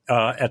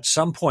at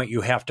some point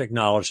you have to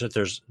acknowledge that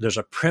there's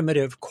a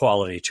primitive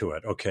quality to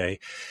it. Okay,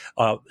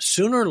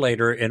 sooner or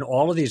later in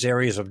all of these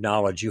areas of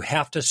knowledge, you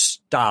have to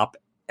stop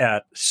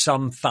at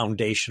some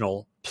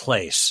foundational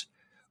place,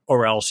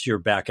 or else you're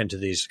back into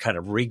these kind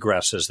of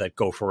regresses that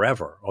go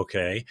forever.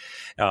 Okay.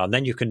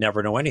 Then you can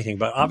never know anything.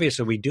 But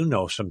obviously we do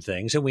know some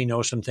things, and we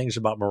know some things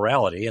about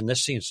morality, and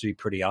this seems to be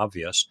pretty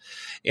obvious.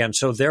 And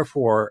so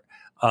therefore,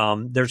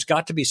 there's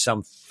got to be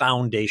some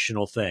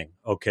foundational thing.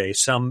 Okay.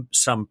 Some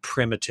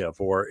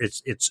primitive, or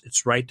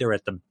it's right there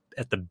at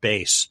the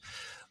base.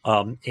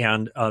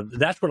 And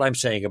that's what I'm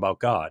saying about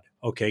God.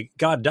 Okay.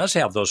 God does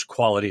have those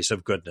qualities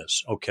of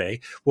goodness. Okay.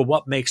 Well,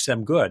 what makes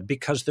them good?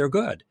 Because they're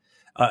good.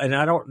 And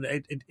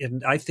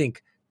I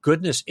think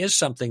goodness is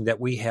something that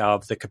we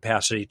have the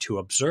capacity to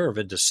observe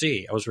and to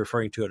see. I was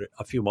referring to it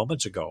a few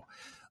moments ago.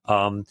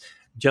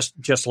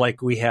 Just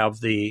like we have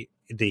the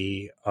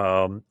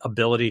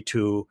ability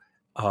to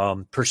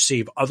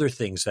perceive other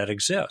things that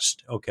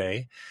exist.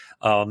 Okay.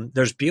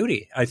 There's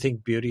beauty. I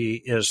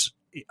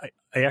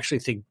actually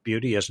think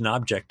beauty is an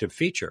objective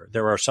feature.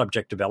 There are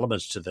subjective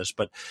elements to this,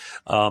 but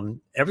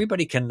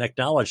everybody can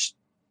acknowledge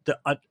the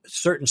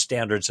certain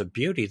standards of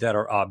beauty that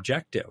are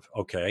objective.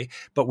 Okay,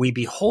 but we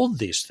behold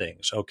these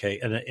things. Okay,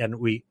 and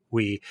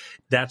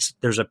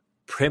there's a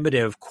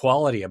primitive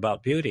quality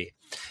about beauty,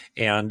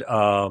 and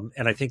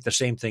I think the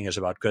same thing is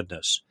about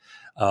goodness.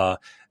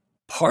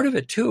 Part of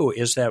it too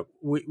is that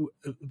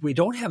we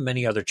don't have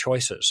many other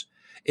choices.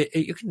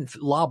 You can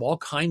lob all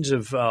kinds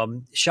of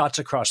shots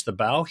across the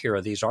bow here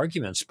of these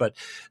arguments, but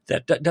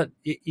that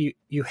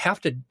you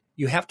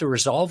have to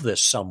resolve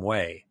this some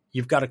way.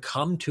 You've got to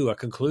come to a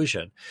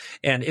conclusion,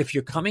 and if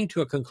you're coming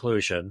to a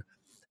conclusion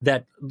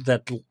that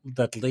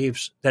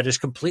is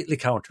completely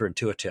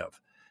counterintuitive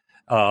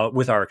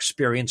with our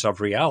experience of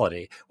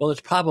reality, well,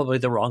 it's probably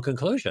the wrong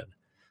conclusion.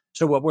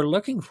 So what we're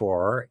looking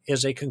for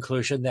is a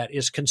conclusion that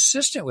is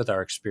consistent with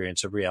our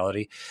experience of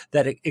reality,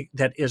 that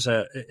is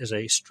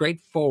a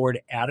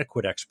straightforward,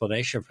 adequate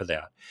explanation for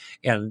that,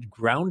 and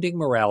grounding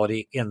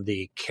morality in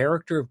the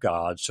character of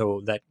God,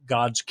 so that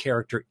God's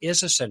character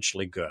is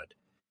essentially good.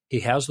 He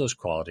has those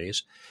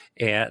qualities,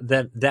 and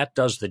then that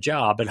does the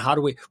job. And how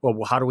do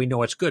we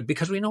know it's good?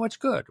 Because we know it's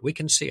good. We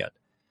can see it.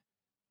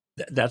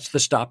 That's the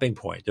stopping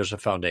point. There's a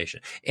foundation.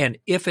 And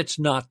if it's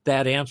not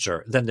that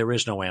answer, then there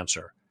is no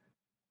answer.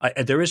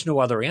 There is no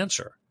other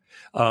answer.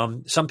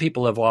 Some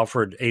people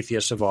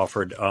atheists have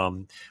offered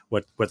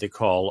what they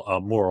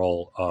call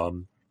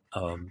moral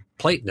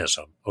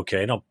Platonism.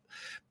 Okay, now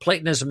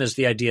Platonism is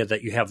the idea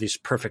that you have these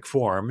perfect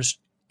forms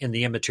in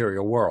the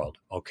immaterial world.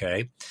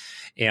 Okay,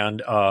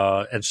 and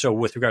so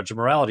with regard to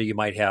morality, you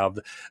might have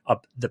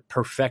the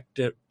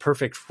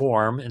perfect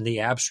form in the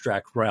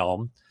abstract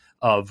realm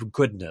of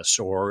goodness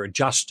or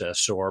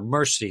justice or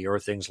mercy or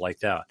things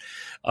like that.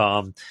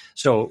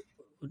 So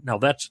now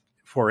that's,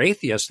 for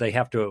atheists, they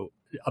have to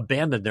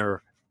abandon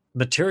their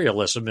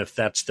materialism if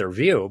that's their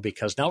view,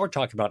 because now we're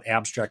talking about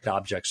abstract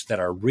objects that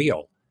are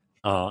real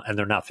and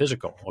they're not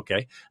physical.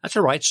 Okay, that's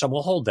all right. Some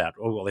will hold that.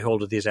 Oh, well, they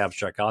hold to these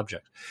abstract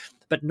objects.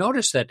 But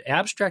notice that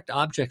abstract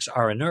objects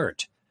are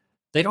inert.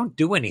 They don't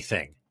do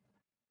anything.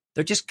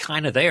 They're just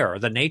kind of there.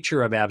 The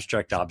nature of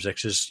abstract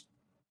objects is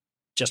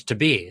just to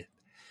be.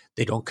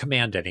 They don't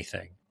command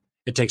anything.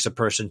 It takes a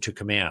person to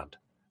command.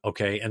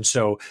 Okay, and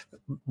so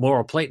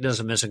moral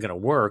Platonism isn't going to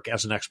work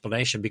as an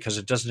explanation because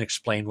it doesn't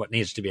explain what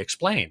needs to be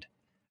explained,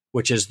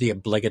 which is the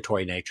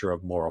obligatory nature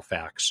of moral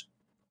facts,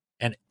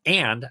 and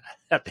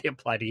that they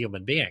apply to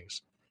human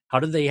beings.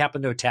 How do they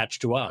happen to attach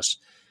to us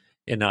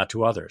and not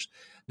to others?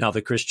 Now,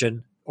 the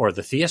Christian or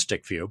the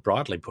theistic view,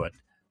 broadly put,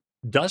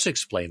 does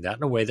explain that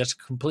in a way that's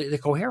completely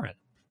coherent.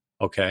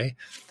 Okay,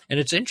 and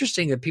it's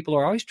interesting that people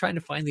are always trying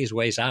to find these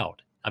ways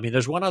out. I mean,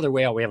 there's one other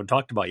way out we haven't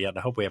talked about yet, and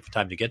I hope we have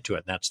time to get to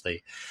it, and that's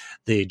the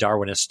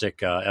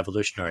Darwinistic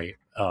evolutionary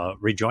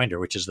rejoinder,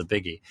 which is the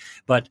biggie.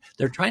 But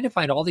they're trying to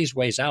find all these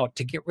ways out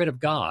to get rid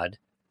of God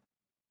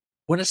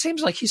when it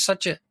seems like he's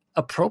such an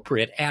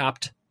appropriate,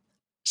 apt,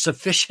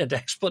 sufficient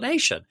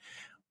explanation.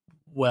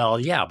 Well,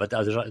 yeah, but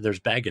there's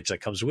baggage that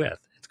comes with.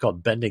 It's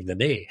called bending the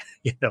knee,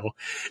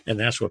 and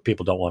that's what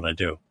people don't want to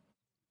do.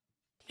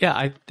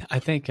 Yeah, I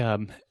think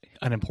an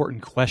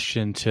important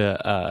question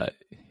to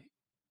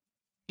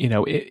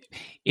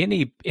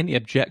any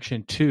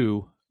objection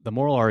to the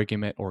moral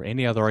argument or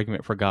any other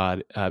argument for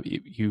God,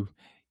 you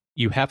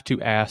have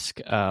to ask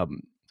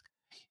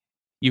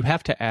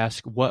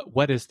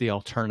what is the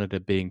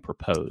alternative being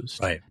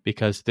proposed, right?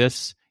 Because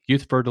this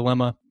Euthyphro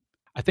dilemma,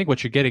 I think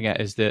what you're getting at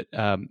is that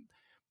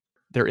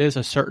there is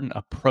a certain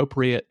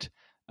appropriate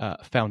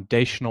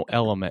foundational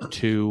element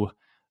to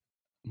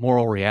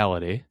moral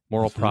reality,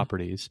 moral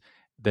properties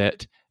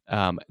that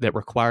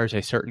requires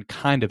a certain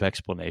kind of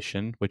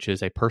explanation, which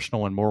is a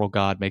personal and moral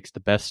God makes the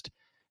best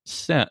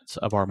sense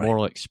of our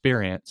moral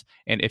experience.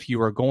 And if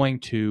you are going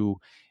to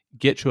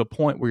get to a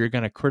point where you're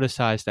going to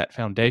criticize that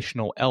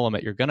foundational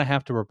element, you're going to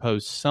have to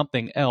propose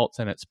something else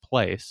in its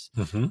place.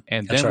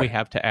 And then we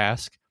have to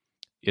ask,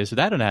 is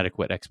that an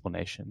adequate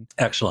explanation?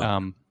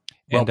 Excellent.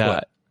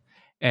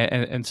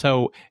 And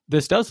so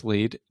this does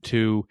lead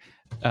to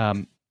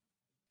a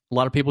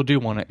lot of people do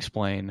want to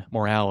explain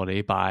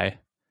morality by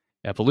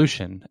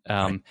evolution.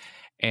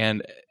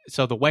 And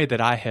so the way that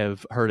I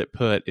have heard it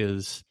put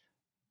is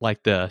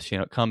like this.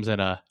 It comes in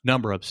a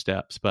number of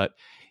steps, but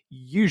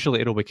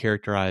usually it'll be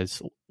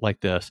characterized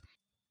like this.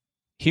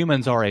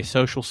 Humans are a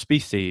social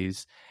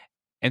species,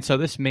 and so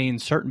this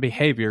means certain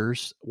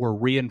behaviors were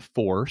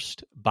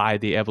reinforced by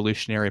the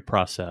evolutionary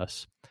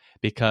process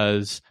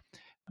because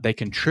they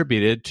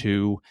contributed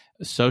to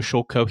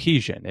social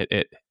cohesion.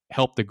 It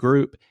helped the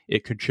group.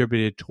 It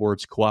contributed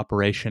towards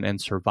cooperation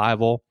and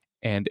survival.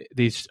 And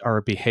these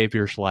are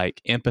behaviors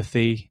like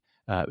empathy,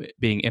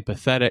 being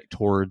empathetic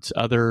towards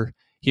other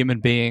human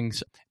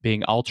beings,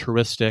 being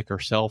altruistic or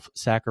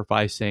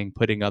self-sacrificing,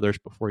 putting others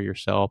before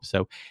yourself.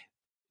 So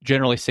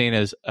generally seen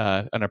as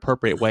an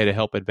appropriate way to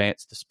help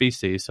advance the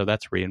species. So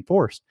that's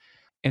reinforced.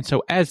 And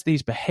so as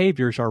these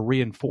behaviors are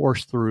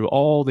reinforced through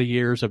all the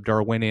years of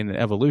Darwinian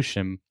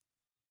evolution,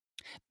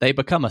 they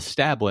become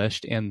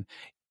established in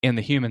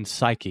the human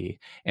psyche,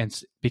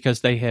 and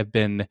because they have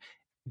been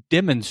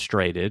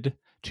demonstrated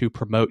to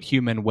promote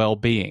human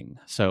well-being.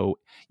 So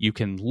you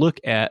can look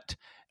at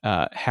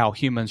how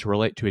humans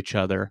relate to each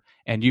other,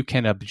 and you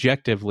can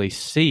objectively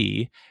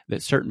see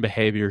that certain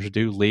behaviors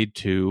do lead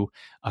to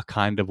a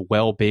kind of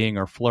well-being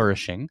or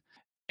flourishing.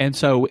 And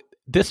so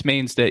this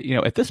means that,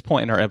 at this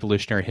point in our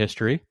evolutionary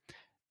history,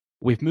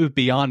 we've moved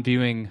beyond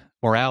viewing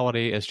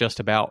morality as just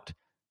about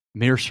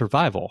mere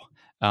survival.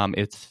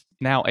 It's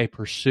now a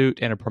pursuit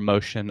and a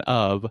promotion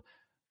of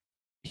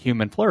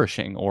human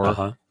flourishing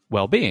or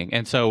well-being.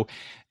 And so,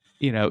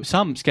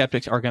 some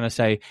skeptics are going to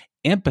say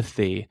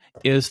empathy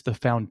is the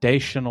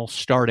foundational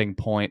starting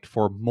point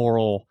for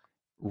moral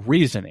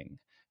reasoning,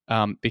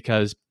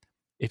 because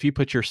if you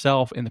put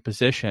yourself in the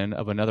position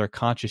of another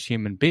conscious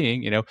human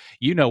being,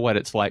 you know what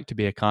it's like to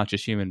be a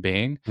conscious human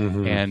being,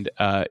 and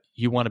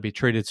you want to be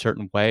treated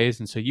certain ways.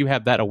 And so you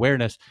have that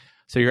awareness.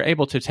 So you're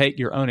able to take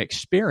your own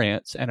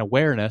experience and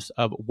awareness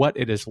of what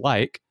it is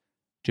like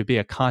to be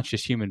a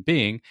conscious human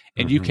being,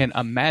 and you can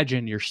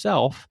imagine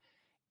yourself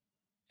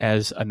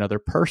as another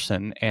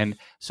person. And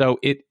so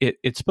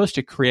it's supposed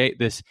to create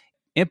this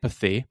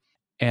empathy.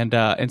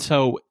 And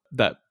so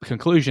the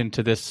conclusion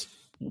to this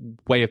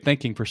way of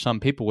thinking for some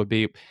people would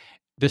be,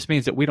 this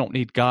means that we don't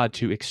need God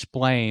to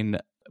explain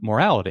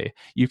morality.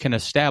 You can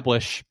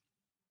establish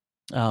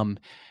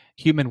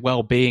human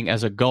well-being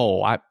as a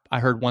goal. I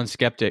heard one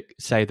skeptic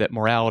say that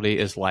morality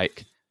is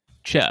like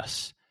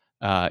chess.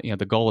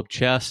 The goal of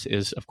chess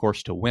is, of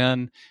course, to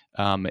win.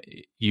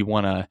 You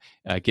want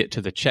to get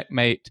to the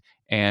checkmate,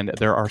 and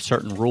there are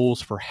certain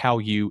rules for how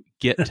you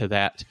get to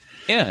that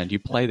end. You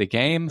play the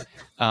game,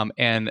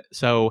 and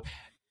so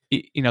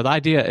the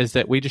idea is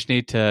that we just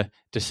need to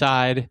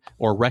decide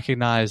or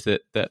recognize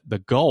that the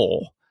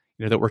goal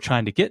that we're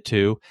trying to get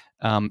to.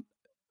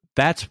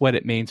 That's what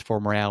it means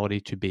for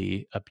morality to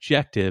be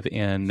objective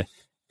in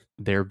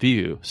their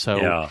view. So,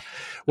 yeah.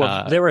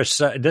 Well,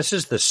 this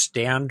is the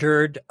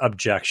standard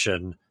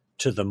objection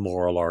to the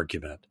moral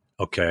argument.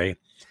 Okay.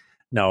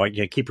 Now, I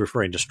keep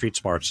referring to street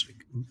smarts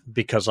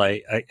because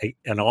I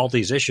in all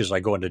these issues,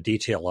 I go into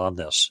detail on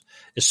this,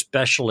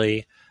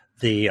 especially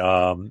the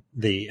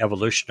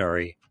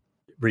evolutionary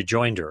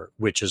rejoinder,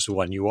 which is the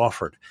one you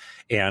offered.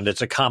 And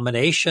it's a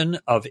combination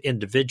of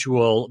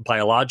individual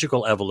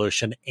biological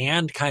evolution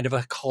and kind of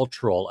a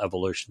cultural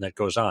evolution that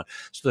goes on.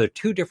 So there are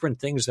two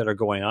different things that are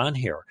going on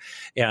here.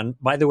 And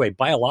by the way,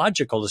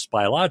 biological is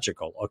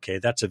biological. Okay.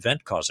 That's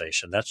event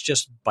causation. That's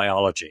just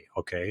biology.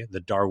 Okay.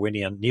 The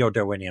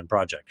neo-Darwinian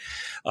project,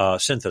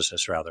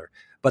 synthesis rather.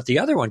 But the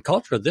other one,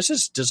 cultural, this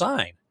is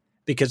design.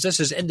 Because this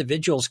is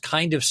individuals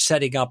kind of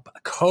setting up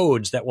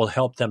codes that will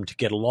help them to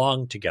get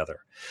along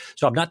together.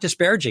 So I'm not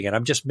disparaging it.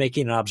 I'm just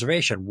making an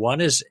observation.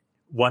 One is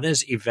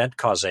event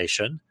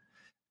causation,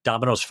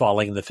 dominoes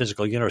falling in the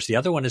physical universe. The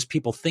other one is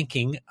people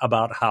thinking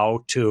about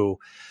how to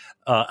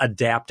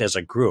adapt as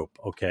a group.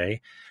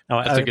 Okay,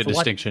 now that's a good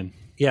distinction.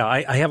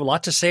 I have a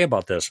lot to say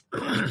about this,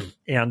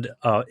 and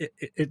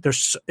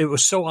it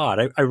was so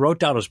odd. I wrote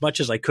down as much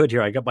as I could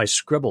here. I got my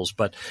scribbles,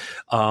 but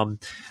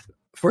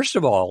first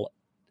of all,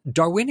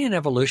 Darwinian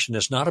evolution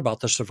is not about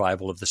the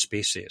survival of the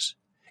species.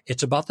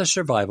 It's about the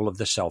survival of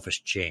the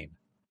selfish gene.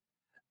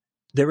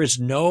 There is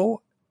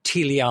no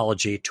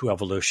teleology to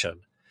evolution.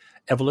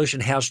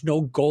 Evolution has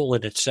no goal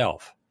in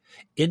itself.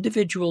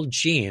 Individual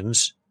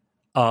genes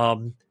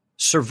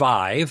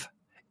survive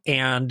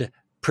and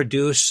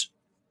produce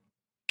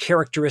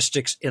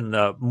characteristics in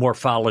the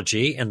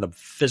morphology, in the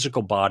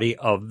physical body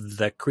of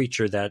the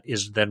creature that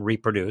is then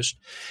reproduced.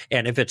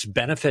 And if it's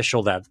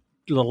beneficial, that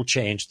little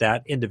change,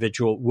 that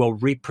individual will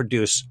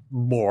reproduce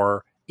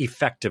more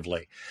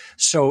effectively.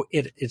 So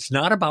it's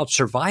not about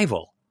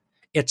survival.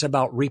 It's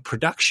about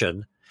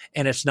reproduction,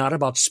 and it's not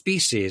about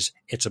species.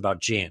 It's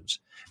about genes.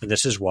 And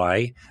this is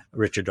why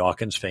Richard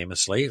Dawkins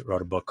famously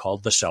wrote a book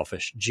called The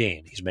Selfish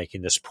Gene. He's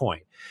making this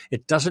point.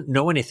 It doesn't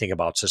know anything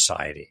about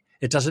society.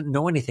 It doesn't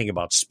know anything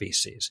about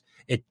species.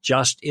 It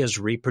just is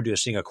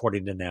reproducing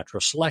according to natural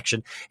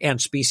selection,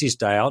 and species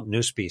die out,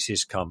 new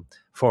species come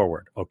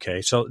forward.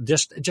 Okay, so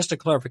just a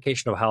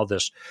clarification of how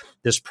this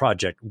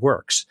project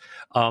works.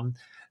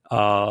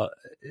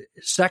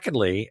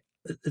 Secondly,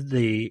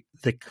 the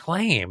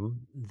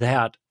claim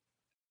that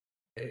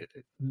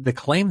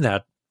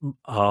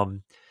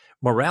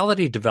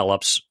morality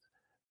develops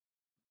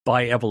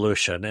by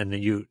evolution, and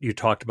you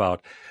talked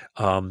about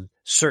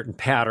certain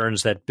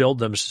patterns that build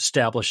them,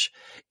 establish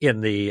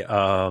in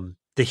the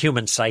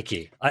human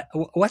psyche.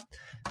 What?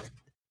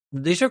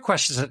 These are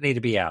questions that need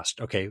to be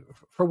asked. Okay,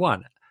 for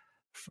one,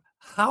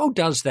 how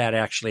does that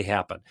actually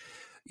happen?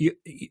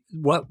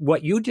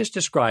 What you just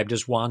described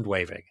is wand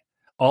waving.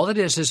 All it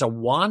is a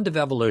wand of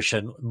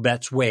evolution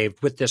that's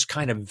waved with this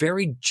kind of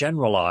very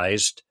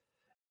generalized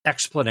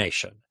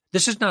explanation.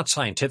 This is not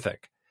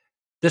scientific.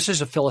 This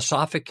is a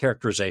philosophic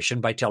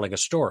characterization by telling a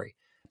story.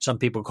 Some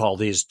people call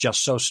these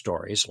just so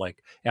stories,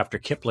 like after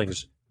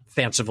Kipling's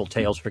fanciful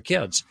tales for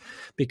kids,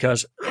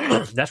 because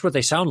that's what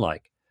they sound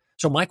like.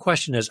 So my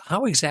question is,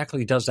 how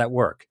exactly does that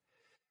work?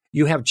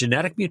 You have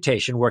genetic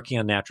mutation working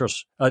on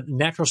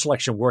natural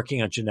selection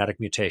working on genetic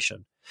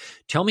mutation.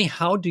 Tell me,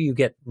 how do you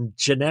get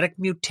genetic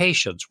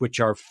mutations, which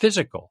are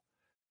physical?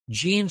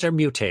 Genes are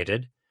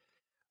mutated,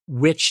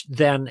 which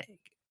then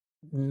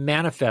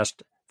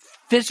manifest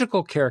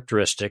physical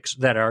characteristics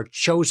that are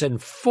chosen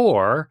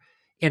for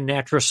in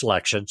natural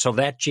selection, so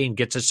that gene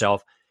gets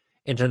itself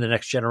into the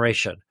next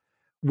generation.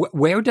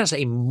 Where does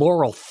a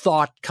moral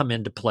thought come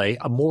into play,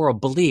 a moral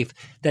belief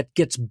that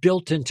gets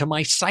built into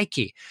my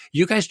psyche?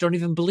 You guys don't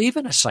even believe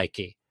in a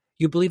psyche.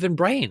 You believe in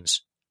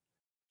brains.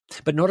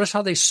 But notice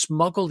how they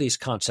smuggle these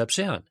concepts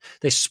in.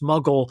 They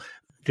smuggle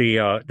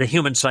the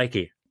human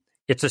psyche.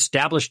 It's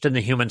established in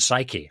the human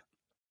psyche.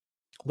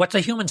 What's a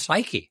human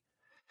psyche?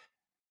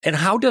 And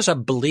how does a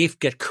belief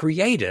get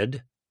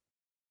created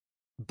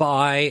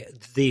by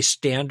the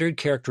standard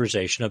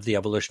characterization of the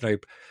evolutionary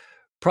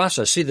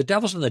process? See, the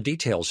devil's in the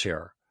details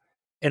here.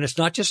 And it's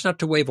not just enough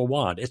to wave a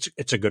wand.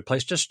 It's a good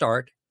place to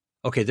start.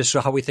 Okay, this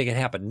is how we think it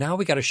happened. Now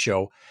we got to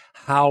show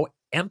how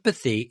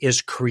empathy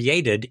is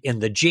created in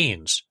the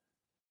genes.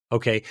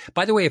 Okay,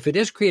 by the way, if it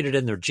is created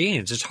in their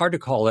genes, it's hard to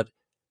call it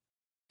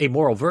a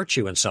moral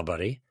virtue in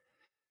somebody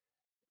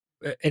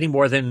any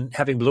more than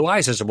having blue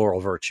eyes is a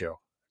moral virtue.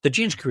 The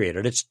gene's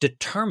created. It's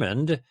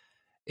determined.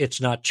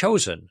 It's not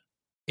chosen.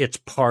 It's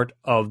part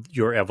of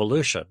your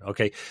evolution.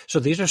 Okay, so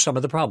these are some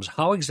of the problems.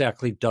 How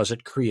exactly does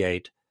it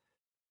create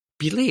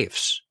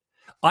beliefs?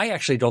 I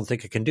actually don't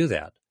think it can do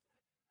that.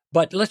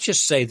 But let's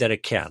just say that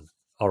it can.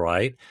 All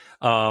right.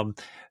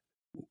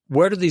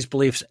 Where do these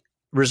beliefs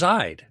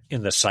reside?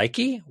 In the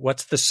psyche?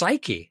 What's the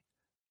psyche?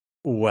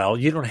 Well,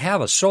 you don't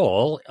have a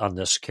soul on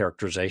this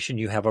characterization.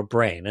 You have a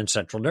brain and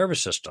central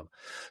nervous system.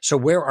 So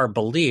where are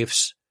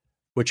beliefs,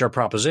 which are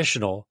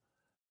propositional,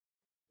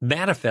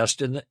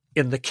 manifest in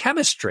the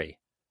chemistry?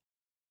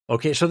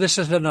 Okay, so this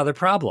is another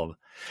problem.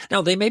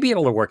 Now, they may be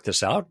able to work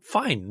this out.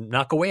 Fine,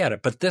 knock away at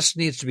it. But this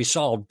needs to be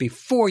solved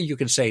before you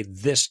can say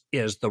this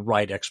is the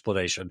right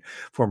explanation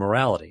for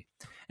morality.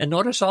 And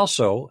notice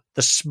also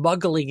the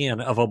smuggling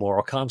in of a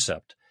moral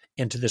concept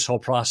into this whole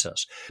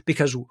process.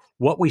 Because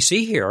what we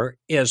see here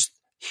is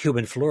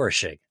human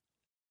flourishing.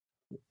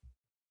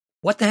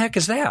 What the heck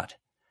is that?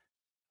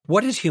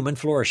 What is human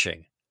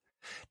flourishing?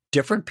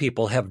 Different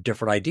people have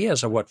different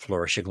ideas of what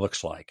flourishing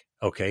looks like.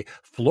 Okay,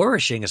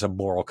 flourishing is a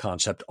moral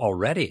concept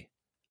already.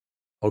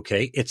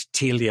 Okay, it's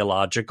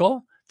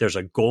teleological. There's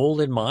a goal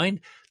in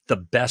mind, the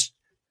best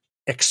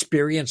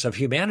experience of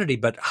humanity.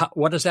 But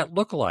what does that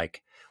look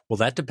like? Well,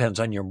 that depends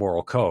on your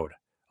moral code.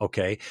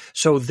 Okay,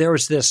 so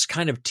there's this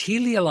kind of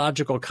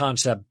teleological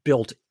concept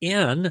built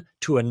in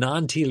to a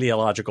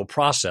non-teleological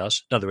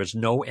process. In other words,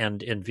 no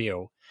end in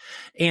view.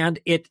 And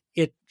it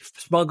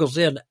smuggles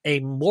in a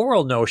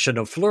moral notion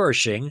of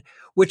flourishing,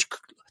 which,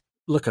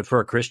 look,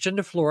 for a Christian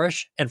to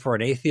flourish and for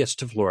an atheist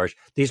to flourish,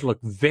 these look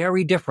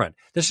very different.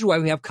 This is why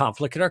we have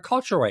conflict in our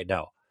culture right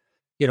now.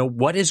 You know,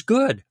 what is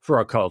good for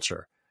our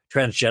culture?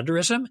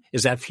 Transgenderism,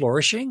 is that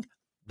flourishing?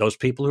 Those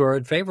people who are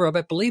in favor of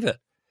it believe it.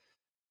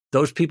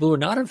 Those people who are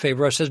not in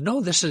favor of it says,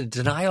 no, this is a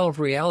denial of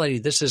reality.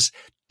 This is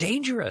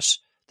dangerous.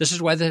 This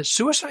is why the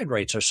suicide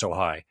rates are so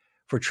high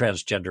for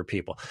transgender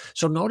people.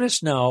 So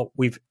notice now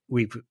we've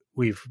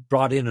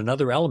brought in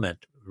another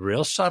element,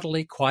 real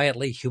subtly,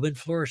 quietly, human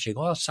flourishing.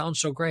 Oh, it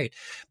sounds so great.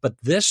 But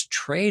this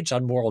trades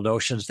on moral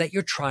notions that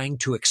you're trying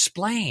to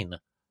explain.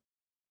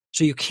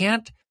 So you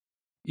can't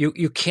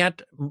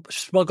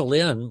smuggle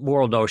in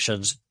moral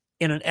notions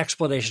in an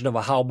explanation of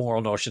how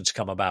moral notions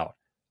come about.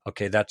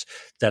 Okay, that's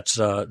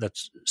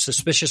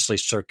suspiciously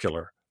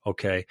circular.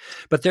 Okay,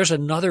 but there's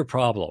another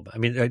problem. I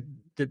mean,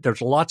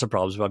 there's lots of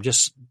problems, but I'm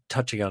just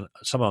touching on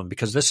some of them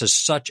because this is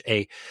such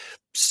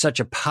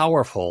a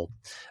powerful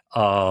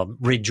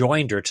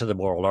rejoinder to the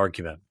moral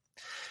argument.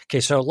 Okay,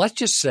 so let's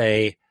just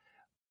say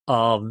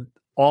all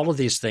of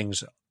these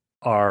things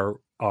are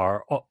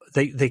all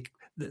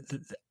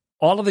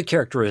of the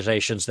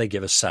characterizations they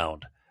give us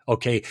sound.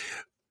 Okay.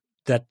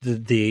 That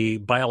the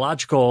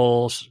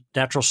biological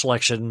natural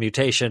selection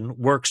mutation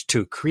works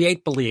to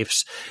create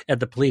beliefs, and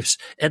the beliefs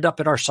end up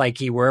in our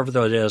psyche, wherever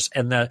that is,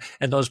 and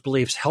those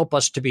beliefs help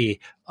us to be,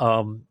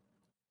 what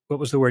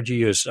was the word you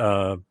used?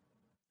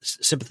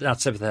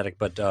 not sympathetic,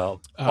 but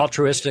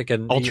altruistic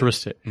and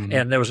altruistic. Mm-hmm.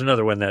 And there was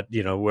another one that,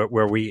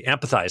 where we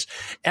empathize.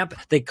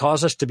 They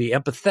cause us to be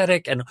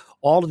empathetic and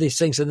all of these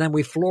things, and then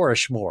we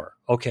flourish more.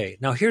 Okay,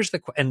 now here's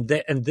and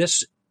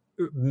this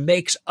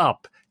makes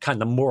up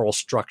kind of the moral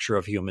structure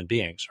of human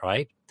beings,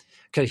 right?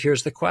 Okay,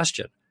 here's the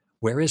question: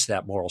 where is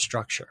that moral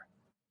structure?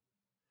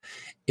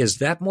 Is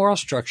that moral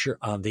structure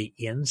on the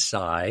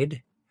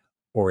inside,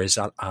 or is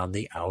it on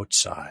the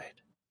outside?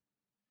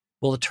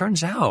 Well, it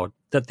turns out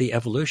that the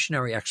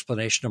evolutionary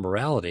explanation of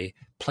morality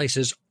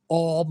places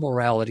all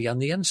morality on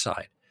the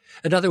inside.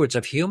 In other words,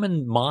 if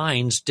human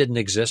minds didn't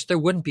exist, there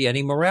wouldn't be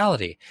any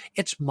morality.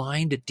 It's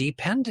mind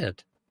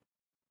dependent.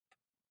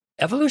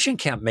 Evolution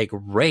can't make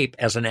rape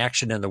as an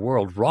action in the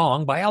world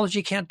wrong.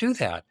 Biology can't do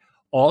that.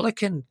 All it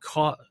can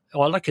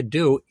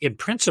do in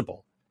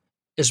principle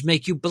is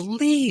make you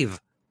believe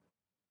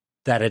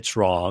that it's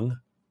wrong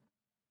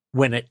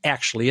when it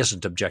actually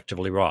isn't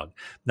objectively wrong.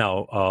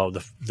 Now,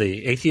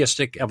 the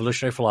atheistic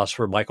evolutionary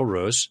philosopher Michael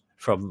Ruse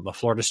from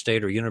Florida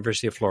State or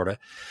University of Florida,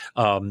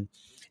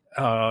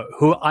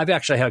 who I've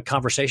actually had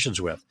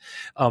conversations with,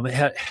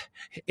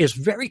 is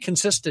very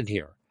consistent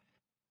here.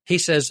 He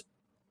says,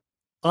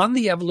 on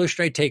the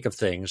evolutionary take of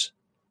things,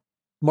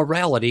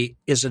 morality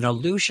is an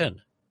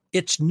illusion.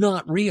 It's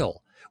not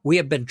real. We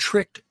have been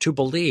tricked to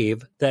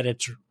believe that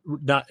it's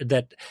not,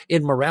 that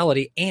in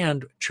morality,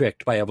 and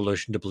tricked by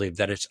evolution to believe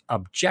that it's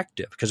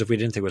objective. Because if we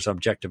didn't think it was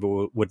objective,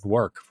 it wouldn't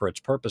work for its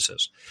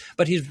purposes.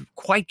 But he's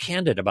quite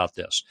candid about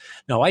this.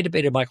 Now, I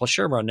debated Michael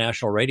Shermer on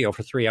national radio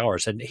for 3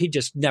 hours, and he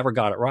just never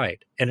got it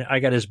right. And I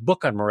got his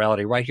book on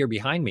morality right here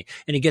behind me,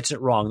 and he gets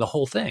it wrong, the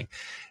whole thing.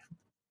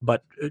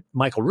 But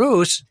Michael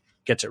Ruse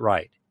gets it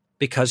right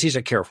because he's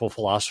a careful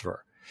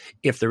philosopher.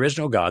 If there is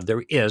no God,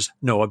 there is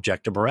no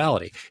objective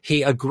morality.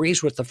 He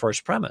agrees with the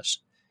first premise.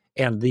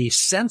 And the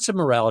sense of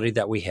morality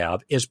that we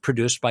have is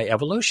produced by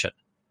evolution.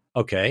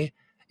 Okay?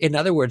 In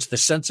other words, the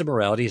sense of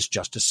morality is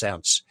just a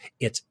sense.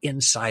 It's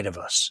inside of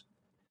us.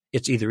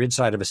 It's either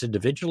inside of us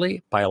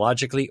individually,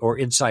 biologically, or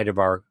inside of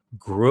our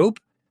group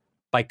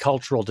by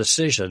cultural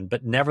decision.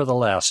 But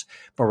nevertheless,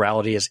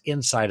 morality is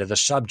inside of the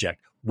subject.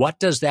 What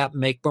does that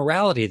make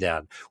morality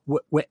then?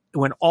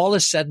 When all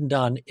is said and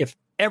done, if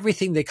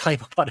everything they claim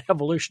about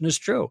evolution is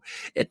true,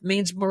 it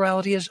means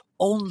morality is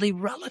only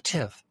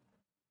relative.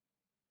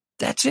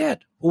 That's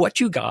it. What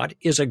you got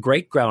is a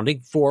great grounding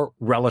for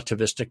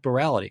relativistic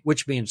morality,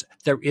 which means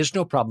there is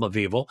no problem of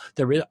evil,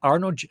 there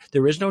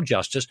is no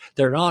justice,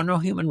 there are no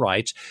human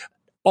rights.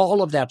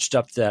 All of that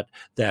stuff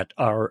that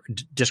are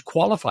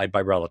disqualified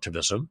by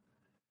relativism,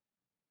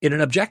 in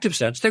an objective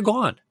sense, they're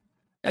gone.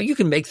 Now, you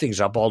can make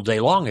things up all day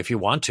long if you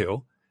want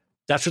to.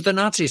 That's what the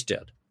Nazis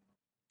did.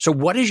 So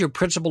what is your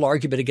principal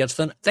argument against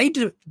them? They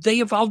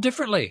evolve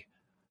differently.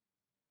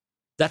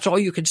 That's all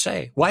you can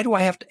say. Why do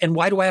I have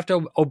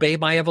to obey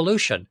my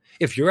evolution?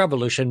 If your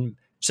evolution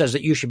says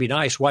that you should be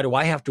nice, why do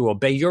I have to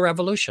obey your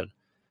evolution?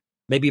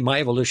 Maybe my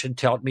evolution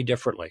taught me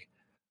differently.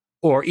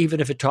 Or even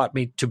if it taught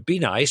me to be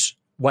nice,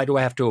 why do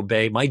I have to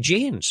obey my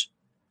genes?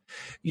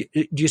 Do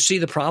you see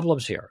the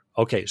problems here?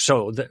 Okay,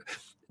 so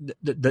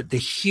the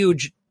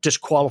huge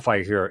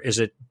disqualifier here is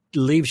it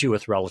leaves you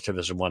with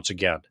relativism once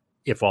again,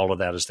 if all of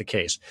that is the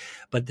case.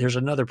 But there's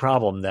another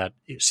problem that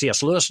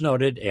C.S. Lewis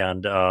noted,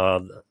 and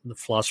the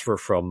philosopher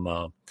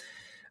from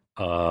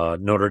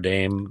Notre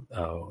Dame,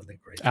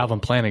 Alvin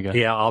Plantinga.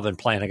 Yeah, Alvin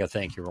Plantinga.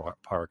 Thank you,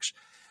 Parks.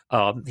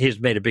 He's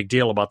made a big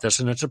deal about this,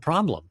 and it's a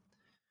problem.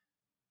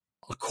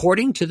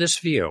 According to this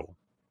view,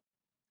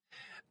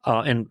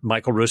 and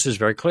Michael Ruse is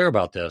very clear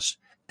about this,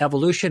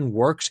 evolution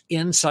works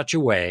in such a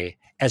way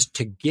as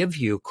to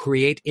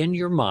create in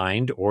your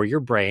mind or your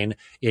brain,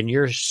 in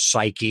your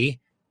psyche,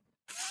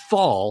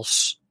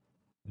 false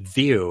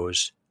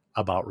views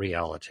about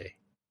reality.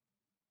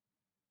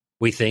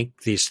 We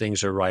think these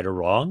things are right or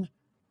wrong.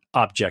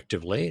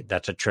 Objectively,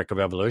 that's a trick of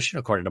evolution,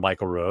 according to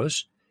Michael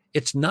Ruse.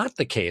 It's not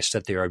the case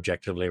that they're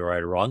objectively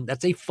right or wrong.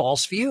 That's a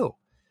false view.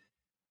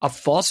 A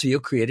false view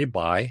created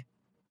by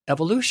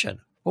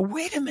evolution. Well,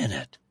 wait a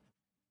minute.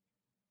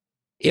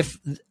 If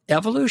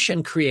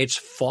evolution creates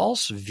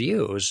false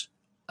views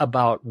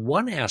about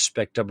one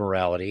aspect of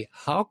morality,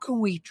 how can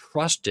we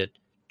trust it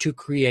to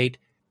create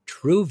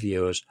true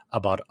views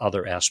about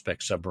other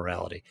aspects of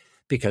morality?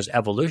 Because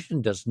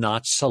evolution does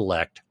not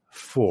select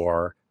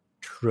for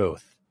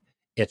truth.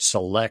 It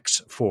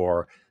selects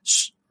for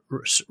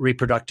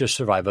reproductive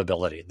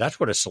survivability. That's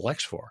what it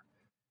selects for.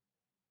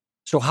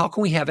 So how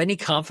can we have any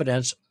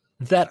confidence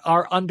that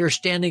our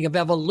understanding of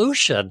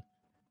evolution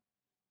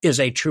is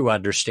a true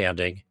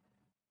understanding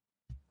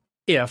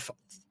if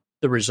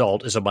the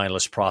result is a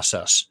mindless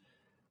process?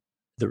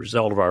 The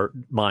result of our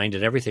mind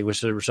and everything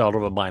was the result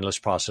of a mindless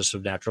process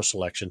of natural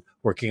selection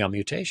working on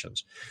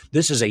mutations.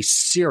 This is a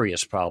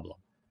serious problem,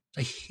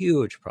 a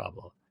huge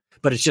problem,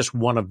 but it's just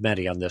one of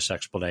many on this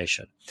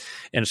explanation.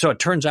 And so it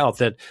turns out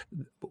that,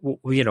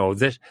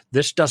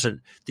 this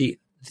doesn't,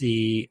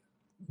 the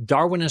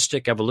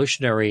Darwinistic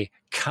evolutionary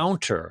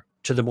counter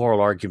to the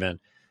moral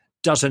argument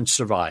doesn't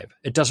survive.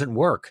 It doesn't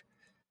work.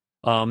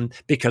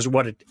 Because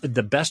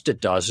the best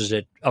it does is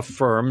it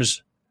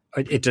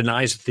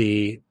denies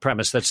the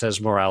premise that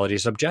says morality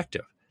is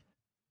objective.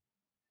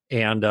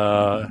 And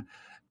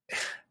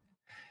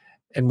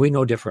we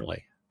know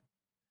differently.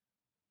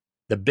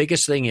 The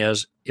biggest thing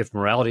is, if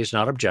morality is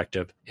not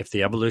objective, if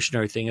the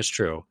evolutionary thing is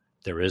true,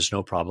 there is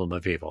no problem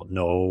of evil,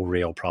 no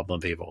real problem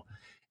of evil.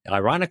 And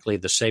ironically,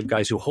 the same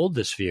guys who hold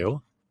this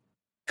view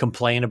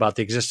complain about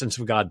the existence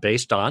of God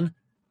based on,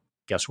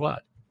 guess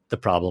what? The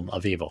problem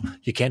of evil.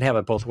 You can't have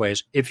it both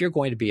ways if you're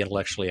going to be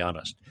intellectually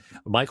honest.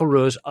 Michael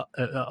Ruse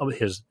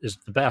is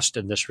the best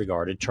in this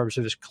regard in terms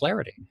of his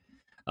clarity.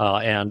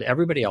 And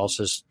everybody else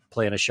is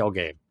playing a shell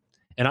game.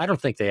 And I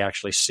don't think they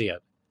actually see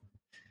it.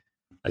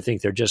 I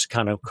think they're just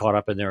kind of caught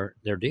up in their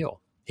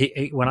deal.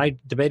 When I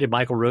debated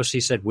Michael Ruse,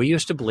 he said, we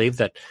used to believe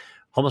that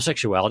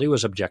homosexuality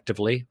was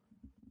objectively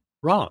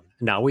wrong.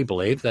 Now we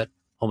believe that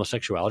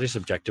homosexuality is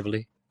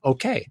objectively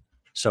okay.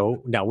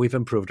 So now we've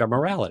improved our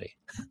morality.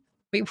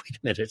 Wait a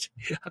minute.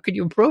 How could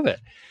you improve it?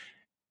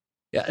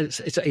 Yeah,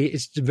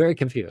 it's very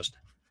confused.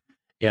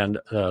 And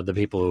the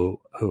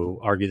people who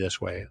argue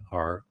this way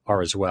are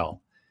as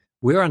well.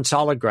 We're on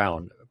solid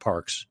ground,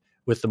 Parks,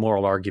 with the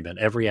moral argument,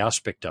 every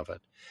aspect of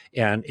it.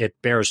 And it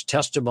bears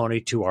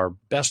testimony to our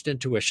best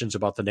intuitions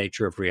about the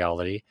nature of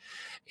reality.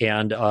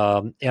 And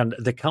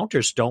the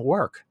counters don't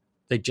work.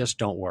 They just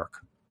don't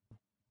work.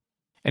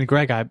 And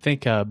Greg, I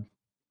think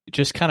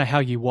just kind of how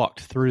you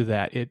walked through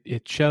that,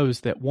 it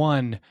shows that,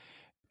 one,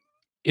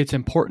 it's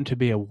important to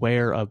be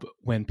aware of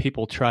when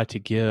people try to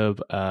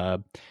give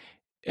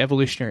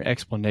evolutionary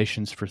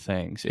explanations for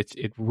things.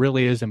 It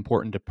really is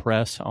important to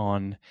press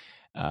on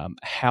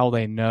how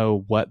they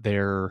know what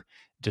they're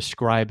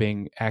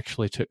describing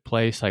actually took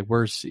place. Like,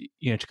 where's,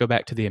 to go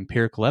back to the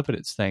empirical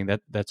evidence thing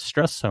that's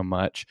stressed so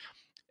much.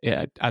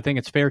 Yeah, I think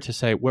it's fair to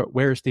say,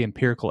 where's the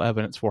empirical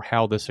evidence for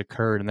how this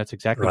occurred? And that's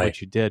exactly right. What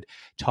you did,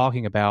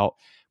 talking about,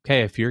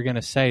 okay, if you're going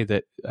to say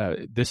that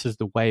this is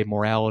the way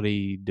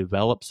morality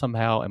developed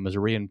somehow and was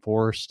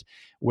reinforced,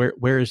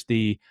 where is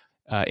the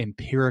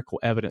empirical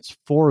evidence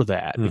for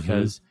that? Mm-hmm.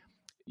 Because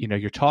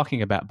you're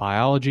talking about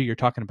biology, you're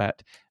talking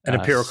about an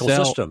empirical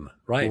system,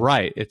 right?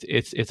 Right.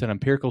 It's an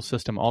empirical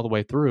system all the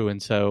way through,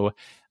 and so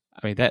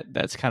I mean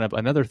that's kind of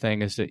another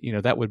thing is that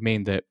that would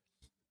mean that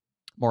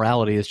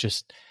morality is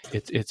just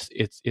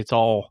it's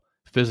all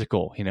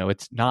physical.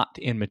 It's not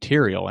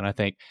immaterial, and I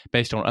think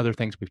based on other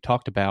things we've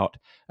talked about,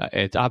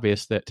 it's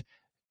obvious that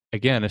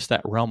again it's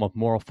that realm of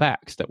moral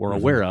facts that we're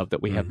aware of,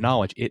 that we have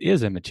knowledge. It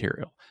is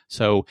immaterial.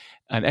 So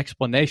an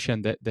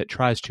explanation that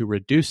tries to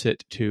reduce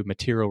it to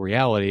material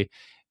reality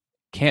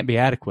can't be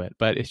adequate,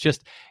 but it's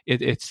just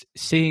it's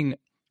seeing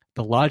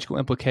the logical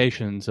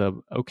implications of,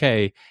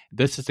 okay,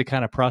 this is the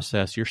kind of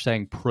process you're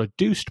saying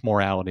produced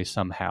morality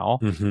somehow.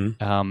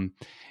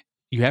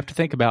 You have to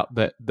think about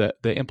the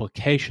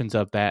implications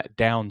of that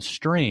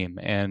downstream.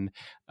 And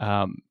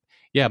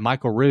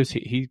Michael Ruse,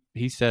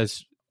 he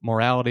says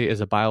morality is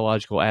a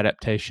biological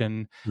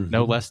adaptation,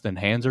 no less than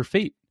hands or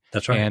feet.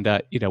 That's right. And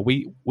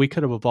we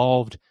could have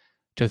evolved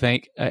to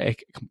think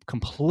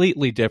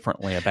completely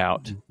differently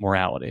about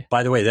morality.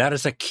 By the way, that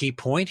is a key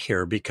point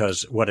here,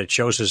 because what it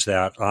shows is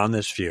that on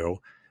this view,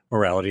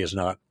 morality is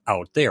not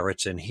out there,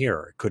 it's in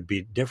here. It could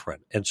be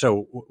different. And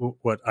so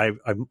what I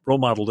role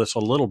modeled this a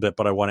little bit,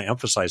 but I want to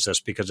emphasize this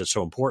because it's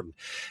so important.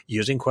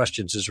 Using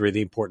questions is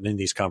really important in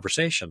these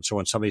conversations. So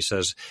when somebody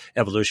says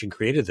evolution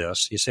created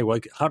this, you say, well,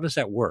 how does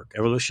that work?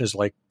 Evolution is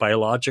like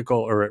biological,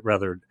 or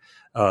rather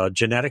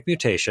genetic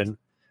mutation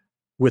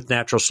with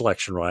natural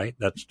selection, right?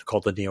 That's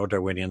called the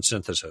neo-Darwinian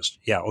synthesis.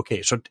 Yeah,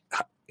 okay. So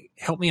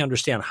help me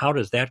understand, how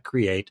does that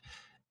create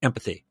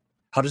empathy?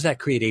 How does that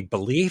create a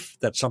belief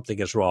that something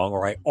is wrong,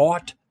 or I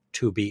ought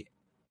to be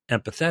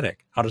empathetic?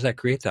 How does that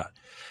create that?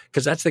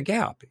 Because that's the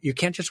gap. You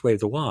can't just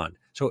wave the wand.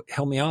 So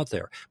help me out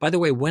there. By the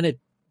way,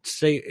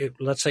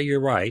 let's say you're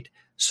right.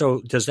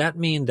 So does that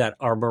mean that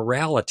our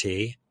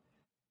morality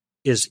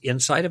is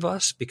inside of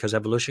us because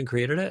evolution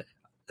created it?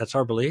 That's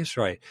our beliefs,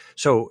 right?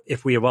 So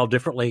if we evolve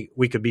differently,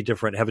 we could be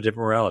different, have a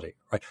different morality,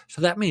 right?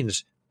 So that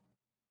means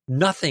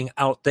nothing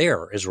out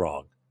there is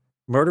wrong.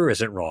 Murder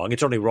isn't wrong.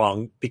 It's only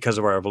wrong because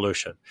of our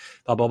evolution,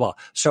 blah, blah, blah.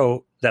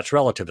 So that's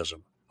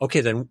relativism. Okay,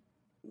 then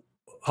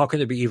how can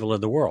there be evil in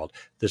the world?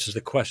 This is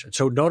the question.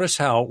 So notice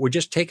how we're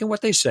just taking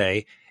what they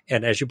say,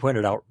 and as you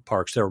pointed out,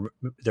 Parks, there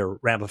are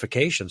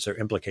ramifications, there are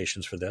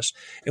implications for this,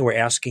 and we're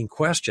asking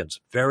questions.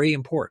 Very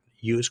important.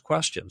 Use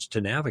questions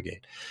to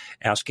navigate.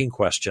 Asking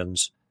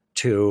questions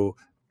to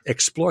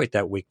exploit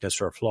that weakness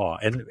or flaw,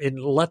 and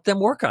let them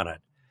work on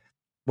it.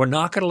 We're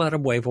not going to let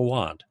them wave a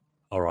wand.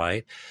 All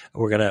right,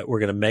 we're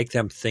gonna make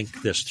them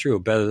think this through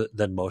better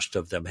than most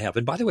of them have.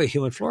 And by the way,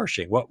 human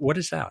flourishing. What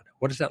is that?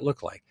 What does that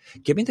look like?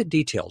 Give me the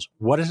details.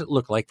 What does it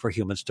look like for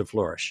humans to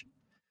flourish?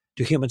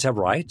 Do humans have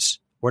rights?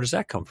 Where does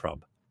that come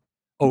from?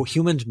 Oh,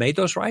 humans made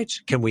those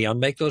rights. Can we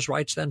unmake those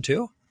rights then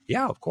too?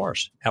 Yeah, of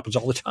course. Happens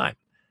all the time.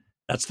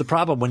 That's the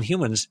problem when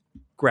humans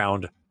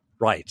ground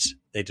rights.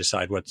 They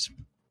decide what's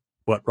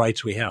what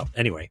rights we have.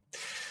 Anyway,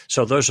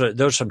 so those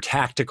are some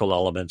tactical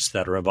elements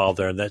that are involved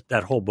there, and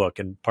that whole book.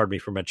 And pardon me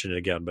for mentioning it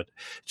again, but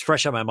it's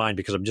fresh on my mind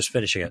because I'm just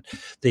finishing it.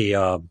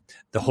 The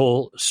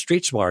whole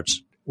Street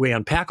Smarts. We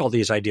unpack all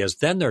these ideas.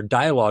 Then there are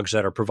dialogues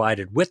that are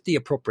provided with the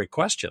appropriate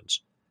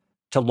questions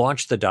to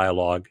launch the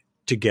dialogue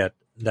to get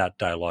that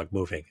dialogue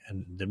moving.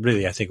 And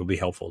really, I think will be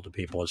helpful to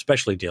people,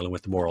 especially dealing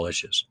with the moral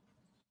issues.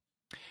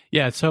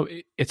 Yeah, so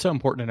it's so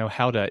important to know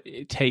how to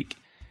take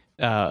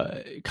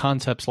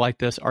concepts like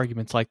this,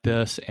 arguments like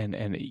this,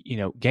 and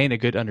gain a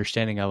good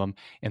understanding of them,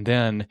 and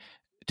then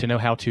to know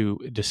how to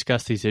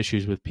discuss these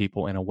issues with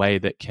people in a way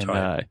that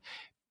can,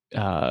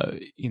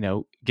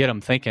 get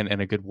them thinking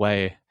in a good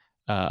way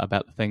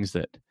about the things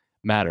that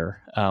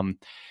matter.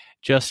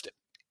 Just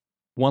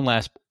one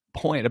last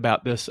point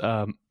about this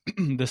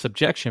this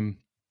objection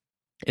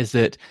is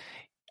that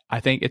I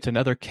think it's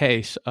another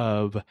case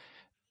of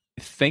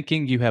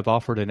thinking you have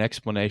offered an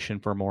explanation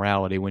for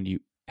morality when you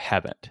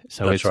haven't.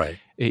 So that's right.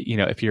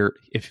 If you're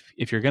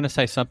going to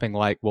say something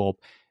like, well,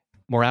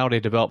 morality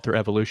developed through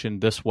evolution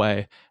this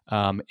way,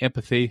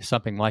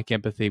 something like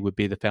empathy would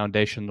be the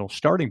foundational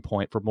starting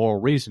point for moral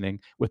reasoning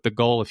with the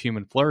goal of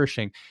human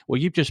flourishing.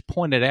 Well, you've just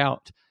pointed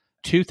out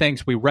two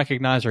things we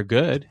recognize are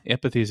good.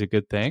 Empathy is a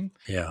good thing.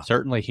 Yeah.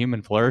 Certainly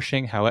human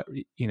flourishing. However,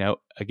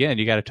 again,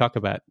 you got to talk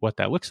about what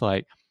that looks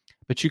like,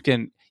 but you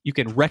can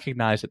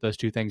recognize that those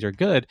two things are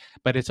good,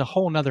 but it's a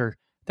whole nother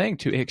thing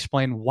to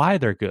explain why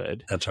they're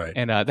good. That's right.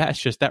 And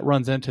that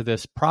runs into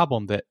this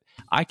problem that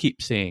I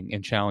keep seeing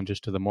in challenges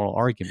to the moral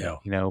argument.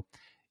 Yeah.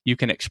 You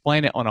can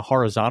explain it on a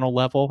horizontal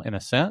level in a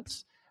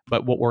sense,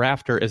 but what we're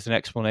after is an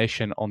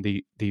explanation on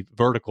the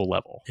vertical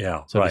level,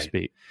 so to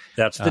speak.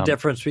 That's the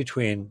difference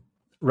between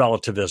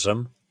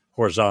relativism,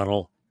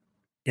 horizontal,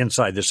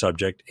 inside the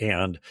subject,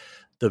 and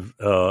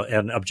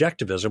and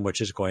objectivism, which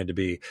is going to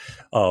be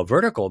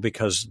vertical,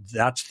 because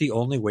that's the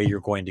only way you're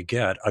going to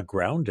get a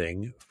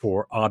grounding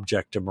for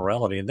objective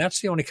morality, and that's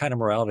the only kind of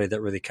morality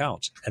that really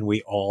counts. And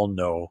we all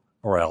know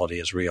morality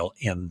is real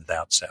in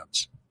that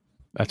sense.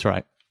 That's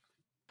right.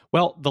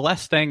 Well, the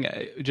last thing,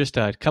 just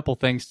a couple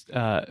things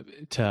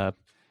to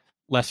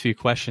last few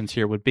questions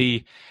here would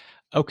be,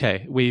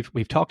 okay,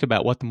 we've talked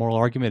about what the moral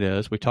argument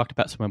is. We've talked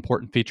about some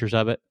important features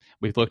of it.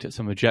 We've looked at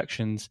some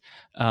objections.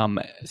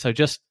 So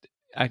just,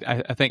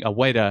 I think a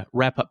way to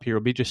wrap up here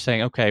would be just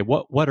saying, okay,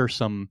 what are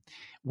some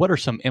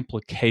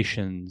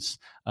implications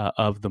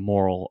of the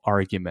moral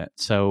argument?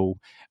 So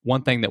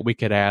one thing that we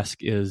could ask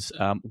is,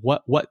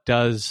 what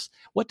does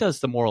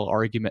the moral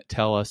argument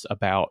tell us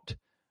about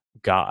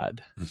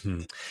God?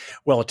 Mm-hmm.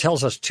 Well, it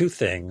tells us two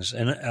things,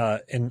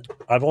 and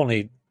I've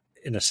only,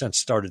 in a sense,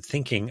 started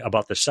thinking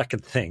about the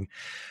second thing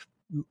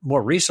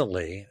more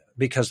recently,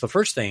 because the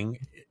first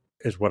thing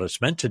is what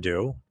it's meant to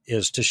do,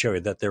 is to show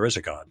you that there is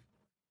a God.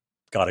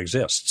 God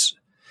exists.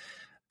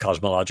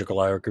 Cosmological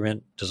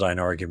argument, design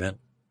argument,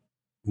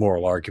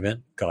 moral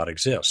argument, God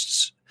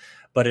exists.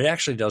 But it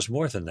actually does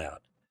more than that.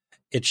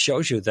 It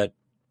shows you that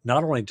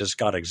not only does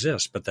God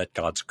exist, but that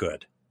God's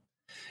good.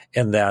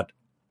 And that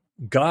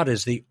God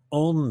is the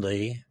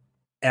only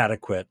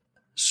adequate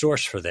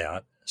source for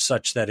that,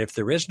 such that if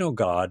there is no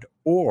God,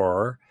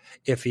 or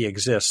if he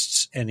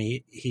exists and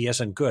he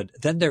isn't good,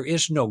 then there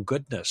is no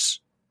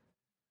goodness.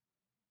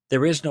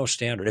 There is no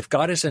standard. If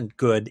God isn't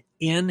good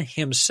in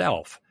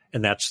himself,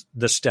 and that's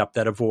the step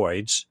that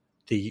avoids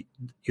the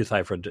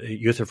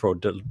Euthyphro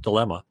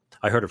dilemma.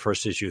 I heard it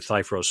first as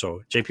Euthyphro,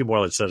 so J.P.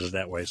 Moreland says it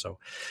that way. So,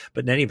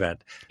 but in any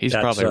event, he's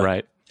probably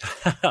right.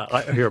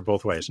 I hear it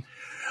both ways.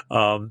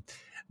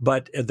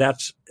 But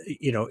that's,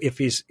 if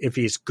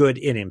he's good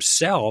in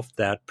himself,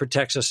 that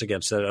protects us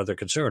against that other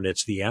concern.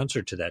 It's the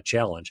answer to that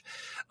challenge.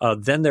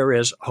 Then there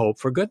is hope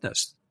for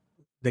goodness,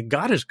 that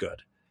God is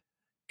good.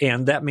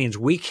 And that means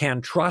we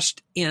can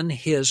trust in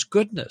his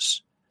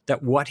goodness,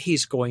 that what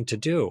he's going to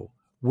do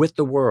with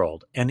the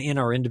world and in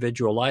our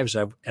individual lives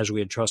as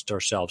we entrust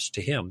ourselves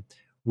to him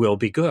will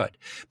be good.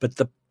 But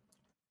of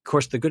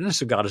course, the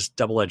goodness of God is a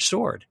double-edged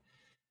sword,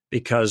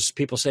 because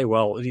people say,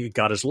 well,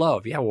 God is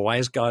love. Yeah, well, why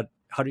is God,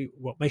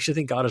 what makes you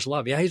think God is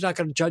love? Yeah, he's not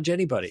going to judge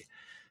anybody.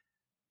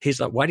 He's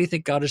like, why do you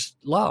think God is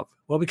love?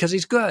 Well, because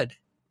he's good.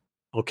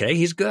 Okay,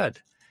 he's good.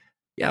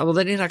 Yeah, well,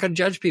 then he's not going to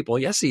judge people.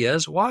 Yes, he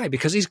is. Why?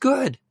 Because he's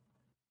good.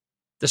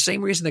 The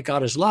same reason that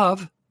God is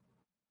love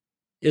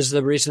is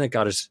the reason that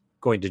God is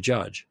going to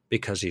judge,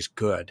 because he's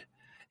good.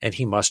 And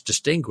he must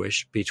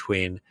distinguish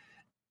between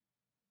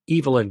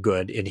evil and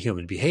good in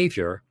human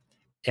behavior,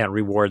 and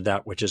reward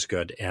that which is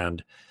good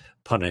and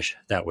punish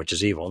that which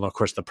is evil. And of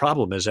course, the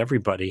problem is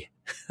everybody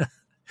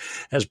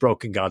has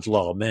broken God's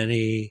law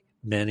many,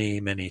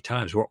 many, many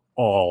times. We're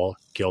all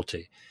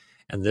guilty.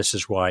 And this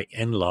is why,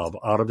 in love,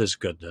 out of his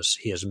goodness,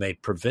 he has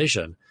made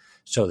provision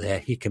so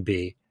that he can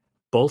be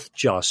both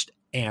just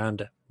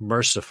and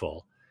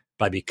merciful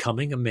by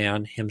becoming a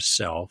man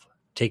himself,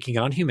 taking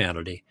on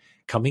humanity,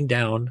 coming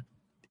down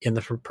in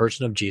the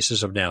person of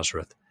Jesus of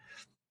Nazareth,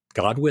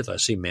 God with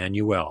us,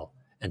 Emmanuel,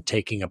 and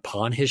taking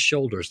upon his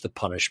shoulders the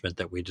punishment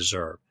that we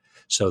deserve,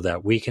 so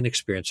that we can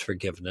experience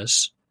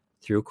forgiveness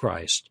through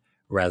Christ,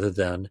 rather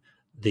than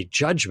the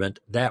judgment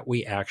that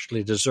we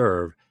actually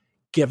deserve,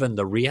 given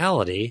the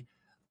reality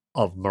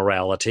of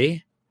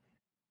morality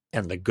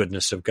and the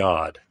goodness of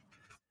God.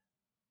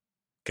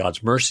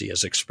 God's mercy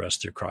is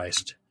expressed through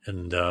Christ.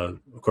 And,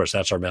 of course,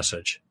 that's our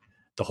message.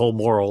 The whole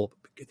moral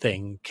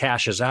thing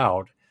cashes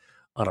out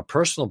on a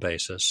personal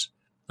basis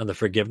on the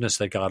forgiveness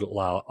that God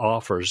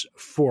offers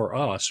for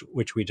us,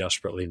 which we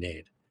desperately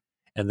need.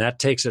 And that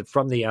takes it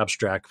from the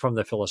abstract, from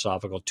the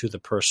philosophical to the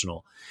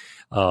personal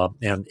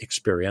and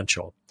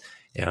experiential.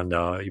 And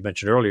you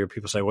mentioned earlier,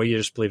 people say, well, you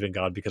just believe in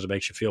God because it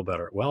makes you feel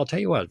better. Well, I'll tell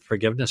you what,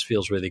 forgiveness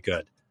feels really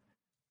good.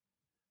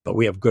 But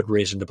we have good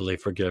reason to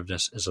believe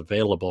forgiveness is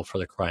available for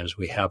the crimes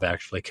we have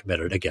actually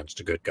committed against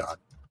a good God.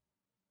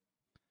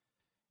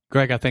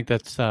 Greg, I think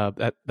that's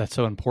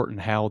so important.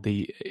 How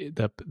the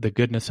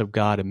goodness of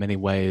God in many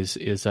ways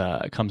is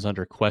comes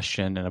under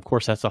question, and of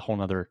course that's a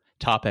whole other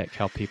topic.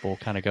 How people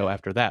kind of go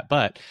after that,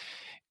 but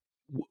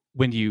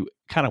when you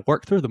kind of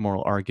work through the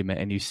moral argument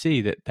and you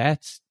see that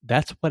that's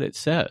what it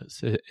says,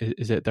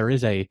 is that there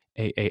is a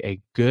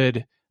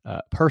good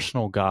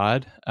personal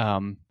God.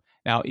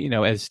 Now,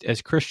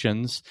 as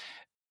Christians,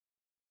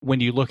 when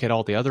you look at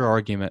all the other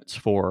arguments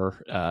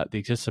for the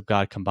existence of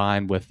God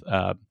combined with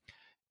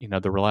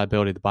the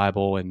reliability of the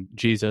Bible and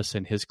Jesus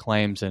and his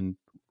claims and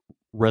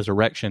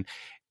resurrection,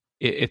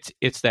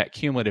 it's that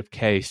cumulative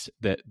case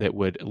that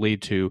would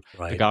lead to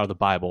the God of the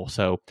Bible.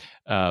 So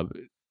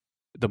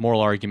the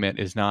moral argument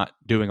is not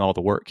doing all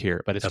the work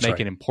here, but it's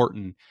making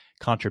important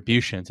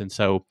contributions. And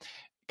so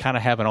kind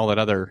of having all that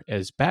other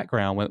as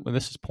background, when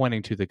this is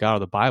pointing to the God of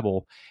the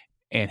Bible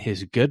and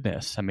his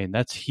goodness, I mean,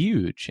 that's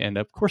huge. And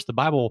of course, the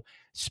Bible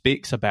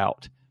speaks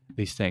about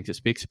these things. It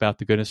speaks about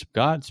the goodness of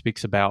God,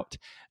 speaks about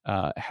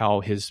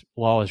how his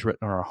law is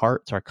written on our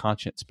hearts. Our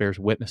conscience bears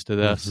witness to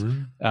this.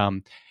 Mm-hmm.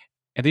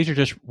 And these are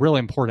just really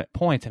important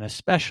points, and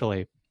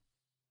especially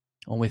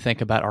when we think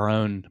about our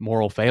own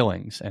moral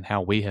failings and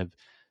how we have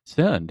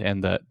sinned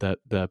and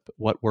the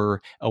what we're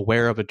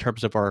aware of in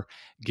terms of our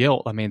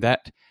guilt. I mean,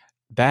 that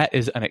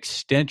is an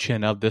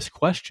extension of this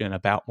question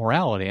about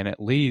morality, and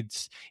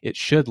it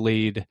should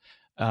lead,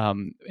 at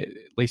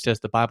least as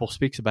the Bible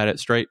speaks about it,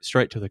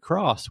 straight to the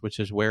cross, which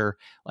is where,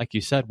 like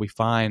you said, we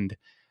find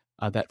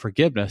that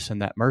forgiveness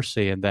and that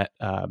mercy and that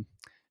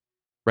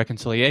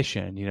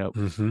reconciliation.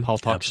 Mm-hmm. Paul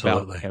talks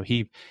Absolutely. About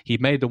he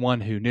made the one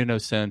who knew no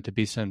sin to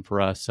be sin for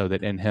us, so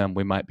that in him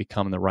we might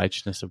become the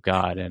righteousness of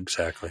God. And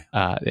exactly,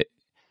 I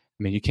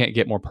mean, you can't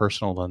get more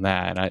personal than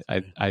that,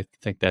 and I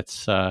think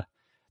that's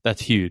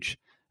huge.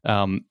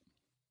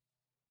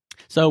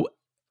 So,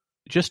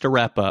 just to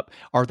wrap up,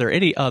 are there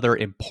any other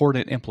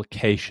important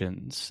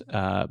implications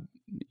that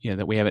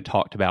we haven't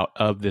talked about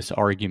of this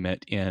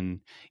argument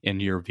in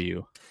your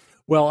view?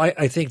 Well,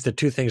 I think the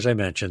two things I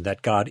mentioned,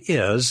 that God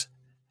is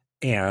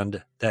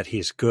and that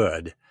he's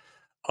good,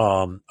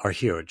 are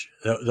huge.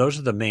 Those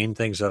are the main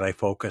things that I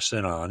focus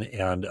in on.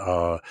 And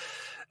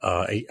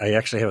I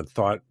actually haven't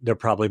thought, there are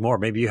probably more.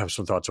 Maybe you have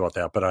some thoughts about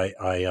that, but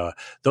I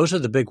those are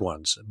the big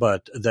ones.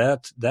 But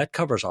that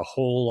covers a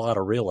whole lot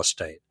of real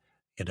estate,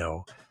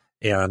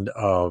 And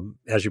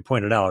as you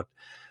pointed out,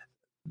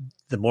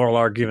 the moral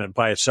argument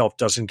by itself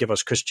doesn't give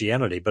us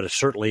Christianity, but it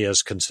certainly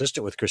is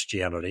consistent with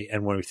Christianity.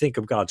 And when we think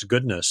of God's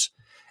goodness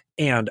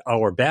and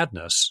our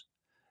badness,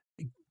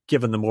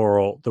 given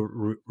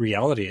the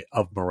reality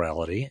of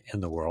morality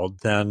in the world,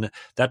 then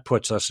that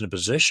puts us in a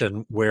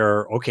position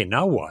where, okay,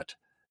 now what?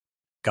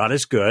 God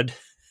is good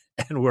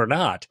and we're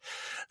not.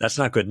 That's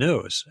not good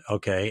news.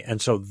 Okay. And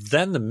so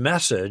then the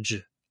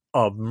message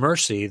of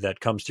mercy that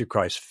comes through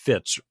Christ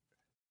fits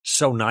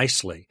so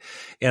nicely.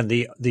 And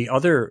the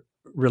other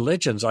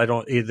religions,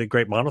 the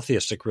great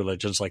monotheistic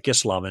religions like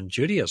Islam and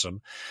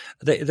Judaism,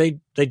 they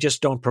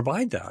just don't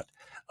provide that.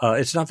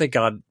 It's not that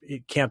God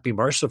can't be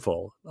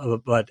merciful,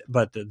 but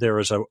there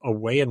is a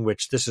way in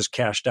which this is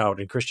cashed out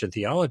in Christian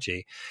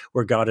theology,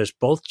 where God is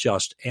both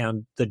just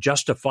and the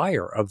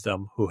justifier of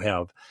them who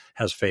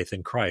has faith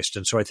in Christ.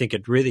 And so I think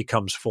it really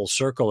comes full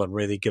circle and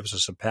really gives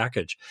us a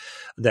package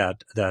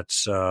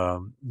that's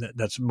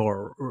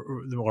more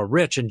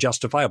rich and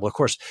justifiable. Of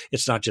course,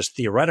 it's not just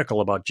theoretical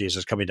about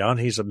Jesus coming down;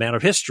 he's a man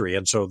of history,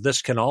 and so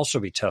this can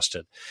also be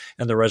tested.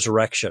 And the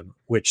resurrection,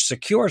 which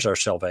secures our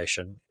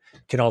salvation,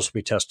 can also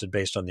be tested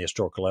based on the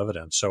historical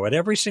evidence. So at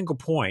every single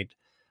point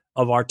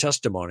of our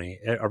testimony,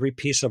 every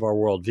piece of our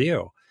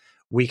worldview,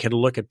 we can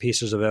look at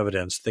pieces of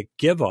evidence that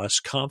give us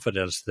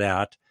confidence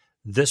that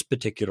this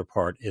particular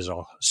part is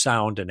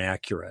sound and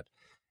accurate.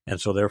 And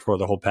so therefore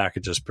the whole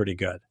package is pretty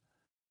good.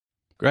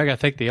 Greg, I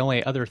think the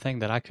only other thing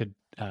that I could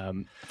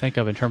think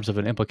of in terms of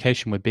an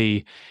implication would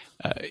be,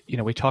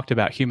 we talked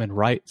about human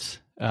rights.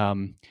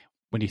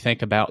 When you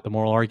think about the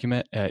moral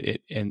argument,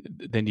 and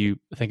then you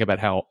think about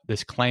how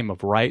this claim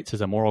of rights is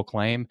a moral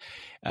claim,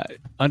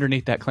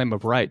 underneath that claim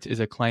of rights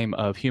is a claim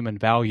of human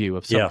value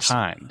of some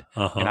kind.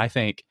 Uh-huh. And I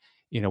think,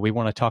 we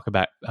want to talk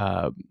about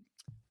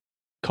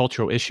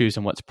cultural issues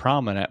and what's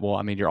prominent. Well,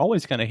 I mean, you're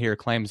always going to hear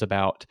claims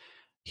about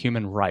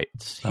human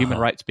rights, human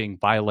rights being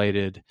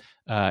violated,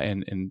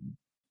 and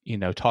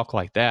talk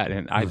like that.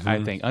 And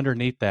I think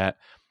underneath that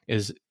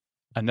is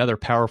another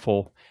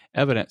powerful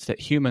evidence that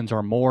humans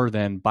are more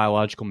than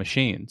biological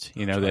machines.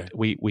 That's right. That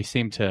we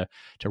seem to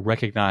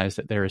recognize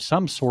that there is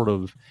some sort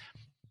of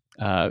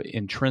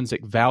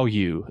intrinsic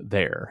value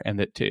there, and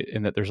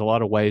that there's a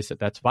lot of ways that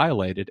that's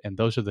violated, and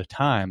those are the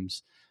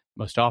times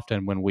most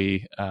often when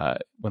we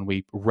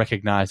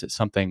recognize that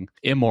something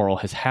immoral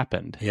has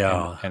happened.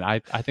 Yeah, and I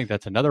think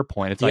that's another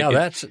point.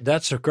 It's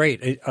that's a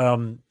great.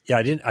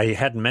 I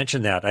hadn't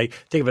mentioned that. I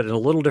think of it in a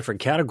little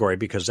different category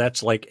because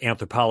that's like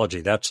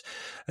anthropology.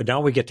 Now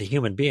we get to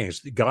human beings.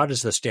 God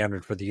is the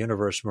standard for the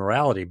universe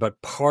morality,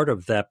 but part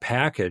of that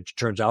package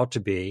turns out to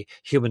be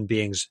human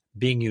beings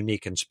being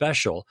unique and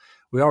special.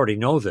 We already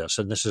know this,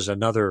 and this is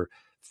another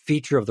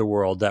feature of the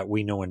world that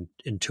we know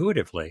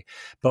intuitively.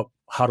 But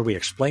how do we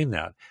explain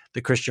that?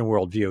 The Christian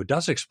worldview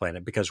does explain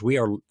it, because we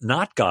are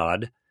not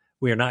God.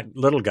 We are not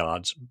little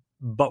gods,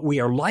 but we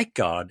are like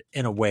God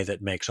in a way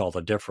that makes all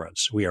the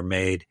difference. We are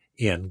made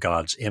in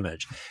God's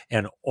image.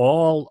 And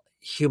all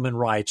human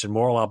rights and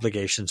moral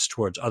obligations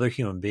towards other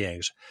human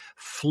beings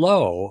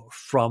flow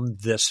from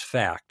this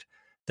fact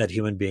that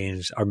human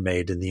beings are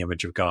made in the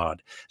image of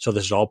God. So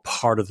this is all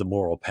part of the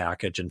moral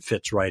package and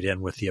fits right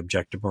in with the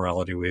objective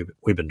morality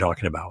we've been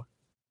talking about.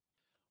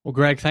 Well,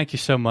 Greg, thank you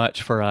so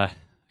much for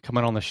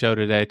coming on the show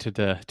today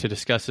to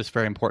discuss this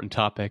very important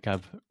topic.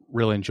 I've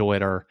really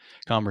enjoyed our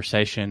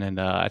conversation, and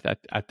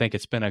I think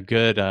it's been a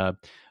good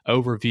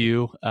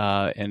overview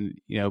and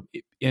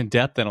in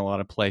depth in a lot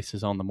of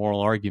places on the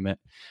moral argument.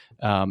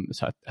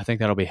 So I think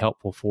that'll be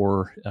helpful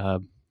for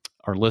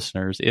our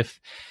listeners.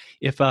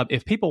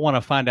 If people want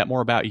to find out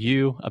more about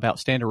you, about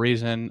Stand to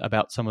Reason,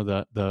 about some of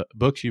the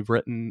books you've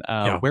written,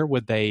 where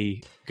would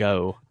they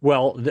go?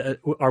 Well,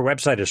 our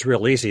website is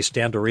real easy.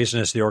 Stand to Reason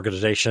is the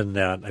organization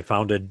that I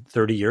founded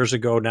 30 years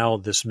ago now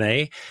this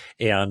May,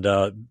 and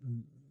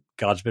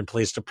God's been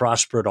pleased to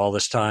prosper it all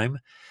this time.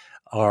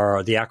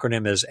 The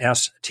acronym is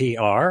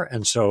STR,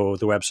 and so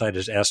the website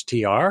is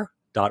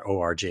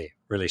str.org.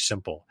 Really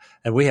simple.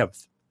 And we have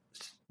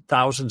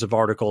thousands of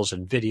articles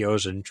and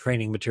videos and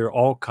training material,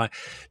 all kind.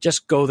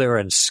 Just go there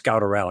and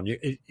scout around.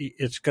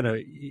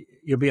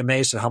 You'll be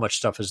amazed at how much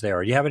stuff is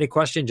there. You have any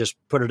question, just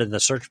put it in the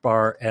search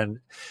bar, and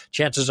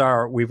chances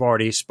are we've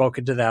already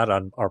spoken to that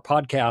on our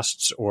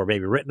podcasts, or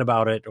maybe written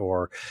about it,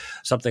 or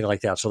something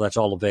like that. So that's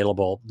all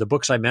available. The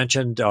books I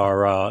mentioned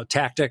are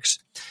Tactics,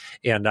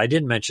 and I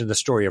didn't mention The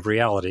Story of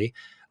Reality.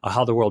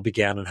 How the World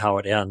Began and How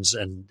It Ends,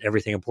 and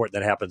Everything Important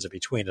That Happens in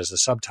Between is the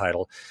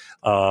subtitle.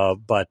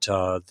 But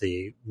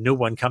the new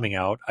one coming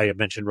out, I had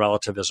mentioned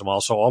Relativism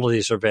also. All of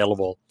these are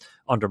available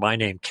under my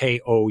name,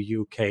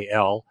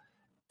 Koukl,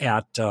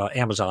 at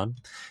Amazon.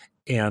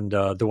 And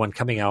the one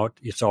coming out,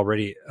 it's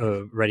already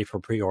ready for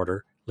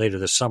pre-order later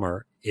this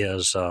summer,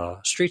 is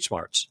Street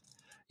Smarts,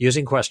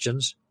 Using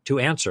Questions to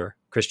Answer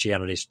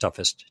Christianity's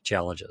Toughest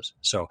Challenges.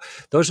 So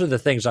those are the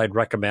things I'd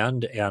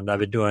recommend. And I've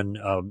been doing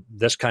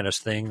this kind of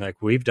thing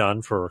like we've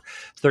done for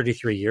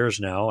 33 years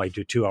now. I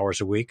do 2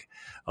 hours a week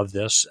of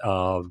this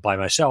by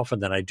myself,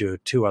 and then I do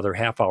 2 other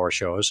half-hour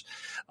shows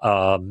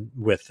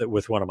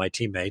with one of my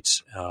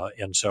teammates.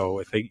 And so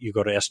if you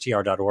go to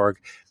str.org,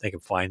 they can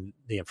find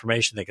the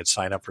information. They can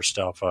sign up for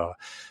stuff.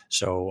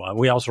 So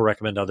we also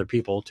recommend other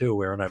people, too.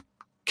 We're in a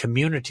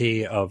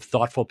community of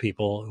thoughtful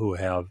people who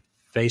have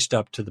faced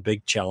up to the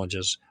big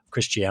challenges of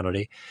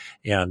Christianity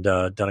and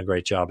done a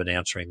great job in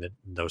answering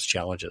those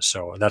challenges.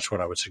 So that's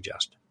what I would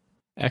suggest.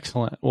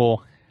 Excellent.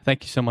 Well,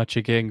 thank you so much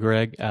again,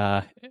 Greg.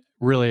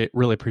 Really,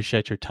 really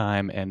appreciate your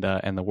time and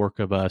the work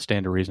of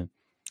Stand to Reason.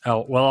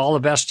 Oh, well, all the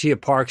best to you,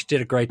 Parks.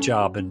 Did a great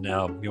job, and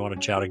you want to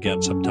chat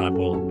again sometime,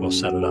 we'll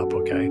set it up,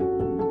 okay?